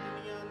ਛੱਡ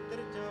ਦੁਨੀਆ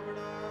ਅੰਦਰ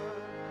ਜਾਵਣਾ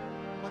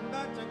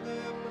ਬੰਦਾ ਚੰਗਾ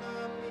ਆਪਣਾ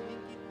ਆਪੇ ਹੀ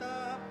ਕੀਤਾ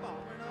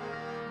ਭਾਵਨਾ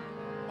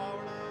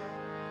ਪਾਵਣਾ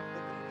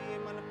ਹੁਕਮ ਕੀ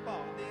ਮਨ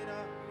ਭਾਵ ਦੇ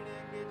ਰਾਹ ਪੀੜੇ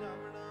ਅੱਗੇ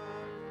ਜਾਵਣਾ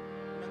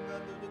ਨੰਗਾ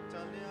ਦੁੱਧ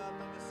ਚਾਲਿਆ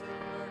ਤਦ ਸੇ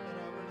ਬੜਾ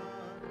ਡਰਾਵਣਾ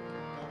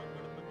ਕਰ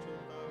ਗੁਣ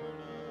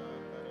ਪਛਤਾਵਣਾ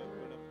ਕਰ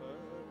ਗੁਣ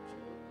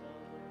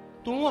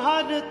ਪਛਤਾਵਣਾ ਤੂੰ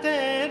ਹਰ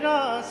ਤੇਰਾ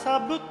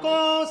ਸਭ ਕੋ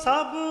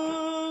ਸਭ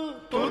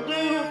ਤੁਧ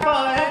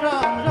ਉਪਾਇ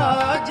ਰਾਮ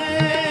ਰਾਜੇ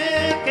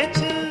ਕਿਛ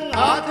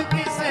ਹਾਥ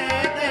ਕਿਸੇ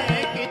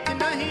ਦੇ ਕਿਛ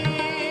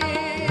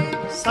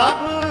ਨਹੀਂ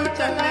ਸਭ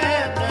ਚਲੇ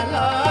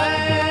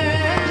ਚਲਾਏ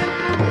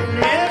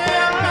ਮੇਰੇ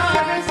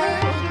ਆਕਾਰ ਸੇ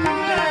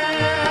ਉਤਰੇ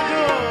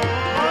ਜੋ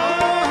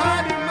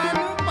ਹਰਿ ਮਨ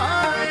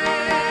ਪਾਏ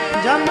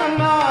ਜਨ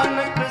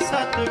ਨਾਨਕ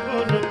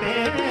ਸਤਿਗੁਰ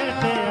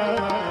ਭੇਟਿਆ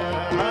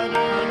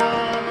ਹਰਿ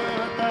ਨਾਮ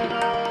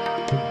ਤਰਾ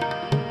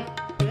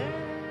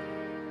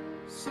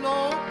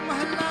ਸ਼ਲੋਕ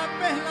ਮਹਲਾ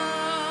ਪਹਿਲਾ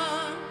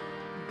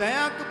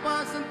ਦਇਆ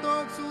ਕਪਾ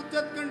ਸੰਤੋਖ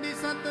ਸੂਚਤ ਕੰਡੀ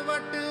ਸੰਤ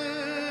ਵਟ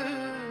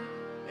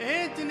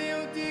ਏ ਜਨੇਊ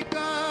ਜੀ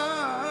ਕਾ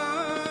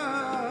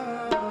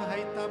ਹੈ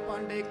ਤਾ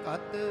ਪਾਂਡੇ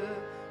ਕਤ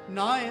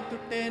ਨਾ ਏ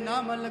ਟੁੱਟੇ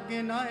ਨਾ ਮਨ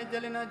ਲੱਗੇ ਨਾ ਏ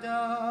ਜਲ ਨਾ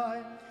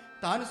ਜਾਏ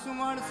ਧਨ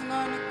ਸੁਮਣ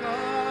ਸਨਾਨ ਕਾ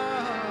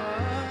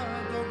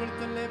ਜੋਗਣ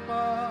ਚੱਲੇ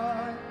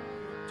ਪਾਏ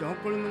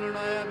ਚੌਂਕਲ ਮਿਲਣ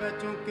ਆਇਆ ਵੈ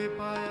ਚੌਂਕੇ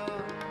ਪਾਇਆ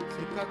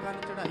ਸਿੱਖਾ ਕੰਨ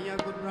ਚੜਾਈਆਂ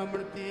ਗੁਰ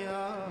ਬ੍ਰਾਹਮਣ ਤੀਆ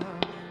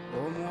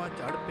ਉਹ ਮੂੰਹਾਂ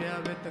ਚੜ ਪਿਆ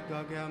ਵੇ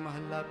ਤੱਗਾ ਗਿਆ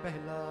ਮਹੱਲਾ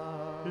ਪਹਿਲਾ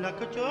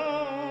ਲੱਖ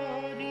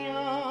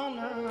ਚੋਰੀਆਂ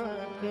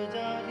ਲੱਖ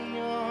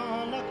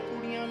ਜਾਰੀਆਂ ਲੱਖ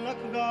ਕੁੜੀਆਂ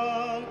ਲੱਖ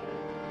ਗਾਲ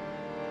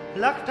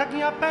ਲੱਖ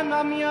ਠੱਗੀਆਂ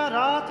ਪੈਨਾਮੀਆਂ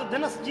ਰਾਤ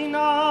ਦਿਨਸ ਜੀ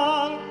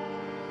ਨਾਲ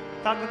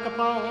ਤੱਗ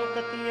ਕਪਾਉ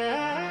ਕਤੀਐ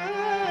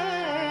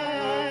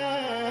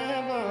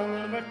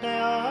ਬਾਣ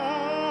ਬਟਿਆ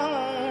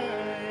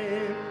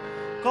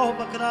ਕਹੋ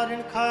ਬਕਰਾ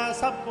ਰਿਣ ਖਾਇਆ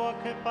ਸਭ ਕੋ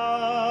ਆਖੇ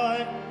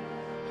ਪਾਏ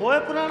ਹੋਏ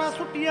ਪੁਰਾਣਾ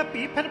ਸੁੱਟੀਏ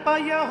ਭੀ ਫਿਰ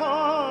ਪਾਈਆ ਹੋ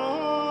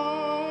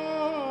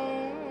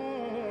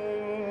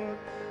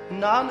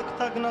ਨਾਨਕ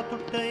ਤੱਕ ਨਾ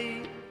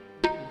ਟੁੱਟਈ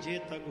ਜੇ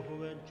ਤੱਕ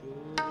ਹੋਵੇ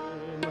ਚੋਰ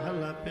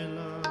ਮਹਲਾ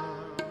ਪਹਿਲਾ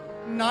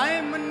ਨਾਏ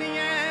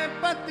ਮੰਨੀਏ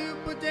ਪਤ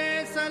ਉਪਜੇ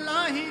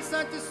ਸਲਾਹੀ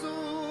ਸਚ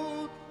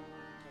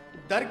ਸੂਤ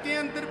ਦਰ ਕੇ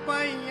ਅੰਦਰ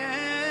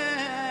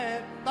ਪਾਈਐ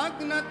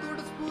ਤੱਕ ਨਾ ਟੁੱਟ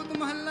ਸਪੂਤ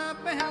ਮਹੱਲਾ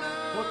ਪਹਿਲਾ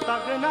ਉਹ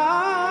ਤੱਕ ਨਾ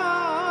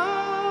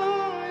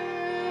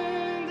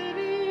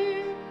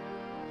ਇੰਦਰੀ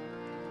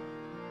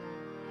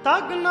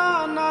ਤੱਕ ਨਾ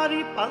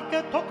ਨਾਰੀ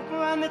ਭਲਕੇ ਥੁੱਕ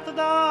ਪਵੈ ਨਿਤ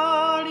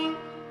ਦਾੜੀ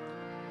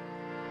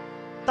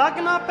ਤੱਕ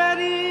ਨਾ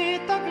ਪੈਰੀ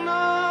ਤੱਕ ਨਾ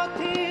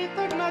ਹੱਥੀ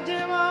ਤੱਕ ਨਾ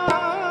ਜੇਵਾ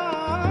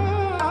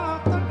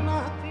ਤੱਕ ਨਾ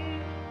ਹੱਥੀ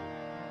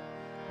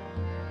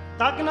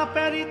ਤੱਕ ਨਾ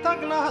ਪੈਰੀ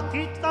ਤੱਕ ਨਾ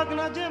ਹੱਥੀ ਤੱਕ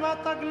ਨਾ ਜੇਵਾ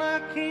ਤੱਕ ਨਾ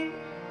ਅੱਖੀ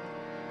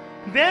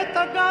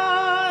ਬੇਤਗਾ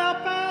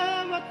ਆਪੇ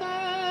ਵਤੈ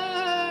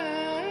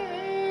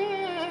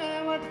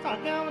ਵਟ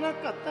ਧਾਗਿਆਂ ਵਨ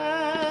ਕਤੈ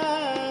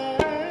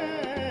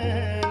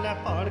ਲੈ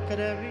ਪਾੜ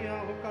ਕਰੇ ਵੀ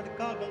ਆਹੋ ਕੜ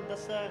ਕਾਗਲ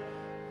ਦੱਸੈ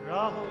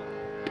ਰਾਹੋ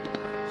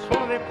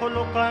ਸੁਣ ਵੇਖੋ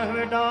ਲੋਕਾਂ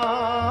ਹੋਏ ਡਾ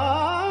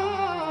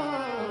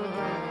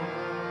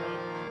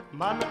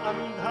ਮਨ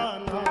ਅੰਧਾ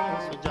ਨਾ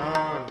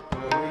ਸੁਜਾਨ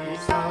ਕੋਈ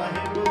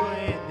ਸਾਹਿਬ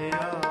ਹੋਏ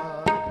ਦਿਆ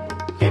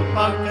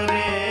ਕਿਰਪਾ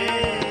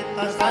ਕਰੇ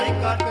ਤਾਂ ਸਾਈ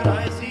ਕਾ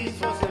ਕਰਾਏ ਸੀ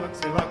ਸੋ ਸੇਵਕ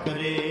ਸੇਵਾ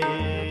ਕਰੇ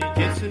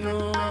ਜਿਸ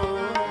ਨੂੰ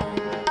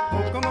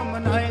ਹੁਕਮ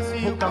ਮਨਾਏ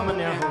ਸੀ ਹੁਕਮ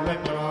ਨੇ ਹੋਵੇ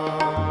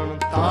ਪ੍ਰਾਣ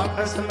ਤਾਂ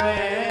ਖਸਮੇ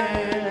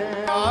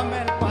ਆ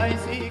ਮਿਲ ਪਾਈ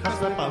ਸੀ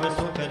ਖਸਮ ਭਾਵੇਂ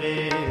ਸੋ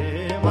ਕਰੇ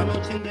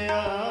ਮਨੋ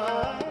ਛਿੰਦਿਆ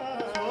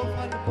ਸੋ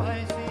ਫਲ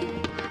ਪਾਈ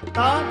ਸੀ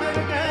ਤਾਂ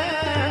ਦਿਲ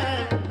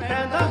ਕੇ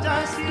ਪੈਦਾ ਜਾ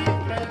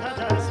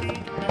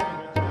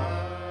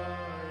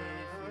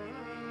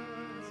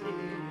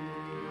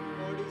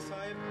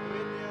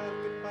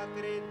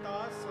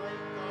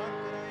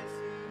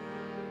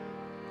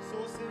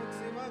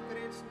सेवा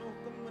करे जिसनु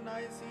हुक्म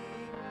मनाए सी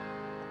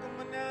हुक्म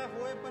मन्या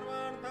होए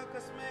परवान था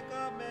कसमे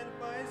का बैल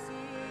पाए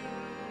सी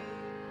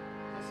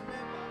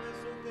कसमे पावे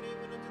सो करे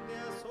मनुज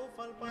दया सो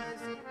फल पाए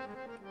सी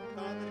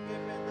तादर के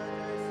पैदा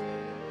जाए सी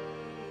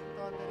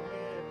तादर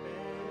के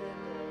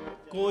पैदा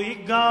कोई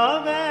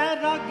गावे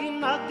रागी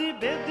नादी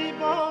बेदी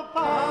बो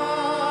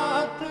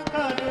पात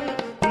कर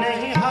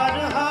नहीं हर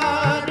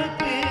हर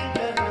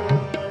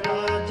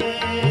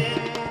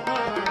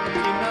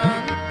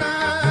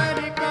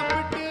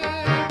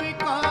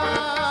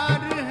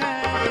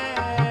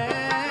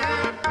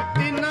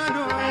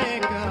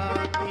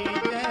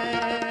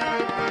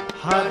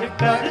हर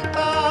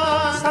करता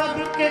सब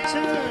किछ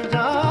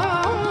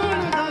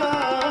जानदा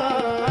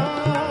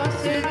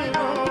सिर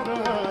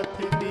हाथ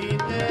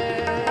दीदे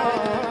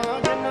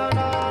जिन्ना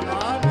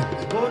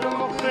नानक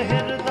गुरमुख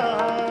हिरदा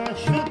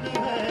शुद्ध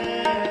है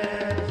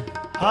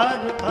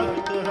हर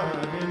भक्त हर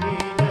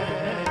लीजै।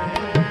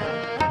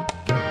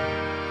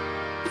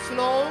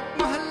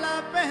 श्लोक महला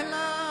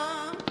पहला।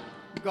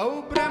 गौ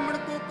ब्राह्मण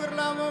को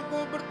करलावो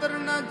को बर्तर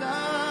न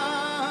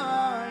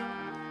जाय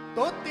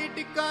तोती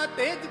टिक्का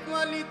तेज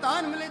कुआली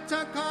तान मिलेच्छा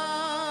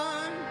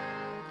खान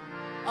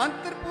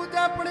अंतर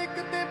पूजा पड़े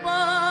कते पा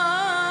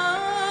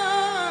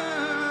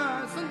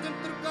संजम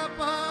तुर्का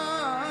पा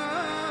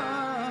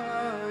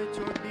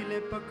छोटी ले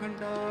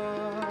पखंडा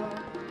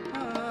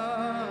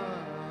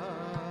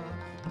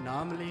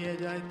नाम लिए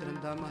जाए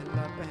तरंदा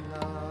महला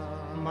पहला।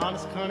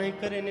 मानस खाने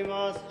करे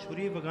निवास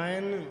छुरी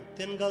बगायन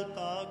तिन गल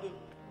ताग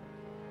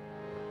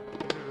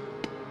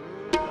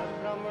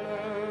ब्राह्मण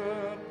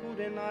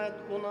पूरे नायत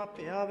को ना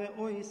प्यावे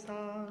ओही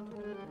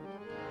सार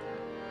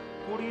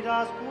कूड़ी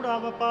रास कूड़ा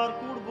व्यापार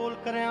कूड़ बोल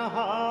करे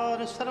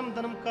हार शर्म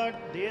धर्म का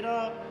डेरा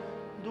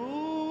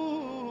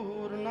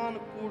दूर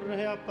नानक कूड़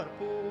रहा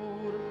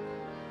भरपूर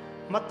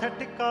मथे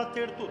टिक्का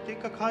तेड़ धोती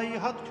कखाई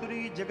हाथ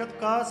छुरी जगत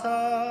का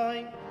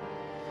साई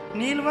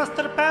नील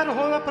वस्त्र पैर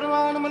होवे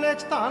प्रवान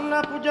मलेच धान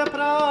ला पूजे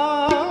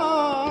प्राण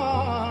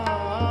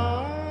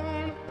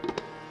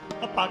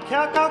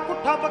अपाख्या का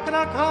कुठा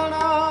बकरा खाना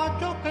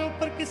चौके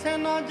ऊपर किसे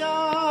ना जा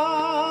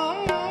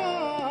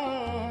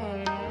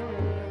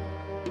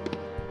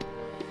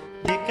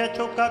देखे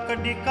चौका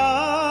कड्डी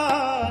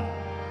कार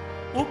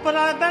ऊपर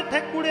आए बैठे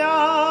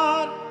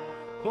कुड़ियार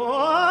हो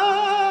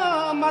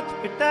मत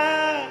पिटे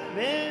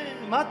वे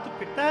मत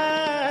पिटे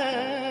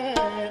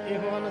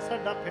एहो न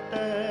साडा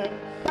पिटे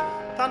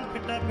तन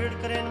पिटे भीड़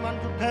करे मन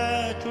जुठे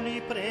चुली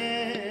परे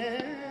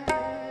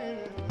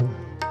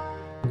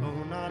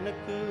कहूँ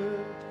नानक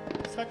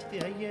सच ते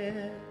आइए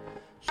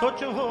सोच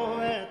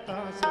होवे ता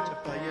सच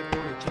पाइए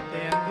पूछ ते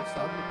अंग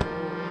सब को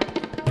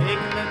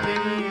एक न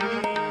तेरी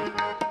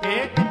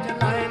एक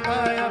चलाएगा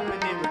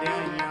अपनी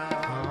बड़ाइयां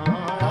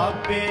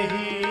आपे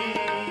ही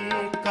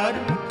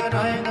कर्म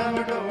कराएगा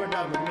बड़ो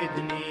बड़ा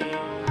मिदनी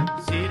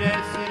सिरे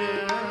सिर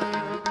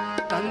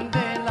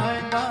तंदे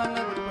लाएगा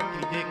नद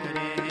पट्टी दे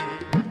करे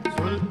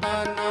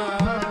सुल्ताना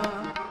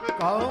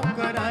काओ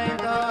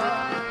कराएगा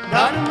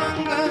धन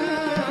मंगल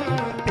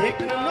फेंक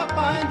न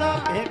पाएगा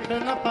फेंक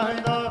न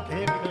पाएगा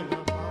फेंक न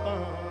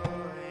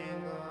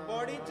पाएगा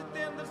बॉडी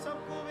चित्ते अंदर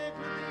सबको वेख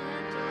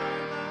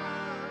चलाएगा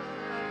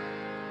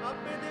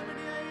आपे दे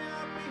वडियाइयां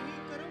आपे ही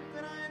कर्म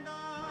कराएगा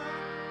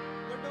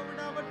बड़ो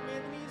बड़ा बट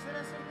मेदनी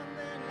सिरे सिर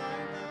तंदे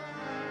लाएगा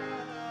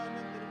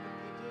नंदर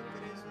पट्टी जे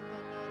करे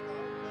सुल्ताना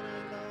काओ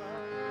कराएगा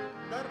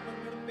दर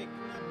मंगड़ फेंक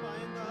न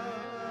पाएगा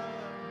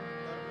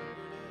दर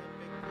मंगड़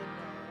फेंक न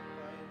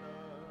पाएगा।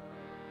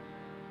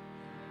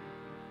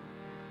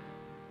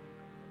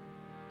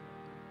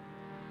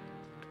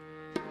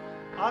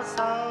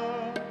 आसा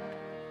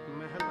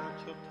महला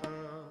चौथा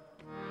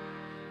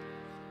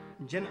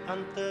जिन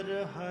अंतर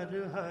हर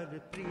हर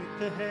प्रीत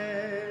है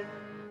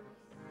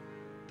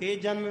ते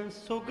जन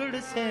सुगड़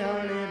से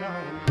आने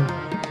राम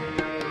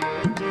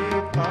जे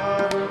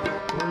पार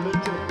फुल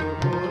चुप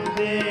बोल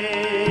दे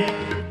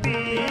पी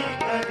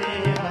करे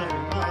हर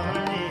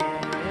माने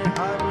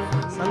हर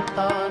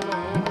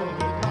संतानों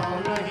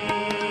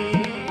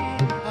नहीं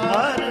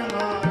हर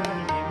मान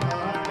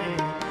माने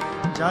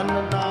जन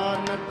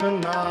नानक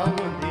नाम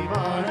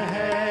दीवान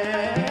है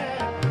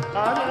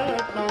हर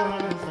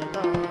प्राण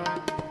सदा।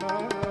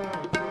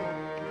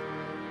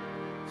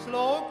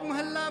 श्लोक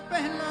महला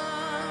पहला।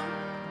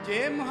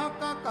 जे महा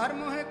का कर्म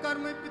है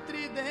कर्म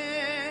पितरी दे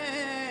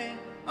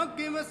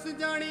अगे वस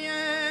जानिए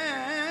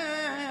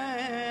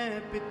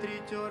पितरी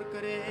चोर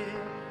करे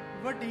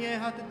वड्डिए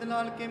हाथ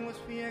दलाल के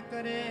मुसफिए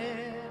करे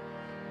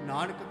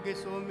नानक के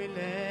सो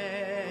मिले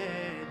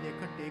जे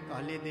खट्टे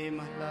काले दे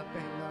महला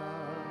पहला।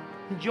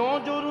 जो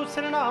जो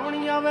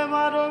रुसरणावणी आवे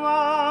वारो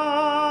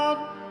वार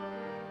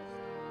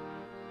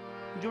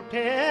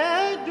जुठे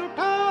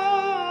जुठा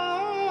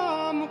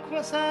मुख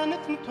वसै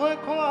नित थोए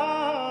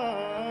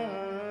खुआर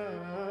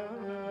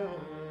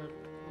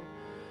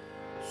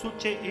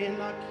सुचे ए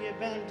नाखिए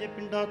बहन जे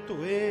पिंडा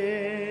धोए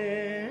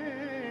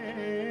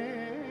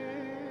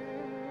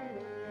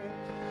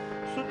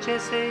सुचे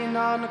से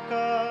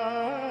नानका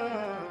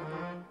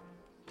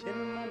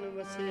चिन्मन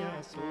वसया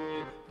सो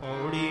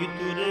पौड़ी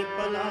तुरे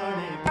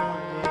पलाणे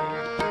पाए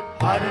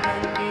हर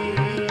रंगी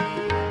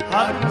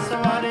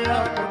ਸਵਾਰਿਆ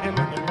ਕੋਠੇ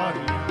ਮੰਡ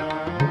ਪਾੜੀਆਂ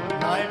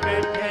ਲਾਏ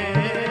ਬੈਠੇ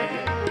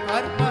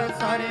ਹਰ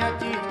ਪਸਾਰਿਆ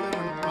ਚੀਜ਼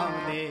ਕਰਮ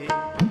ਪਾਉਂਦੇ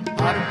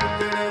ਹਰ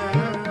ਪੁੱਤਰ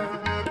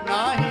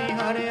ਨਾਹੀ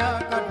ਹਰਿਆ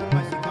ਕਰ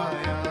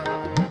ਮਸਕਾਇਆ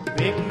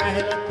ਵੇਖ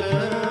ਮਹਿਲਤ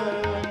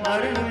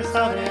ਮਰਨ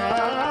ਵਿਸਾਰਿਆ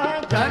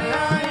ਜਰ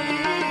ਆਈ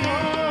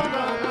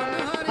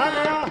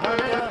ਹਰਿਆ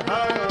ਹਰਿਆ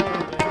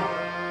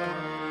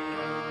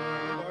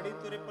ਗੋੜੀ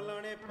ਤੁਰੇ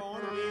ਪਲਾਣੇ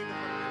ਪਾਉਣ ਵੇਗ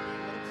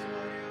ਮਰਗ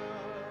ਸਵਾਰਿਆ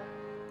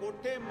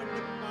ਕੋਠੇ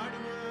ਮੰਡਪ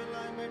ਪਾੜੀਆਂ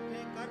ਲਾਏ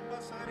ਬੈਠੇ ਕਰ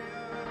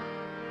ਪਸਾਰਿਆ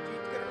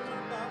ਚੀਤ ਕਰਨਾ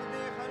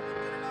ਭਾਵਦੇ ਹਰ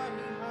ਪੁੱਤਰ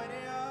ਨਾਹੀ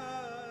ਹਾਰਿਆ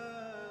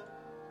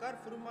ਕਰ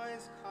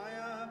ਫਰਮਾਇਸ਼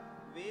ਖਾਇਆ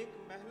ਵੇਖ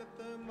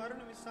ਮਹਿਲਤ ਮਰਨ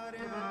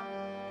ਵਿਸਾਰਿਆ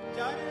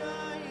ਜਰ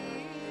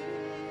ਆਈ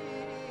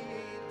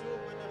ਜੋ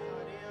ਮਨ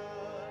ਹਾਰਿਆ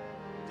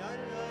ਜਰ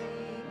ਆਈ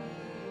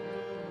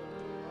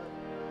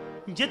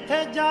ਜਿੱਥੇ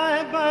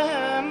ਜਾਏ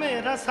ਬਹਿ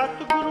ਮੇਰਾ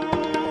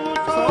ਸਤਿਗੁਰੂ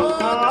ਸੋ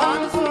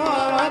ਧਨ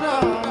ਸੁਹਾਰਾ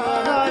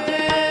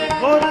ਰਾਜੇ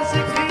ਗੁਰ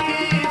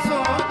ਸਿੱਖੀ ਸੋ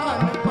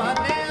ਧਨ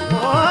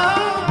ਪਾਲਿਆ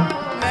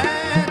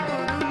ਮੈਂ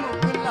ਤੁਰ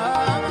ਮੁਖ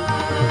ਲਾਵਾ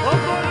ਉਹ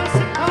ਗੁਰ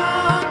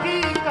ਸਿੱਖਾਂ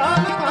ਕੀ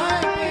ਕਾਲ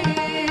ਭਾਈ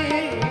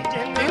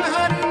ਜਿਨ ਜਿਨ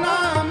ਹਰ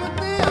ਨਾਮ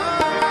ਤੇ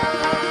ਆਵਾ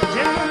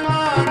ਜਿਨ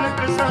ਨਾਨਕ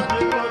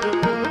ਸਤਿਗੁਰ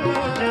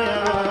ਪੂਜਿਆ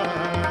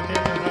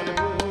ਜਿਨ ਹਰ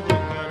ਪੂਜ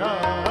ਕਰਾ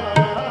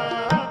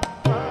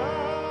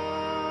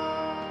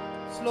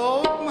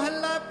ਸ਼ਲੋਕ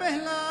ਮਹੱਲਾ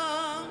ਪਹਿਲਾ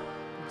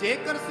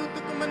ਜੇਕਰ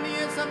ਸੁਤਕ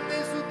ਮੰਨੀਏ ਸਭ ਤੇ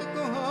ਸੁਤਕ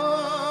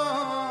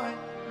ਹੋਏ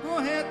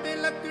ਗੋਹੇ ਤੇ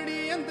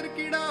ਲੱਕੜੀ ਅੰਦਰ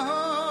ਕੀੜਾ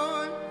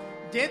ਹੋਏ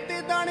ਜੇਤੇ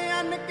ਦਾਣੇ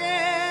ਅੰਨ ਕੇ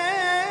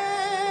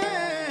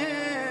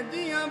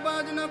ਜੀਆਂ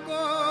ਬਾਜ ਨ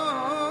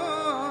ਕੋਏ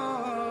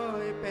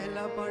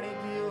ਪਹਿਲਾ ਪਾਣੀ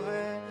ਜਿਉ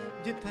ਹੈ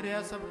ਜਿਥ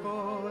ਰਿਆ ਸਭ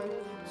ਕੋਏ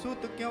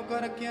ਸੁਤ ਕਿਉ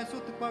ਕਰ ਰਖਿਆ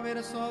ਸੁਤ ਪਵੇ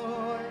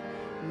ਰਸੋਏ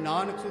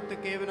ਨਾਨਕ ਸੁਤ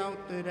ਕੇਵ ਨਾ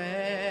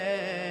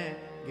ਉਤਰੈ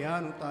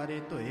ਗਿਆਨ ਉਤਾਰੇ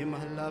ਧੋਏ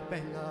ਮਹੱਲਾ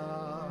ਪਹਿਲਾ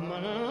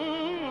ਮਨ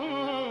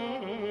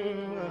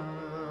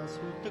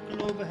ਸੂਤਕ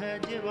ਲੋਭ ਹੈ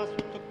ਜੇਵਾ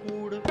ਸੁਤ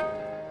ਕੂੜ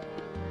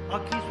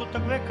ਆਖੀ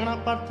ਸੁਤਕ ਵੇਖਣਾ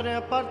ਪਰਤਰਿਆ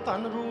ਪਰ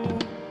ਧਨ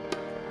ਰੂਪ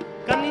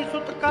ਕੰਨੀ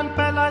ਸੁਤ ਕੰਨ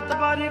ਪਹਿਲਾ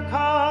ਇਤਬਾਰੀ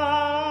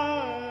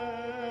ਖਾਏ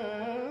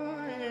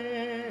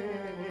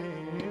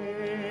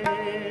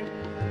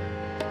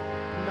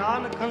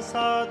ਨਾਨਕ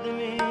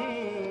ਹੰਸਾਦਮੀ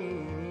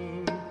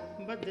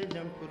ਬੱਦੇ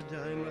ਜੰਪੁਰ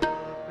ਜਾਏ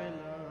ਮਹਲਾ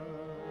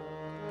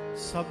ਪਹਿਲਾ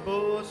ਸਭੋ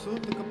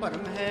ਸੂਤਕ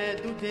ਭਰਮ ਹੈ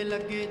ਦੂਜੇ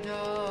ਲੱਗੇ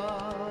ਜਾ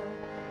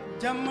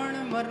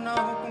ਜੰਮਣ ਮਰਨਾ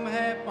ਹੁਕਮ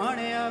ਹੈ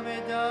ਪਾਣੇ ਆਵੇ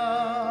ਜਾ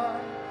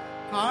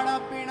ਖਾਣਾ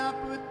ਪੀਣਾ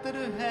ਪਵਿੱਤਰ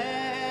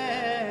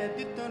ਹੈ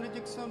ਦਿੱਤੋ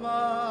ਨਿਜਕ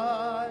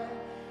ਸਵਾਰ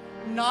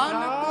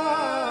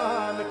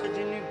ਨਾਨਕ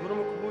ਜਿਨੇ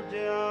ਗੁਰਮੁਖ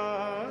ਬੂਝਿਆ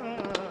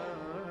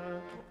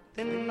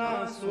ਤਿੰਨਾ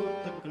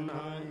ਸੂਤਕ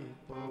ਨਾਏ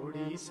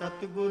ਪੌੜੀ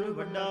ਸਤਿਗੁਰ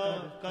ਵੱਡਾ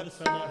ਕਰ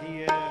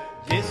ਸਲਾਹੀਐ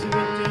ਜਿਸ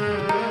ਵਿੱਚ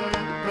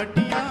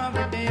ਵੱਡੀਆਂ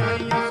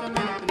ਵਡਿਆਈਆਂ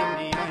ਸਮੇਤ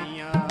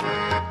ਨੰਦੀਆਂ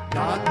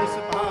ਦਾਤ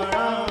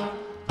ਸੁਭਾਣਾ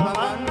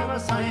ਮਨ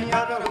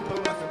ਵਸਾਈਆਂ ਕਰਮ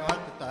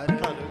ਵਸਗਤ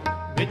ਤਰ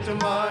ਵਿੱਚ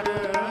ਮਾਰ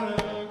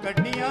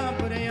ਕੱਢੀਆਂ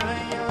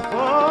ਬੁਰਾਈਆਂ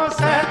ਓ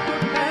ਸਹਿ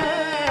ਟੁੱਟੇ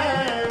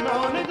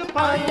ਨੌਨਿਕ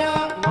ਪਾਈਆਂ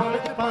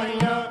ਨੌਨਿਕ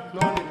ਪਾਈਆਂ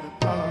ਨੌਨਿਕ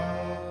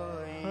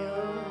ਪਾਈਆਂ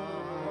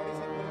ਬੜੀ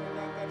ਸੰਗਤ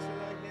ਵੱਡਾ ਕਰ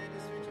ਸਲਾਹੀਆਂ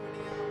ਜਿਸ ਵਿੱਚ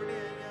ਬੜੀਆਂ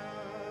ਵਡਿਆਈਆਂ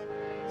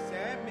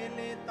ਸਹਿ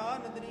ਮੇਲੇ ਤਾਂ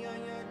ਨਦਰੀਆਂ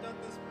ਆਈਆਂ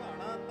ਜਦ ਤਿਸ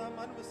ਭਾਣਾ ਤਾਂ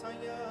ਮਨ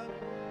ਵਸਾਈਆਂ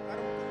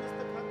ਕਰਮ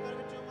ਕੁਮਸਤ ਖਾਤਰ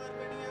ਵਿੱਚੋਂ ਮਾਰ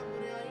ਕੱਢੀਆਂ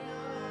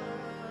ਬੁਰਾਈਆਂ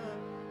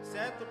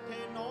ਸਹਿ ਤੁੱਠੇ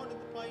ਨੌ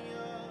ਨਿਤ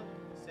ਪਾਈਆਂ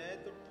ਸਹਿ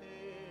ਤੁੱਠੇ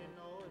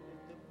ਨੌ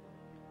ਨਿਤ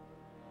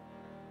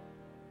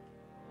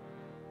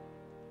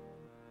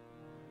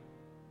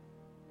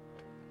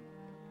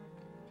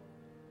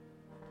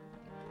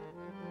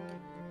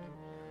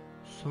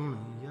सुन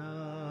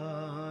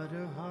यार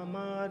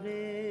हमारे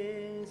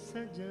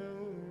सजन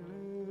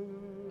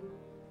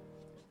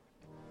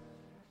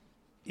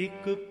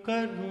एक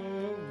करूं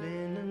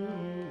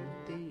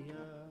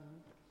बेनतिया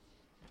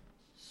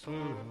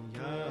सुन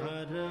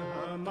यार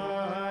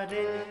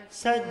हमारे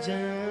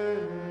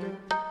सजन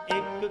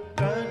एक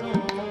करूं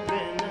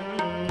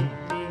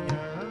बेनतिया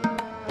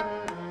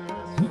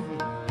सुन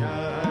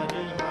यार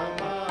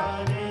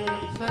हमारे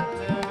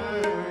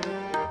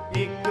सजन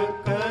एक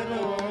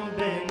करूं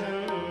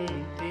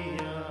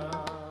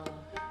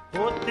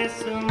तिस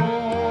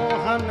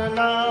मोहन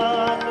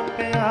लाल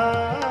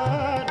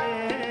प्यारे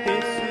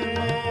ਤਿਸ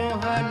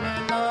ਮੋਹਨ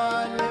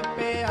ਲਾਲ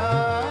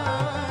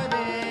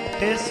ਪਿਆਰੇ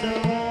तिस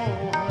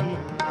मोहन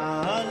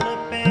लाल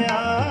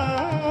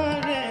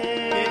प्यारे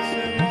ਤਿਸ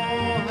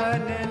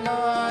ਮੋਹਨ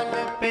ਲਾਲ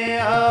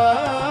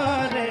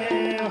प्यारे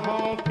हो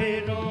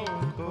फिरो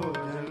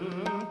भोजन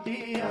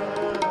दिया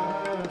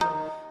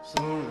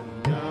सुन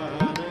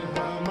यार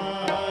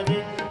हमारे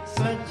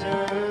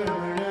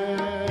सजन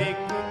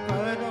ਇੱਕ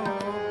ਕਰੋ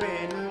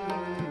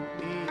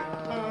ਬੇਨੰਤੀਆ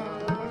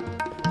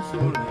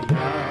सुन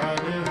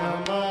यार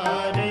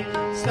हमारे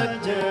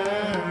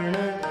सजन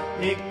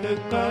एक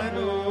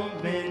करो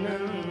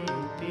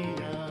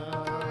बेनतिया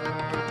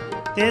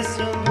तिस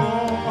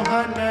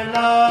मोहन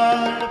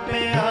लाल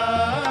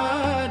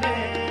प्यारे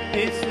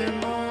ਤਿਸ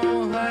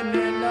ਮੋਹਨ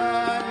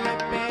ਲਾਲ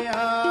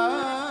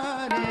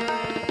ਪਿਆਰੇ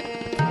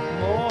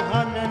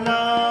मोहन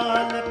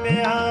लाल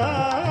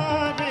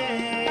प्यारे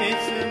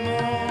ਤਿਸ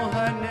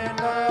ਮੋਹਨ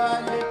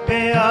ਲਾਲ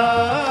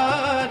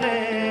प्यारे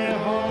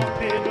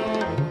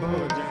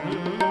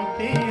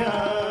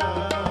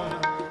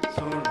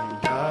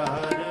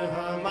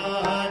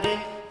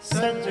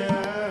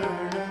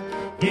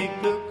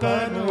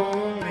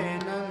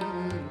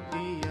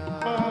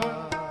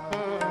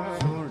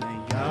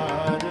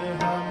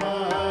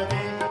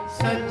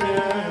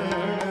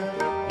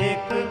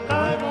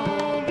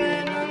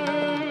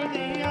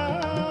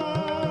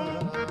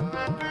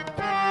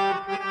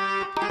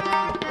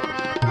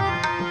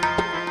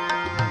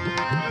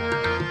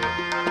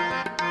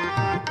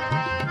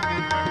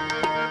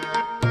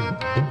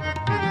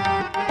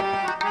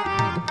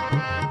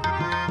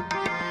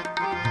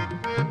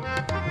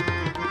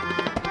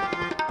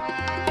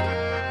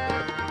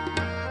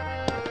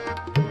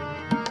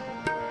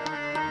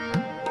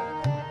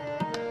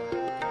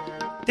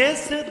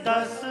ਤਿਸ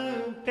ਦਸ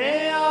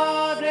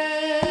ਪਿਆਰੇ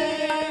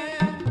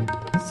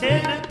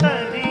ਸਿਰ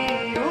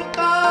ਧਰੀ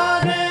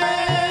ਉਤਾਰੇ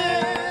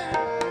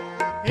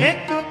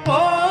ਇੱਕ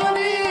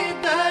ਪੌੜੀ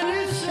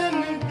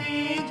ਦਰਸ਼ਨ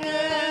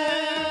ਦੀਜੇ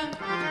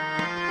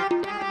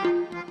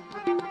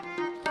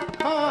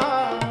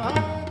ਹਾਂ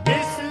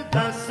ਤਿਸ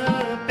ਦਸ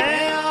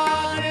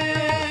ਪਿਆਰੇ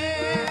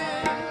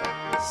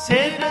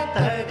ਸਿਰ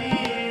ਧਰੀ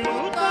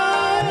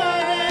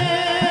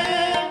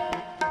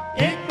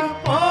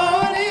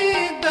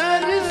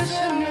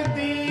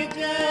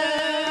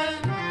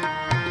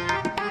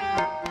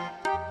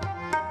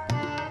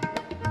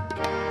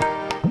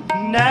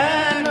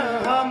नैन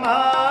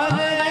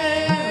हमारे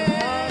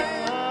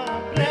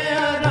प्रिय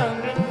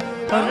रंग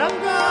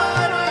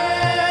रंगारे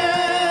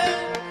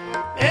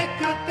एक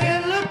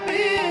तिल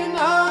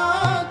पीना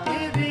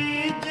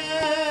रीजे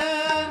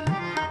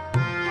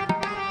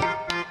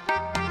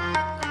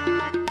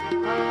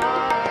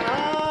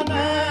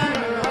नैन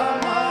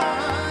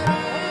हमारे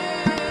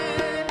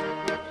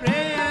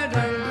प्रिय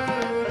रंग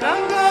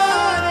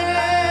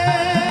रंगारे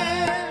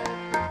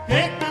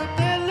एक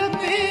तिल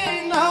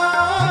पीना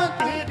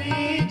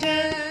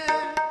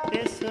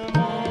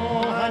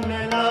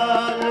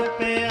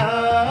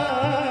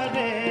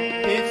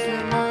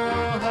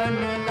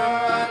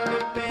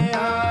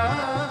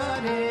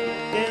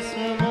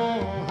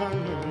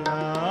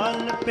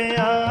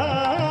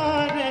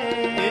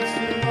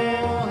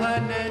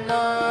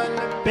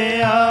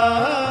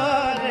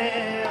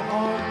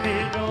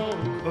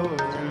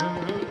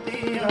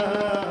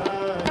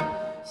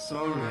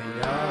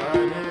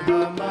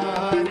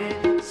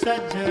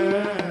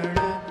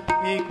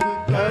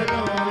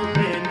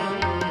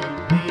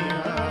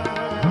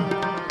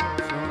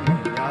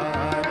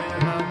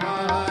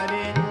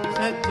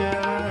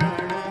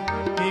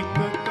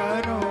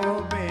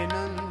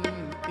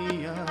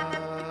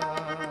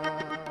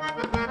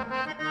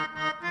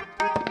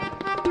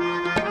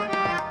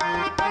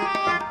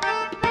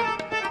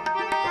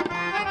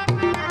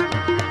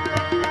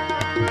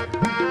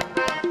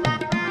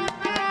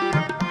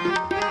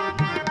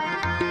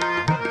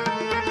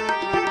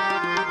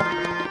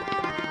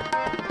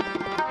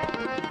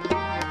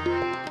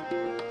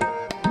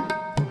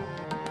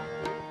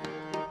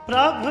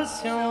प्रभ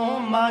स्यों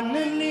मन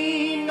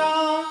लीना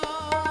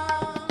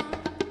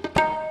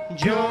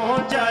जो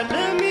जल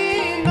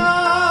मीना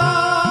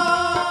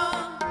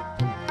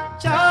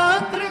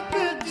चातृक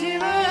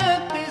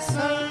जीवत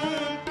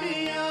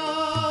संतिया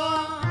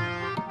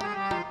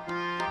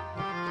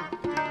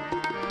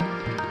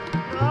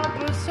प्रभ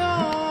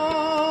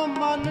स्यों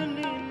मन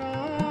लीना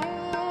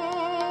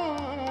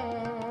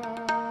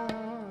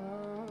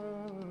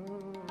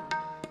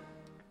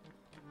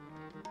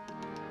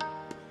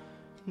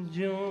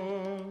जो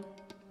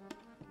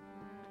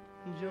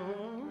जो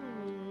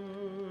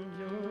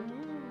जो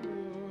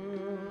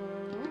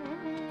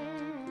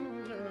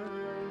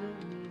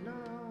रलना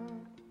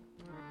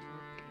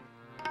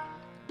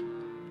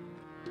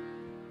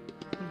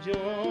जो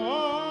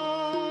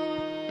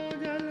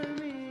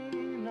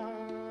जलमीना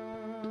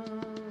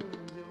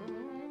जो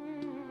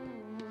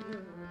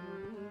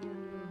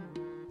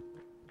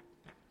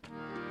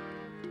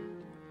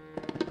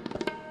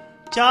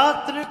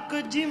चातृक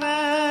जिवै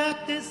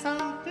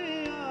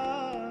तिसंतिया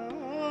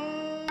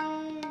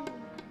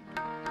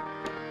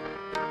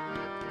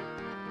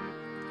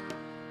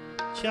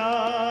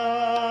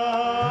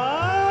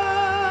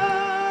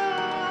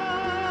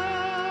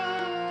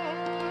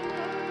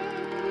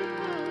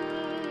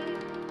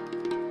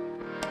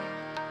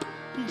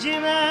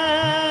जिवै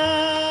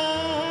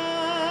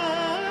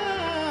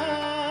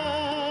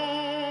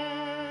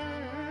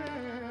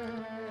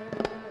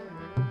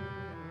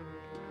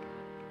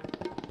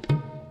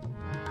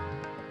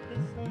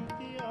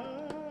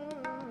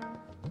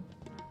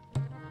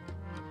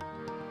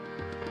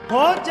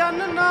हो जन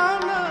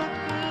नानक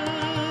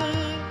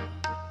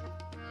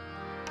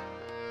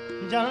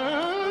जन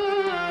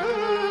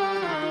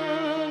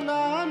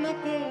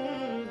नानक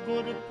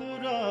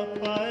गुरपुरा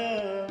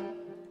पाया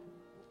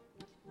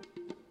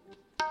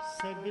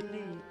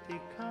सगली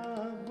तिखा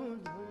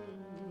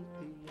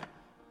बुझतिया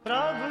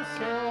प्रभु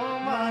सो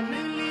मन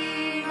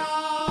लीना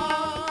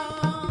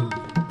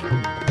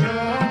जो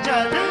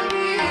जल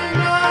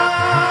मीना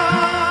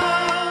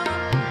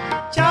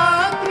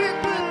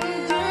चातृक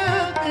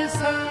जत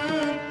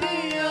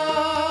संतिया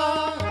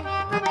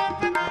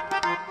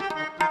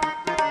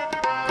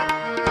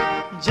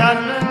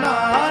जन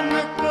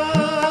नानक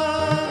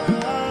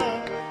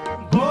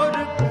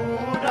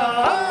गुरपुरा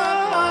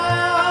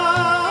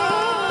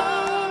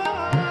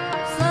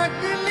सगली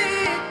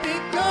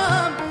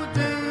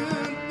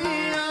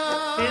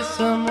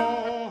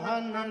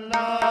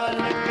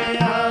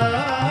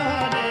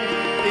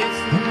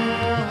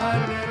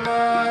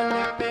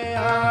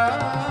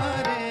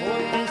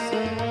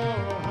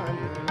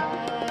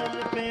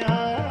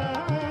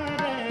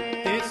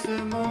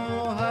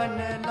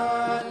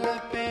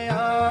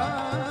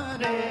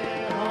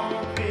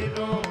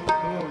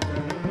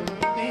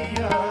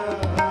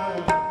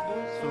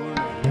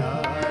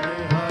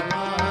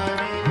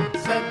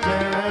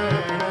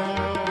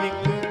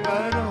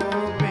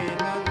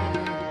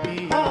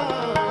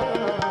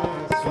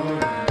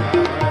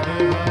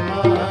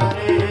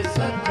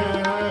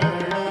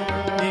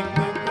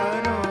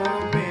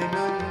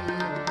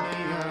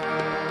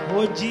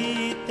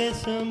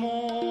ਤਿਸ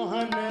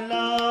ਮੋਹਨ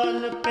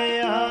ਲਾਲ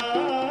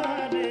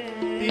ਪਿਆਰੇ,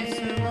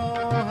 ਤਿਸ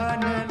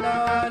ਮੋਹਨ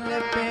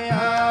ਲਾਲ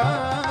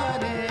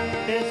ਪਿਆਰੇ,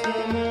 ਤਿਸ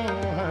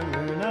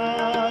ਮੋਹਨ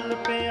ਲਾਲ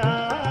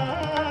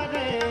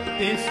ਪਿਆਰੇ,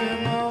 ਤਿਸ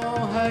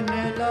ਮੋਹਨ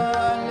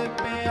ਲਾਲ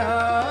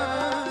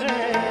ਪਿਆਰੇ,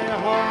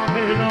 ਹਾਂ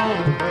ਮਿਲੋ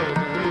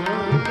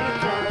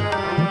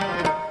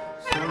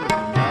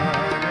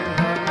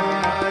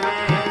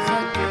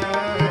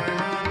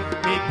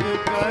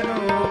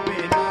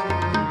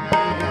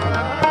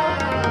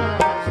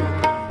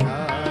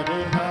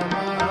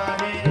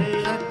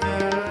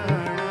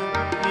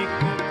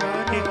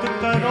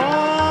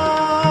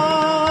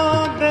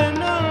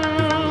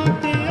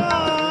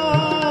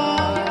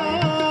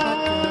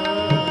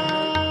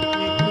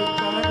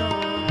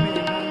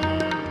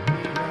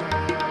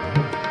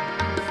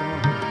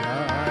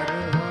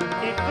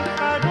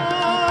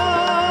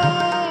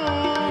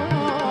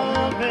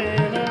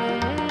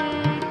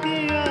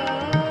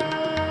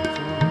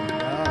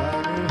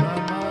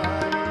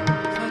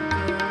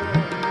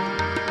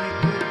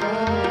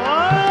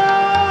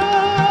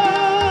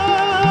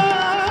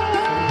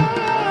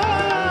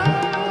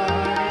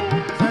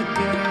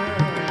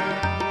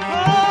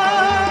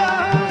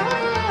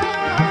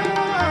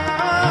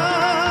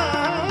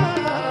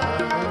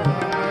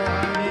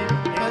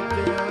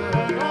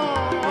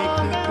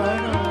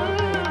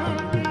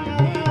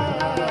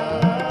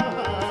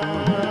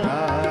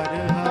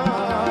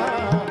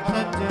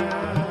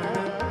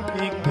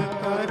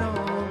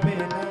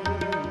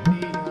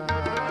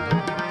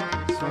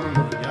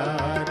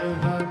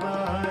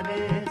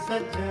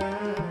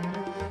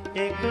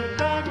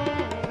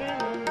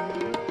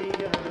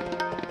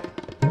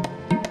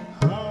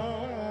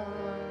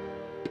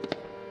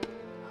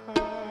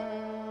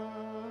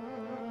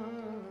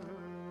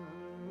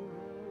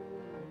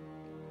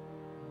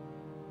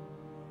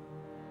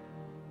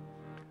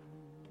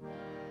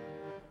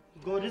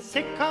ਗੁਰ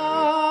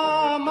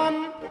ਸਿੱਖਾ ਮਨ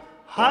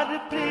ਹਰ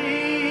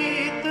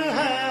ਪ੍ਰੀਤ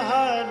ਹੈ,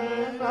 ਹਰ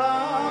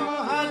ਰਾਮ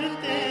ਹਰ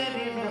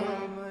ਤੇਰੀ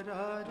ਨਾਮ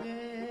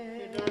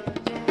ਰਾਜੇ,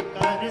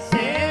 ਕਰ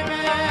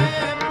ਸੇਵੇ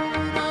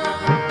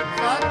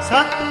ਪੂਰਾ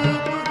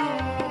ਸਤਿਗੁਰੂ,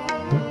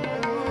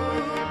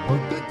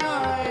 ਉੱਠ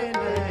ਜਾਏ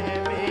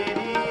ਲੈ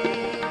ਮੇਰੀ।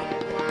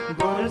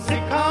 ਗੁਰ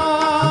ਸਿੱਖਾ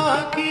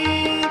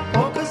ਕੀ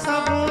ਭੁਖ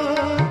ਸਭ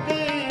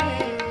ਗਈ,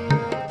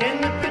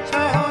 ਤਿੰਨ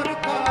ਪਿਛੇ ਹੋਰ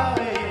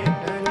ਖਾਏ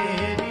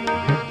ਢਨੇਰੀ।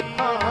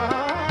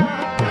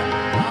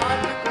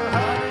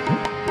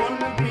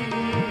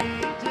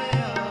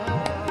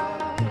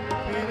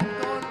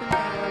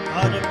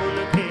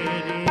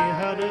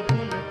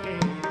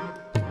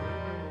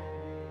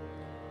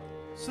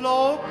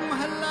 ਸ਼ਲੋਕ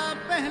ਮਹੱਲਾ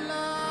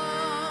ਪਹਿਲਾ।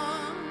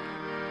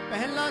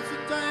 ਪਹਿਲਾ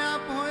ਸੁੱਚਾ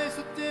ਆਪ ਹੋਏ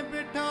ਸੁੱਚੇ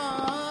ਬੈਠਾ,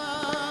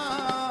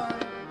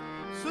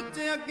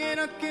 ਸੁੱਚੇ ਅੱਗੇ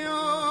ਰੱਖਿਓ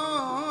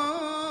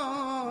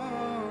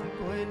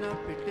ਕੋਈ ਨਾ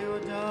ਪਿਟਿਓ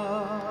ਜਾ।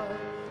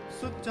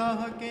 ਸੁੱਚਾ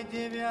ਹੋ ਕੇ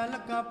ਜੇ ਵਿਆਹ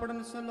ਲੱਗਾ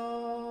ਪੜਨ ਸਲੋ,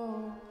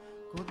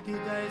 ਕੋਤੀ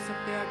ਜਾਏ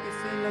ਸੱਤਿਆ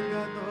ਕਿਸੇ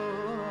ਲੱਗਾ ਦੋ।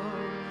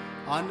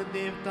 ਅੰਨ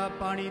ਦੇਵਤਾ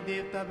ਪਾਣੀ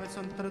ਦੇਵਤਾ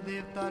ਬਸੰਤਰ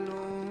ਦੇਵਤਾ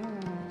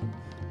ਨੂੰ,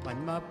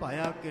 ਪੰਜਵਾਂ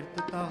ਪਾਇਆ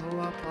ਕਿਰਤਤਾ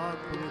ਹੋਆ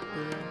ਪਾਕ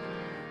ਪੁਲਿਤ।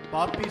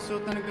 ਪਾਪੀ ਸੋ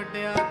ਤਨ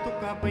ਕੱਢਿਆ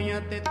ਤੁਕਾਂ ਪਈਆਂ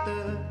ਤਿੱਤ,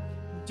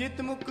 ਜਿਤ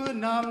ਮੁਖ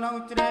ਨਾਮ ਨਾ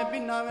ਉਚਰੈ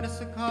ਬਿਨਾ ਵਿਰ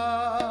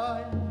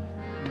ਸਿਖਾਏ।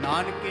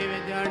 ਨਾਨਕੇ ਵੇ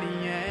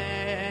ਜਾਣੀਐ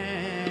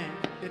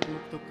ਤਿਤ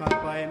ਮੁਖ ਤੁਕਾਂ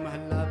ਪਾਏ।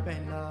 ਮਹੱਲਾ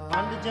ਪਹਿਲਾ।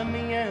 ਪੰਡ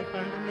ਜੰਮੀਐ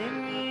ਪੰਡ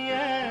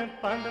ਨਿਮੀਐ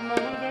ਪੰਡ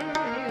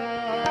ਮੰਗਣਿਆ,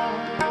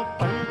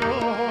 ਪੰਡੋ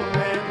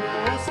ਹੋਵੇ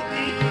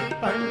ਦੋਸਤੀ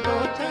ਪੰਡੋ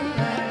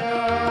ਚੰਗਿਆ।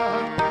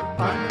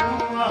 ਪੰਡ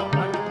ਹੋਆ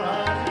ਪੰਡ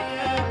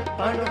ਪਾਲੀਐ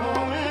ਪੰਡ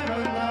ਹੋਵੇ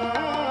ਬੰਦਾ,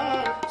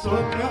 ਸੋ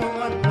ਕਿਉ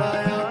ਬੰਦਾ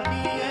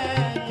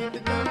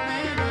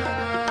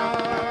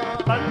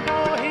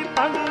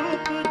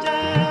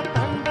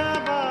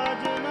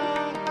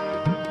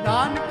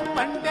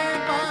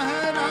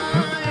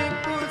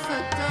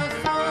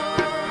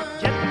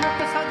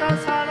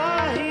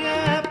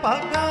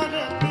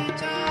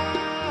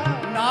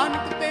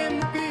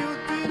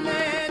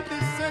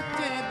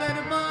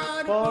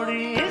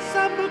ਪੌੜੀ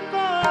ਸਭ ਕੋ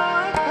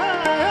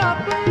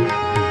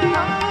ਆਪਣਾ,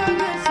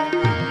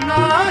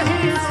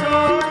 ਨਾਹੀ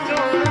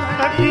ਸੋਚੋ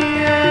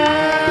ਤਕੀਏ।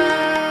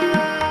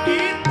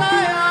 ਕੀਤਾ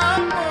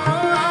ਆਪੋ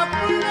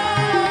ਆਪਣਾ,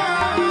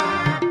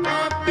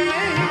 ਆਪੇ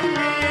ਹੀ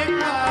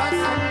ਲੇਖਾ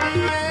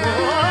ਸੰਦੀਏ।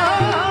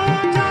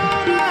 ਜਾ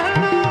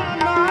ਰਹਿਣਾ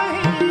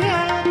ਨਾਹੀ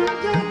ਹੈ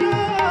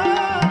ਜਗਾ,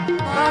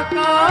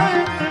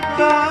 ਤਾਕਾਤ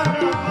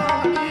ਕਰ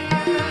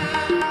ਬਾਣੀਏ।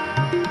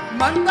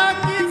 ਮੰਦਾ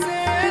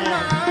ਕਿਸੇ ਨਾ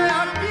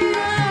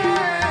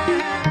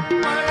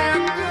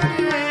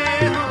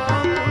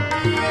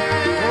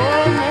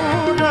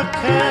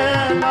ਰੱਖੇ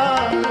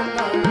ਲਾਲ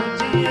ਲਾਲ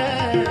ਜੀਏ,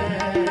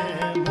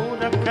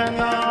 ਮੂੰਹ ਰੱਖੇ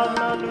ਲਾਲ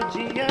ਲਾਲ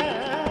ਜੀਏ।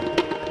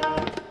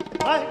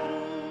 ਵਾਹਿਗੁਰੂ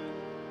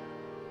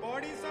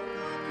ਪੌੜੀ ਸਭ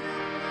ਤੋਂ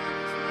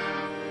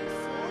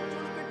ਸੋਚ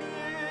ਚੁਣ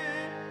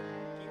ਕੱਢੀਏ,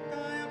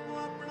 ਕੀਤਾ ਆਪੋ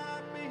ਆਪਣਾ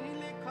ਆਪੇ ਹੀ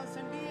ਲੇਖਾ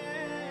ਸੰਡੀਏ।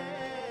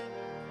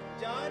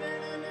 ਜਾ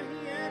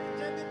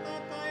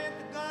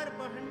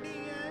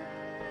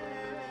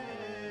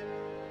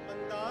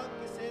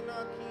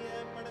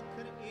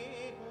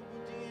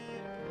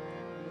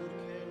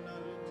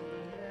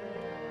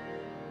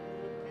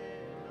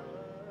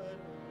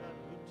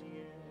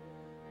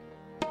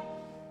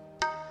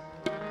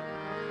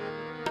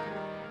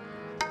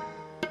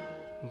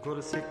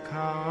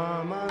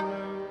ਗੁਰਸਿੱਖਾਂ ਮਨ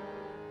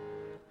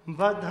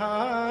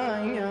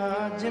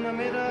ਵਧਾਈਆਂ, ਜਿਨ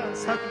ਮੇਰਾ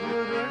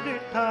ਸਤਿਗੁਰ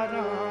ਡਿਠਾ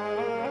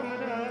ਰਾਮ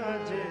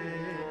ਰਾਜੇ।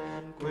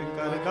 ਕੋਈ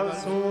ਕਰ ਗਲ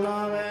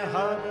ਸੁਣਾਵੇ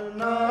ਹਰ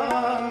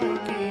ਨਾਮ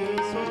ਕੀ,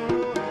 ਸੋ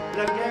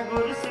ਲੱਗੇ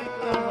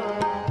ਗੁਰਸਿੱਖਾਂ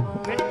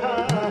ਮਿੱਠਾ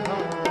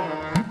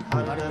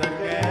ਹਰ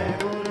ਲੱਗੇ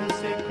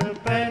ਗੁਰਸਿੱਖ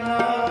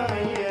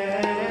ਪਹਿਨਾਈਏ,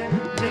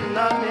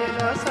 ਜਿਨਾ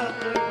ਮੇਰਾ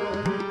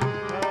ਸਤਿਗੁਰ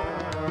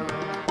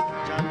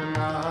ਜਨ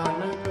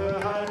ਨਾਨਕ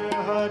ਹਰ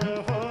ਹਰ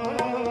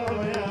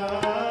ਹੋਇਆ,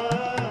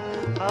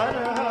 ਹਰ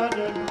ਹਰ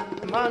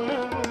ਮਨ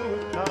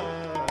ਉਠਾ।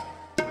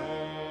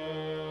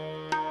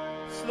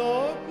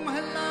 ਸ਼ਲੋਕ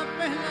ਮਹਲਾ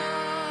ਪਹਿਲਾ।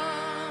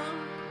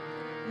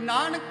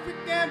 ਨਾਨਕ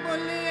ਫਿੱਕੇ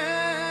ਬੋਲੀਏ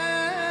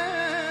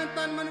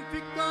ਤਨ ਮਨ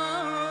ਫਿੱਕਾ,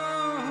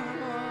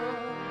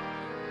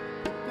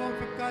 ਫਿੱਕੋ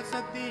ਫਿੱਕਾ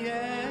ਸਤੀ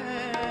ਹੈ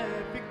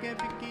ਫਿੱਕੇ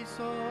ਫਿੱਕੀ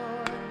ਸੋ,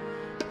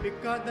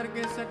 ਫਿੱਕਾ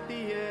ਦਰਗੇ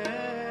ਸੱਟੀ ਹੈ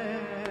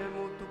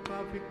ਮੂੰਹ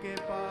ਤੁੱਕਾ ਫਿੱਕੇ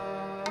ਪਾ,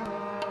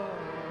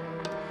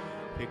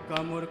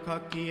 ਫਿੱਕਾ ਮੁਰਖਾ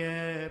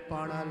ਕੀਏ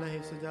ਪਾਣਾ ਲਹਿ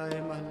ਸਜਾਏ।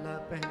 ਮਹਲਾ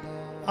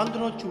ਪਹਿਲਾ।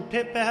 ਅੰਦਰੋਂ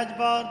ਝੂਠੇ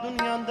ਪਹਿਜਬਾਰ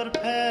ਦੁਨੀਆ ਅੰਦਰ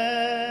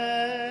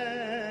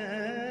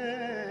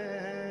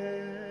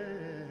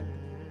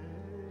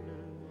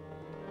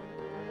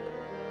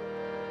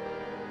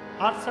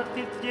ਹਰ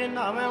ਸਰਤੀਤ ਜੇ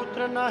ਨਾਵੇਂ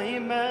ਉਤਰ ਨਾਹੀ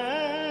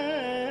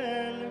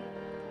ਮੈਲ,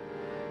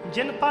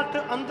 ਜਿਨ ਪਟ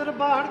ਅੰਦਰ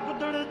ਬਾਹਰ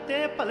ਗੁਦੜ ਤੇ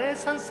ਭਲੇ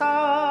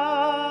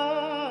ਸੰਸਾਰ।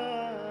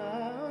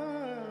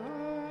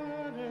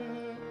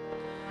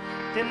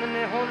 ਤਿੰਨ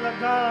ਨੇ ਹੋ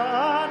ਲਗਾ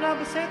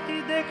ਰਬ ਸੇਤੀ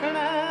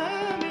ਦੇਖਣਾ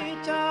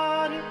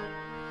ਵਿਚਾਰ,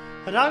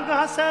 ਰੰਗ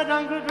ਹੱਸੇ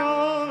ਰੰਗ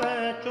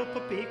ਰੋਵੇ ਚੁੱਪ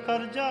ਪੀ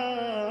ਕਰ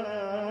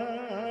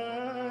ਜਾਏ।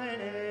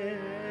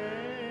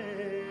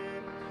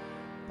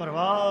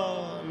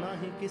 ਪਰਵਾਹ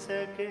ਨਹੀਂ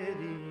ਕਿਸੇ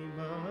ਕੇਰੀ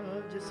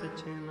ਬਾਜ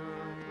ਸੱਚੇ ਨਾਮ।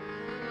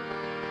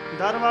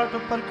 दरवाट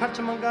ऊपर खर्च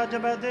मंगा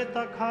जब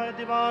देता खाए,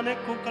 दीवान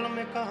एक कुकल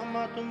में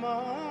कहमा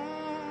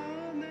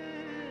तुम्हारे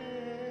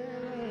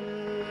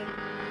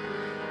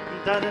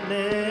दरने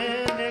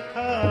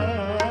लिखा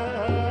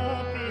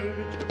पीग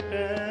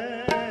छुटे।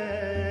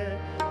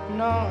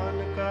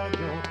 नानका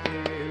जो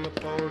केल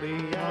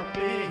पौड़िया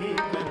पे ही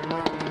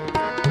करना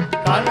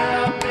कल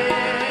पे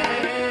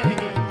ही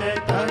ते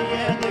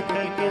तारिये देख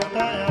के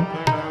ताया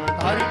अपना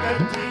तारी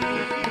कच्ची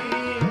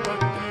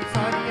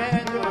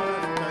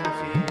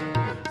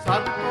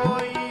सब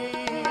कोई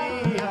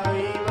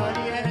आई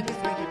वारी है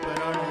जिसमें की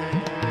प्राण है,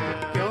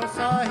 क्यों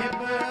साहिब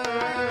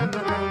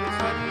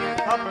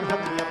अपना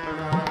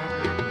अपना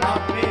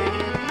आपे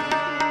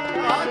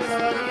आज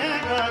सवारी है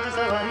गाज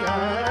सवारी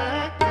है।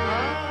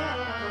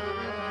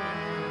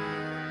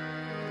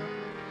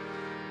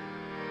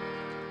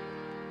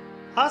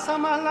 आसा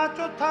महला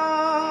चौथा।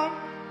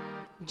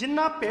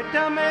 जिन्ना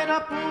पेटा मेरा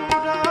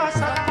पूरा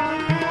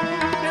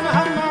सतगुरु बिन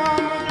हर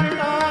नाम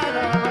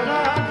जड़ारा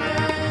राजे।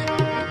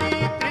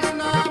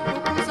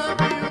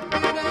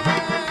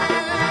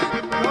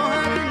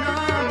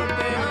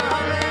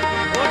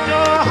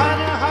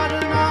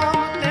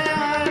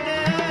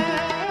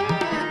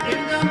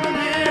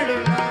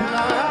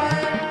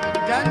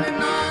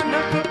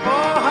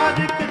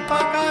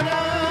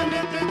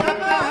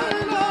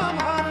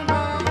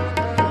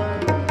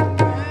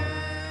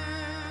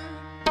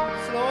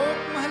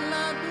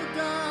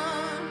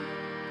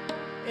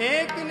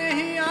 एक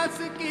नहीं आस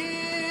की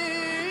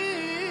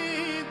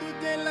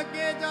दूजे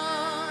लगे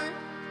जाए,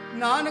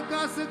 नानक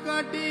आस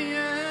काटी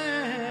है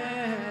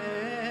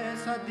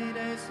साधी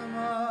रहे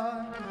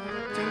समार।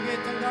 चंगे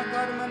चंगा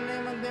कर मन्ने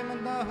मंदे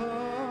मंदा हो,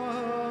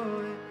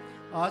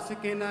 आस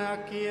के ना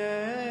आखिए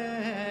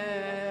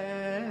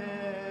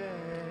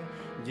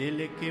जे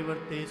लेके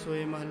वरते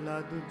सोए। महला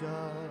दूजा।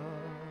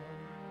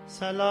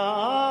 सलाम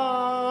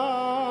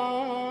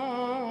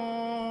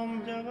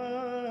जब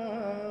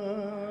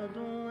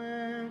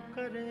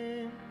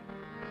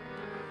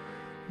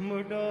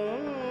मुडो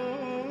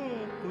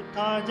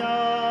कुथा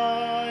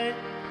जाए,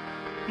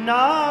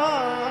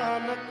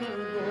 नानक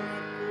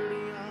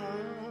कुड़िया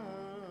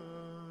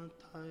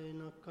थाए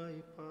न कई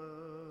पर।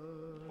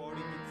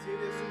 पौड़ी जितसे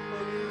वे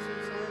सुपगे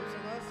सुसाब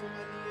सना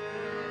संभालिए,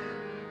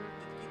 जित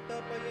कीता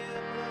पये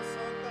अपना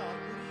साका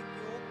पूरी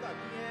क्यों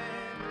कालिए।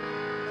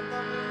 कथा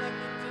बोलना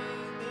किची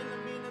दिल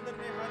में नदर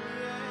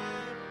निहालिए,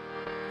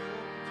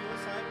 क्यों जो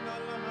साहिब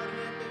नाल ना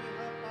हारिए ते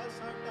विहा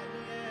पासा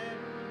टालिए।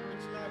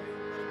 पिछला वे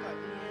ऊपर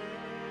कालिए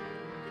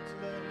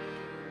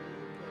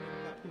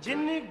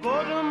जिन्नी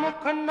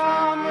गुरमुख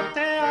नाम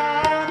ते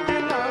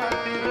आदिला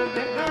तिर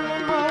दिगन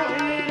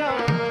मोही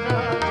राम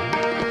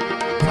राजे।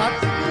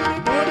 सतगुर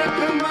गोरख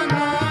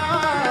मना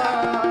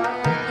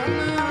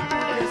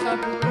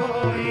सब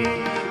कोई,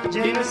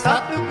 जिन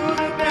सतगुर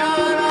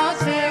प्यारा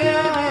से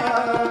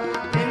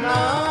तिना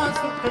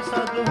सुख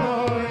सद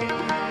होई।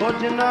 ओ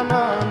जिना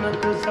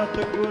नानक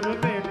सतगुर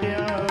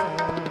भेटिया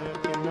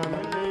तिना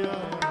मिलिया।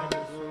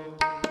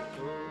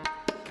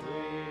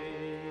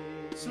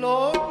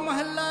 श्लोक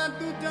महला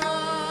दूजा।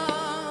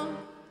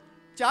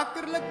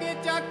 चाकर लगे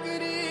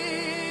चाकरी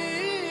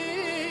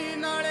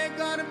नाले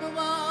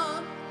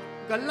गर्भवान,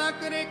 गल्ला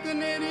करे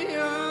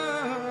कनेरिया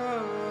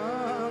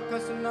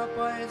कस ना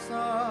पाए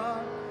सा।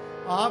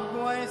 आप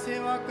गुआए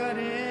सेवा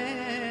करे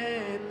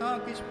ਤਾਂ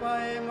ਕਿਛ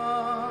ਪਾਏ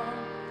ਮਾਂ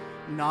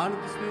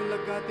ਨਾਨਕ ਤਿਸ ਨੂੰ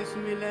ਲੱਗਾ ਤਿਸ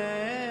ਮਿਲੇ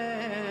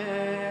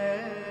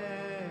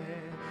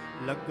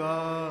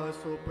ਲੱਗਾ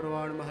ਸੋ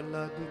ਪ੍ਰਵਾਨ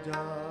ਮਹੱਲਾ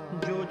ਦੂਜਾ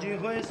ਜੋ ਜੀ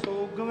ਹੋਏ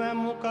ਸੋ ਗਵੇ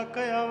ਮੁਕਾ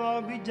ਕਹਿਆ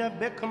ਵਾ ਬੀਜੈ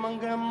ਬਿਖ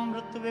ਮੰਗੇ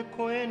ਅੰਮ੍ਰਿਤ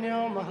ਵੇਖੋ ਇਹ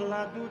ਨਿਆ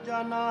ਮਹੱਲਾ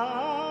ਦੂਜਾ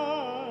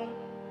ਨਾਲ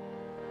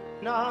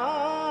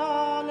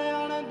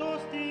ਆਣ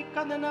ਦੋਸਤੀ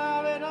ਕਦ ਨਾ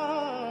ਆਵੇ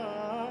ਰਾ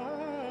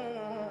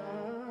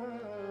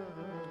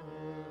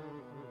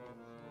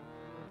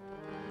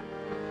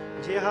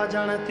ਜਿਹਾ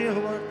ਜਾਣੇ ਤੇ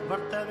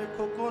ਵਰਤੈ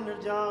ਵੇਖੋ ਕੋ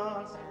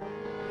ਨਿਰਜਾਸ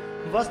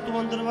ਵਸਤੂ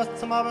ਅੰਦਰ ਵਸਤ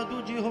ਸਮਾਵੇ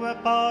ਦੂਜੀ ਹੋਵੇ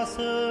ਪਾਸ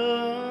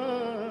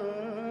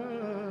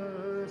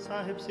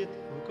ਸਾਹਿਬ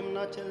ਸਿੱਧ ਹੁਕਮ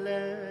ਨਾ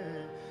ਚੱਲੇ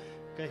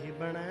ਕਹੀ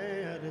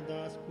ਬਣੈ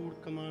ਅਰਦਾਸ ਕੂੜ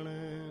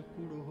ਕਮਾਣੈ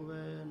ਕੂੜ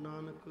ਹੋਵੇ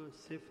ਨਾਨਕ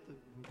ਸਿਫਤ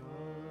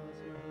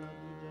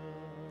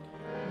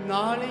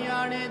ਨਾਲ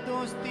ਆਣੇ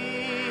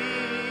ਦੋਸਤੀ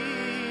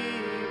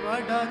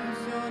ਵਾਡਾ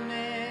ਤੁਸਿਓ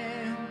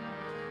ਨੇ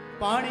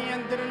ਪਾਣੀ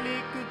ਅੰਦਰ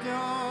ਲੀਕ ਜੋ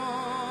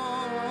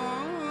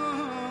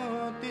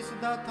ਤਿਸ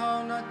ਦਾ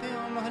ਥਾਉ ਨਾ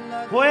ਥਿਓ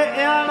ਮਹੱਲਾ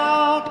ਹੋਏ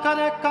ਆਣਾ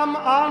ਕਰੇ ਕੰਮ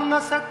ਆ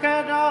ਨ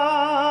ਸਕੇ ਰਾ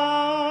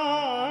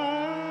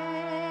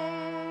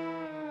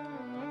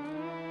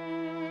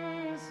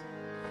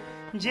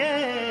ਜੇ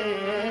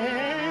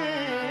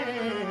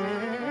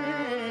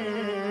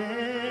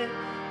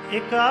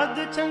ਇੱਕ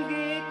ਅੱਧ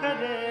ਚੰਗੀ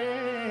ਕਰੇ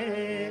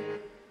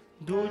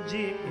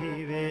ਦੂਜੀ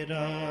ਪੀਵੇ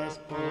ਰਾਸ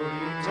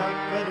ਪੂਰੀ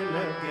ਚੱਕਰ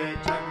ਲਗੇ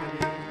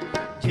ਚੱਕਰੀ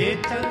ਜੇ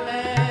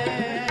ਚੱਲੇ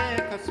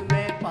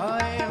ਕਸਮੇ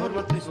ਪਾਏ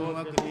ਹੁਰਮਤ ਸੋ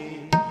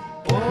ਅਗਲੀ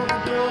ਉਹ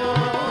ਜੋ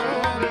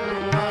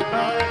ਨਾ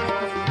ਪਾਏ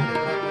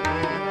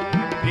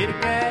ਫਿਰ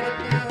ਗੈਰਤ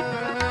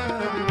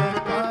ਨਾ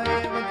ਪਾਏ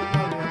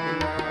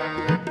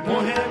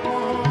ਮੋਹੇ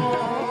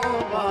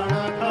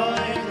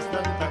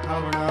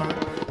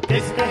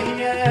ਕਿਸ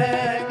ਕਹੀਏ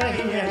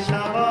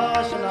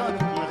ਸ਼ਾਬਾਸ਼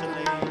ਨਾਨਕ ਮਚ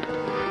ਲਈ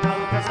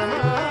ਨਾਮ ਕਸਮ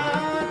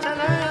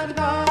ਚਲੇ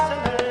ਅਰਦਾਸ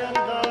ਚਲੇ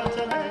ਅਰਦਾਸ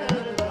ਚਲੇ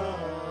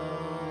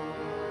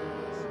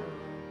ਅਰਦਾਸ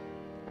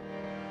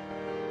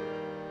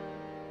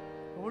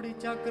ਹੋੜੀ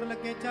ਚਾਕਰ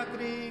ਲੱਗੇ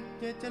ਚਾਕਰੀ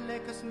ਤੇ ਚੱਲੇ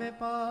ਕਸਮੇ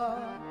ਪਾ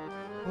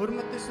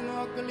ਹੁਰਮਤ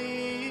ਇਸਨੂੰ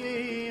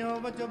ਅਕਲੀ ਉਹ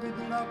ਵਜੋ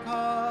ਬਿਦੂ ਨਾ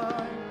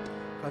ਖਾਏ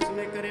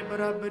ਕਸਮੇ ਕਰੇ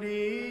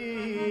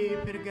ਬਰਾਬਰੀ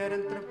ਫਿਰ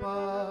ਗੈਰੰਤਰ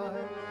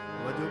ਪਾਏ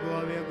ਵਜੂ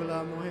ਗਵਾਵੇ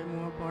ਅਗਲਾ ਮੋਹੇ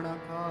ਮੂੰਹ ਪਾਣਾ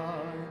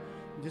ਖਾਏ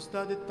ਜਿਸ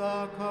ਦਾ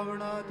ਦਿੱਤਾ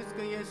ਖਾਵਣਾ ਤਿਸ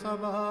ਕਹੀਏ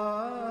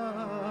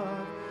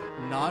ਸਵਾਰ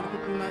ਨਾਨਕ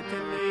ਤੂੰ ਨਾ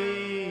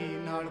ਚੱਲੇ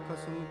ਨਾਲ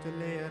ਕਸਮ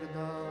ਚੱਲੇ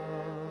ਅਰਦਾਸ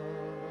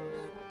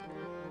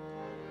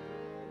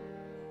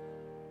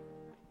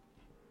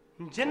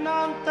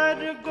ਜਿਨ੍ਹਾਂ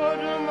ਅੰਤਰ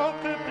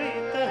ਗੁਰਮੁਖ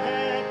ਪ੍ਰੀਤ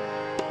ਹੈ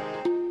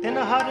ਤਿਨ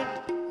ਹਰ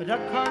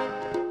ਰਖਣ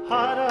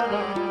ਹਰ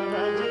ਰਾਮ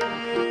ਰਾਜੇ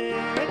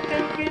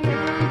ਤਿਨ ਕੀ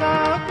ਨਿੰਦਾ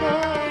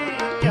ਕੋਈ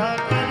ਕਿਆ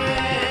ਕਰੇ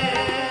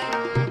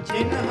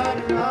ਜਿਨ ਹਰ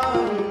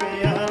ਨਾਮ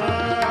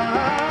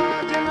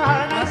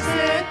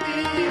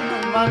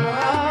ਮਨ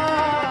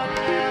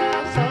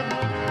ਆਇਆ ਸਭ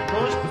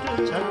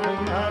ਦੁਸ਼ਟ ਛੱਡ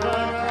ਮਾਰਾ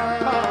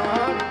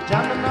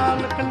ਜਨ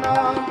ਨਾਨਕ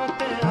ਨਾਮ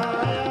ਤੇ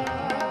ਆਇਆ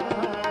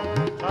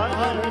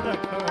ਹਰ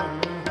ਰਖਣ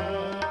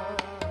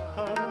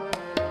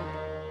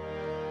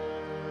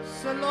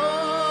ਸਲੋਕ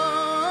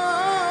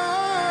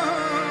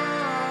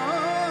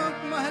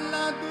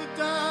ਮਹਲਾ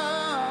ਦੂਜਾ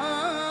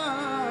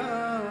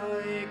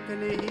ਏਕ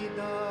ਨਹੀਂ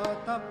ਦਾ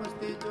ਤਪਸ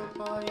ਤੇ ਜੋ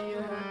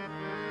ਪਾਈਐ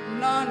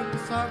ਨਾਨਕ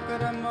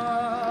ਸਾਕਰਮਾ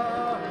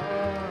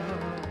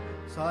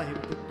ਸਾਹਿਬ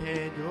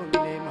ਤੁਠੇ ਜੋ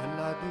ਮਿਲੇ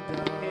ਮਹੱਲਾ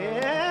ਦੂਜਾ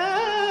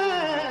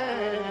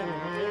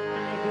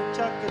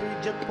ਚੱਕਰੀ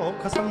ਜਤ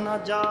ਭੁੱਖ ਖਸਮ ਨਾ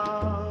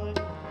ਜਾਏ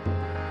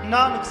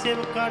ਨਾਨਕ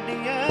ਸੇਵਕ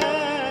ਕਾਢੀਐ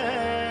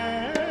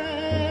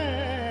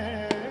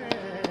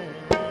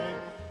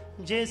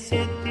ਜੇ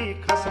ਸੇਤੀ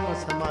ਖਸਮ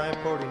ਸਮਾਏ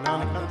ਪੋੜੀ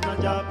ਨਾਨਕ ਨਾ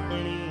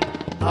ਜਾਪਣੀ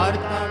ਹਰ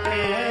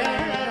ਤਾਕੇ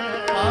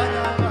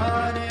ਆਰਾ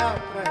ਵਾਰ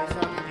ਆਪੇ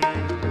ਸ਼ਕਤੀ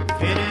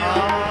ਫਿਰ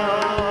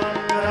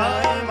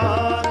ਕਰਾਏ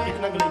ਮਾਰ ਇੱਕ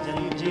ਨਗਲੀ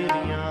ਜਨੀ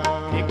ਜੀਰੀਆਂ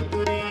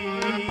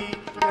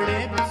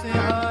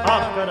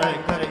ਆਪ ਕਰਾਏ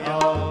ਕਰ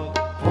ਆਓ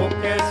ਹੋ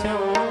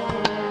ਕੈਸਿਓ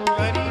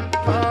ਕਰੀ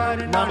ਪਾਰ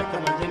ਨਾਨਕ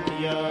ਮੰਜਨ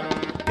ਕੀਆ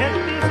ਫਿਰ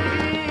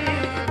ਤੀਸਰੀ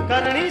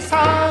ਕਰਨੀ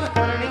ਸਾਰ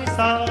ਕਰਨੀ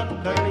ਸਾਰ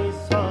ਕਰਨੀ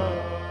ਸਾਰ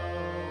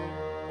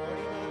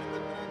ਬੋੜੀ ਨਾਨਕ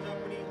ਮਹਾਰਾਜ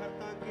ਆਪਣੀ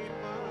ਹੱਥਾਂ ਕੇ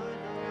ਪਾਣਾ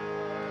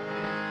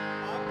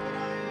ਆਪ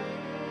ਕਰਾਏ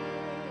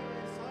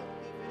ਸਭ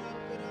ਦੀ ਬਿਨਾ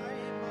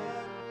ਕਰਾਏ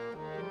ਮਾਰ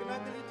ਇੱਕ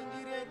ਨਗਲੀ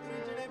ਜੰਜੀਰੇ ਤਰੀ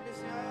ਜਿਹੜੇ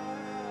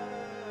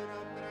ਬਿਸਿਆਰ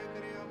ਆਪ ਕਰਾਏ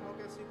ਕਰੇ ਆਪ ਹੋ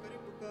ਕੈਸੀ ਕਰੀ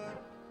ਪੁਕਾਰ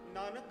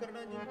ਨਾਨਕ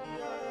ਕਰਨਾ ਜਿਨ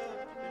ਕੀਆ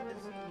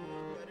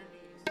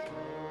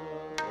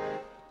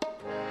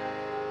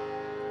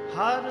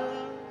ਹਰ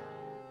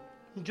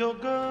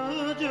ਜੁਗ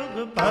ਜੁਗ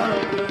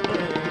ਭਗਤ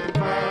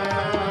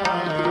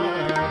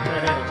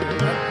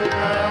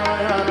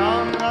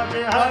ਰਾਮ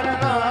ਰਾਜੇ ਹਰ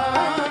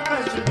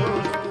ਨਾਕਸ਼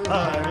ਦੁਸ਼ਟ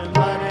ਹਰ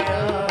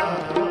ਮਰਿਆ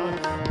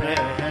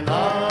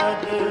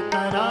ਪ੍ਰਹਿਲਾਦ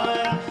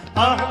ਤਰਾਇਆ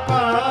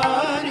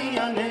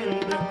ਅਹੰਕਾਰੀਆਂ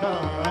ਨਿੰਦ ਕਾ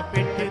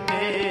ਪਿੱਠ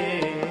ਤੇ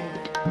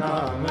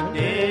ਨਾਮ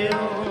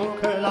ਦੇਉ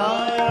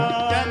ਖਲਾਇਆ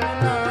ਜਨ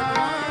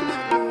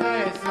ਨਾਨਕ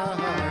ਐਸਾ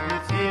ਹਰ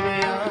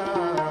ਸੇਵਿਆ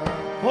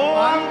ਹੋ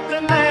ਅੰਤ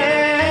ਨੇ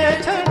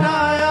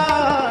ਛਡਾਇਆ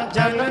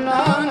ਜਨ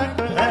ਨਾਨਕ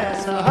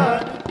ਐਸਾ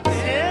ਹਰ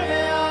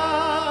ਸੇਵਿਆ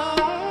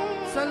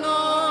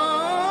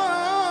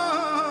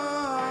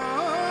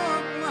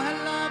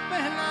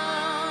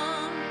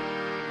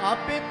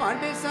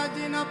भांडे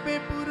साजे ना पे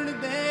पूर्ण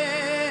दे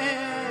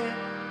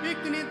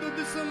एक ने दुध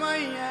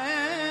समाई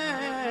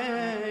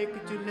है एक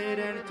चूल्हे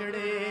रहन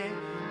चढ़े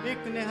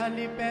एक ने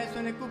हाली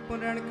पैसों ने कुपन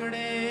रण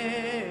कड़े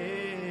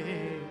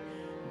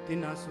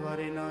तिना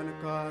सवारे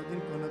नानका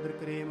जिनको नदर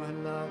करे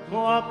महला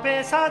वो आपे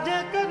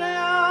साजे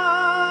करया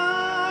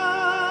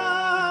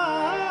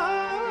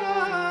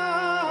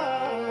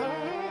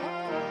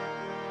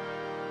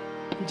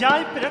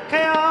जाय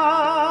रखया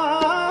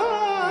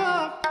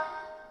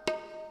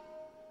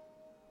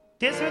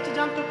तिस विच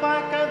जंतु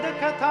पाए कर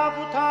देखे था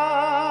पुथा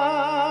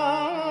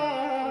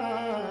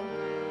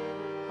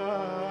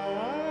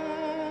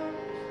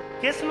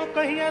किसनु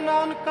कहिए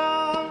नानका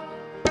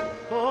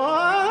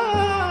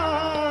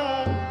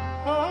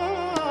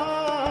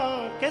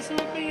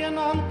किसनु कहिए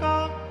नानका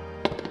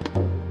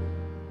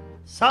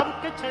सब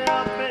किछ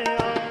आपे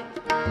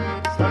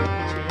सब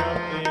किछ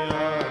आपे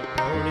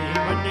घोड़ी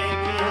वड्डे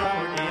के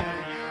आवड़े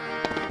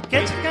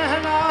किछ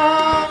कहना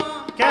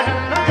कह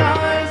न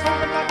जाए सब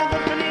तक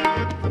दुखनी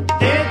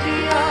दे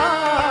जिया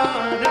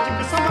रिजक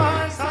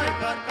समाए साई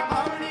कर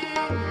कमावनी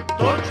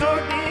तो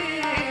छोटी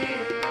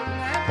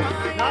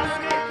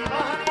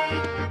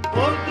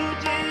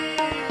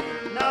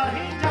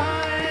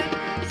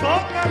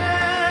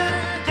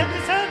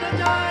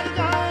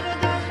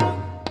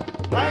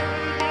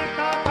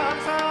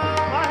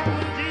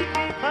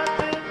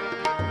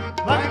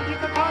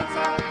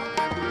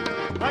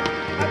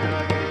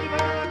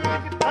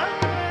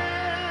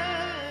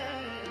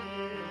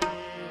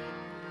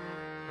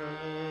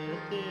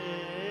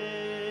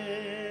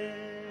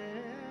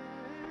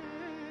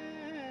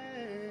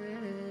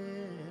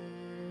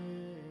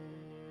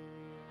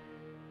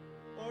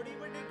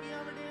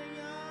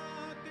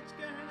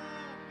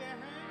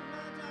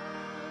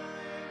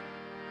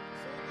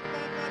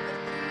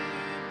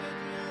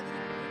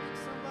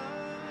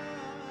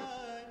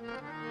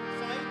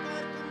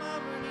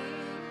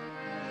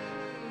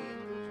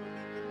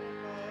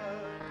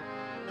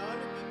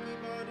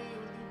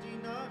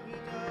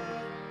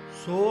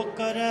सो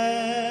करे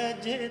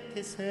जे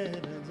तिसे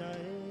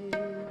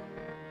रजाए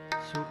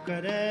सो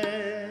करे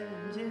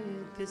जे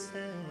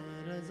तिसे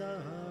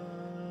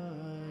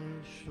रजाए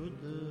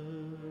शुद्ध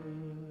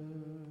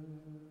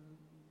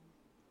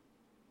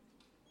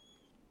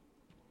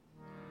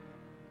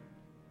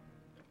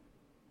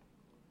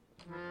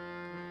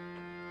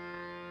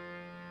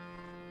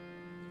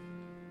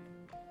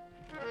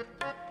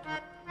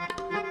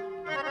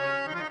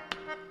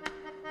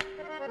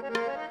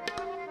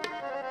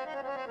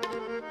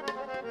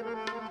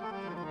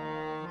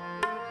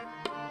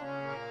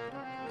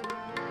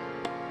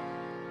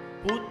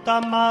पूता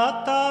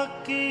माता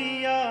की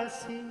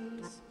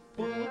आशीष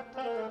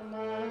पूता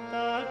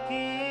माता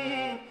की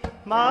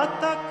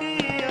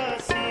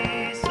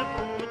आशीष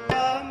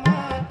पूता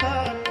माता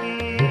की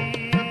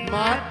आशीष पूता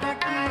माता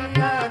की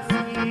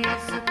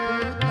आशीष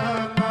पूता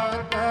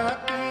माता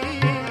की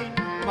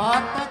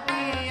माता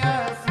की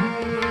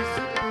आशीष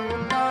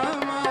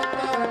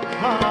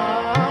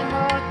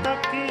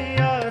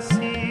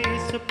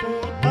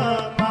पूता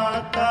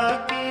माता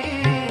की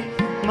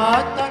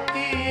माता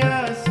की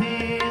आशीष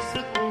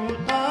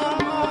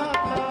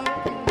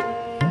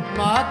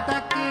माता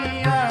की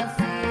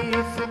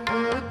आशीष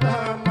पूता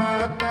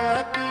माता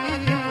की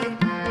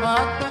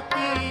माता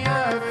की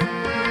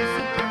आशीष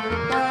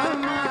पूता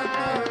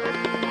माता की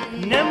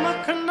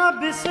निमख न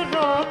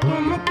बिसरो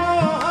तुमको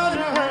हर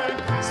हर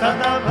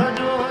सदा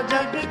भजो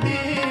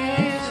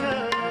जगदीश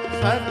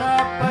सदा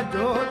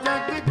भजो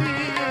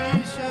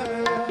जगदीश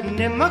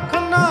निमख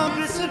न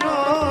बिसरो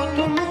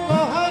तुमको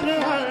हर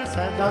हर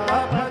सदा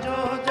भजो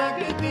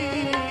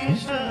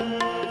जगदीश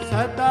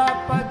सदा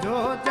भजो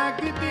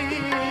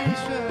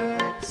जगदीश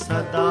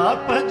सदा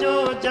भजो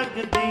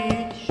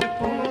जगदीश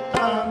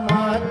पूता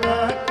माता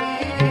की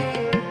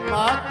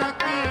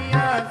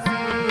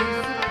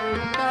आशीष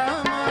पूता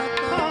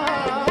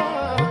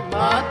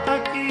माता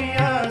की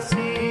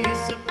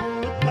आशीष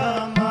पूता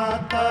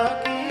माता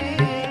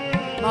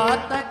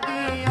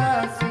की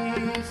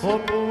आशीष हो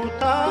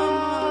पूता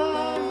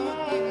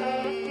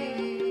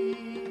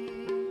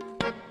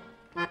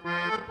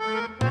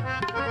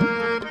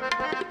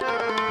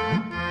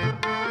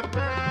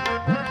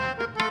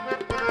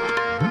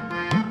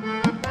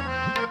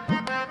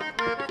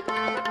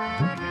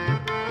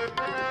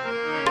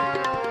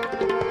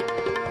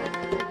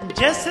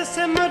जिस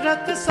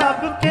सिमरत सब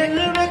किल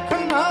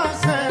रखना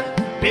से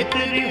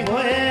पितरी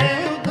होए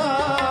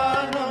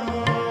उधारो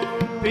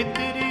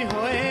पितरी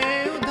होए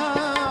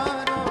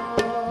उधारो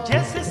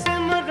जिस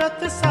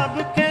सिमरत सब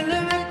किल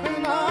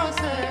रखना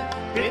से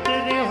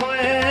पितरी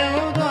होए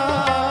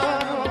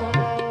उधारो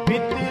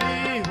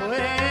पितरी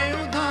होए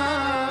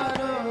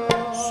उधारो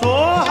सो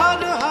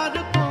हर हर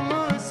तुम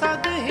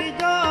सद ही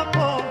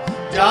जापो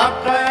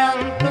जाका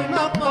अंत न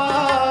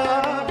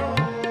पारो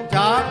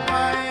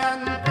जाका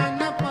अंत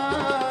न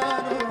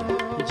पारो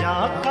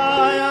जाका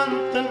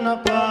अंत न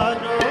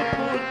पारो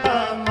पूता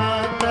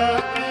माता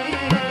की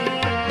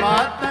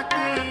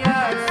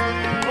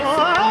आशीष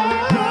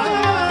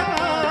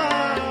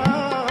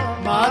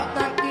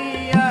माता की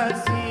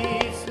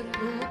आशीष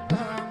पूता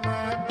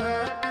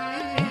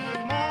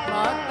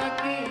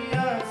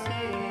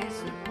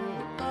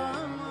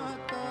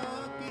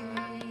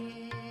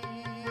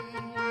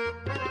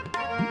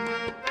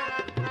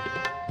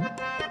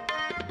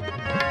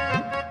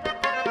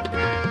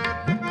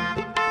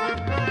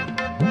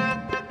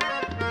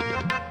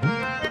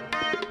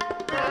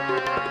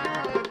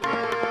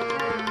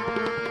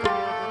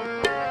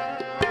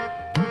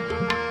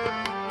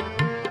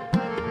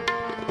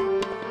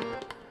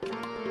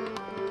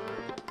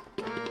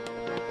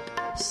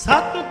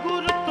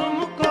सतगुर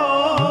तुमको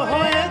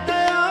होए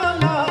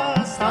दयाला,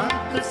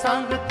 संत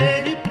संग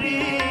तेरी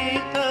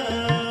प्रीत,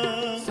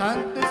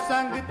 संत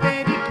संग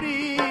तेरी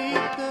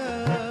प्रीत।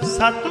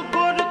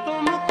 सतगुर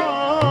तुमको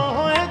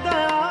होए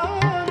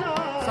दयाला,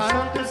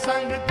 संत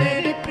संग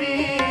तेरी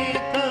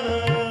प्रीत,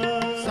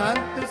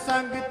 संत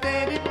संग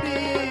तेरी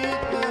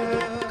प्रीत।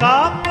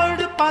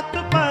 कापड़ पत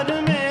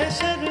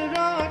परमेश्वर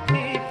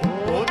राखी,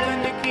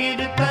 भोजन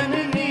कीर्तन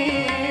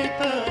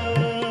नीत,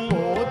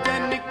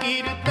 भोजन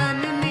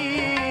कीर्तन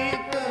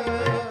नीत,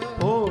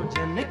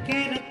 भोजन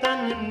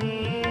कीर्तन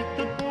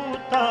नीत।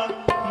 पूता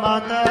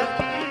माता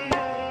की,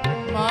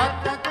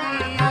 माता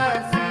की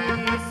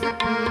आशीष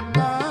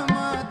पूता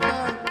माता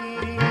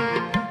की,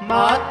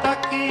 माता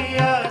की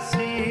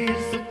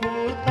आशीष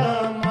पूता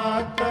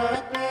माता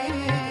की,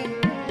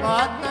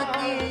 माता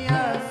की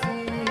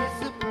आशीष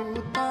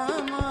पूता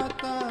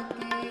माता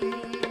की।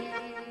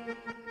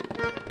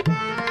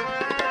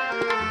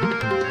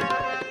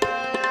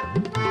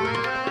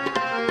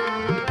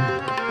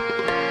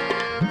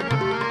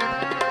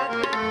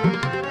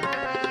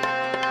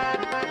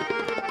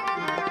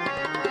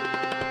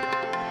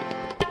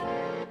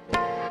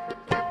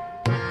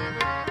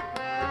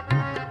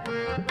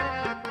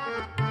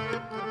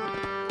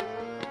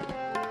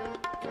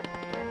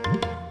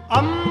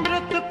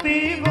 अमृत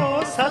पीवो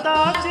सदा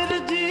चिर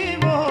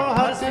जीवो,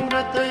 हर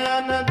सिमरत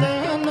अनंत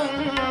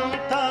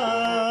अनंता,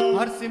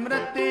 हर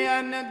सिमरत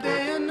अनंत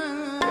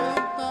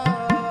अनंता।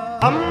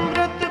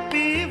 अमृत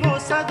पीवो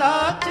सदा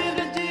चिर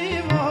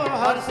जीवो,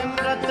 हर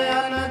सिमरत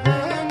अनंत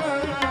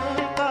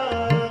अनंता,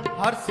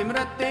 हर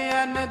सिमरत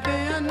अनंत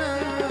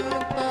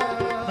अनंता।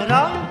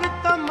 रंग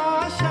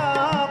तमाशा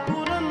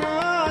पूर्ण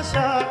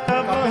आशा,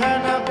 कब है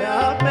न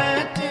व्यापे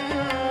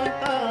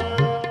चिंता,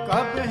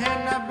 कब है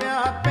न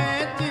व्यापे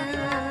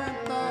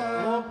चिंता,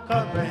 वो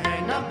कब है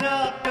न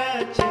व्यापे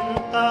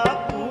चिंता।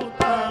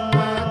 पूता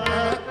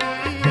माता की,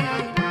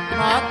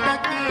 माता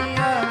की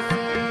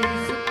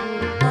आशीष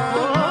पूता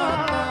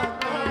माता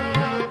की,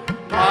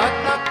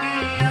 माता की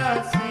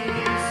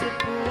आशीष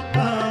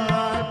पूता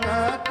माता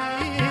की,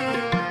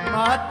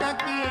 माता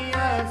की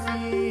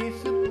आशीष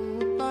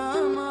पूता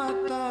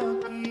माता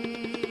की।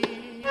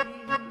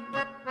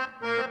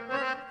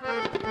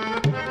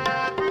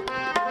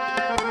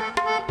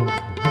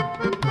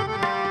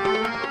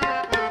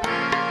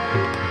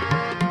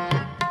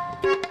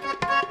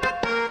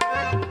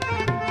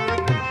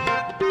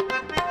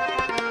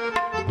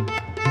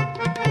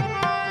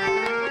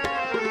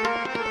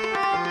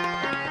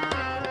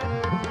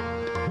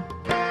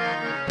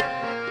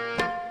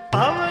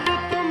 अवर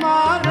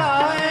तुम्हारा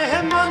एह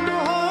मन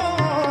हो,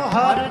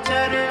 हर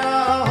चरणा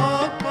हो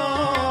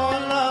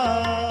कोला,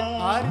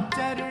 हर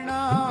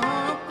चरणा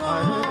को,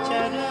 हर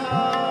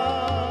चरणा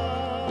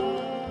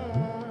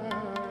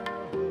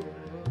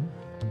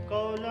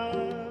कोला,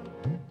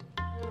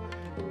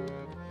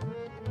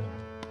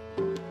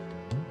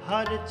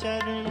 हर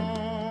चरणा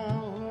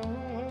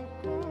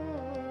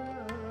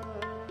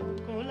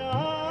कोला,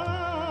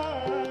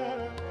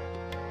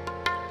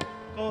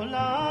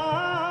 कोला,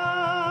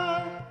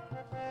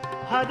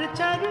 हर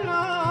चरणा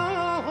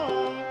हो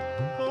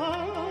कोला।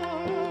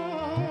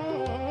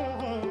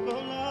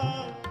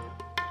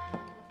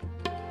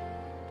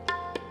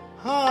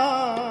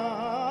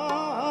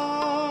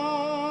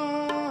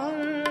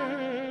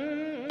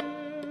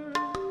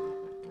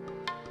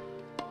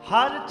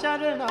 हर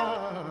चरणा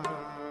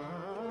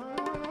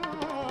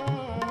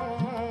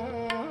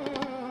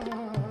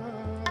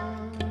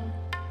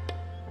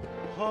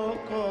हो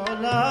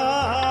कोला।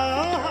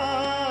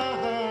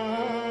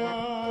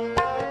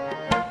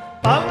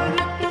 पवन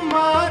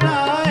तुम्हारा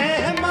है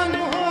मन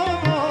हो,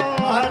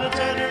 हर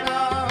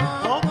चरणा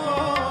हो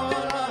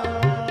कोला,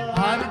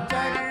 हर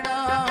चरणा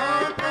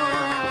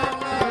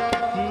कोला।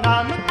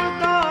 नानक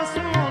दास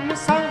उन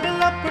संग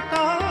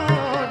लपटा,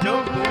 जो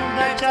बूंद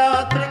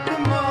चात्रिक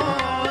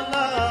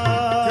मौला,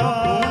 जो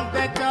बूंद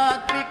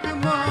चात्रिक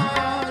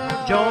मौला,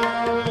 जो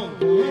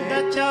बूंद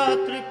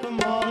चात्रिक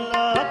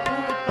मौला।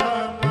 पूता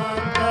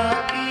माता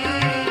की,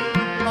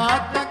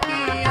 माता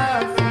की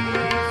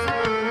आशीष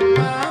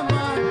पूता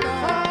माता,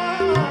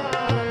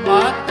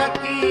 माता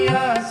की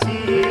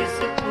आशीष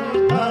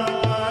पूता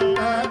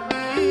माता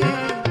की,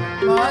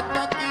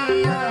 माता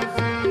की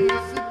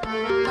आशीष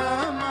पूता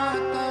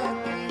माता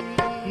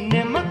की।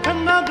 निमख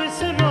न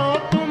बिसरो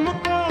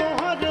तुमको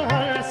हर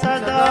हर,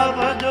 सदा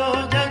भजो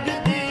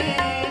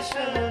जगदीश,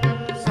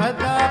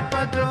 सदा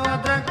भजो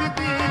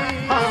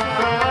जगदीश।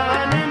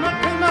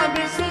 निमख न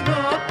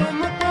बिसरो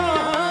तुमको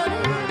हर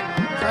हर,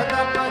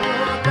 सदा भजो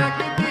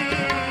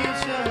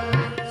जगदीश,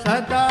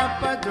 सदा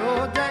भजो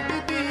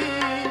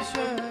जगदीश।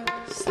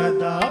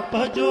 सदा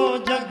भजो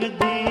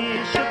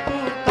जगदीश।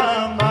 पूता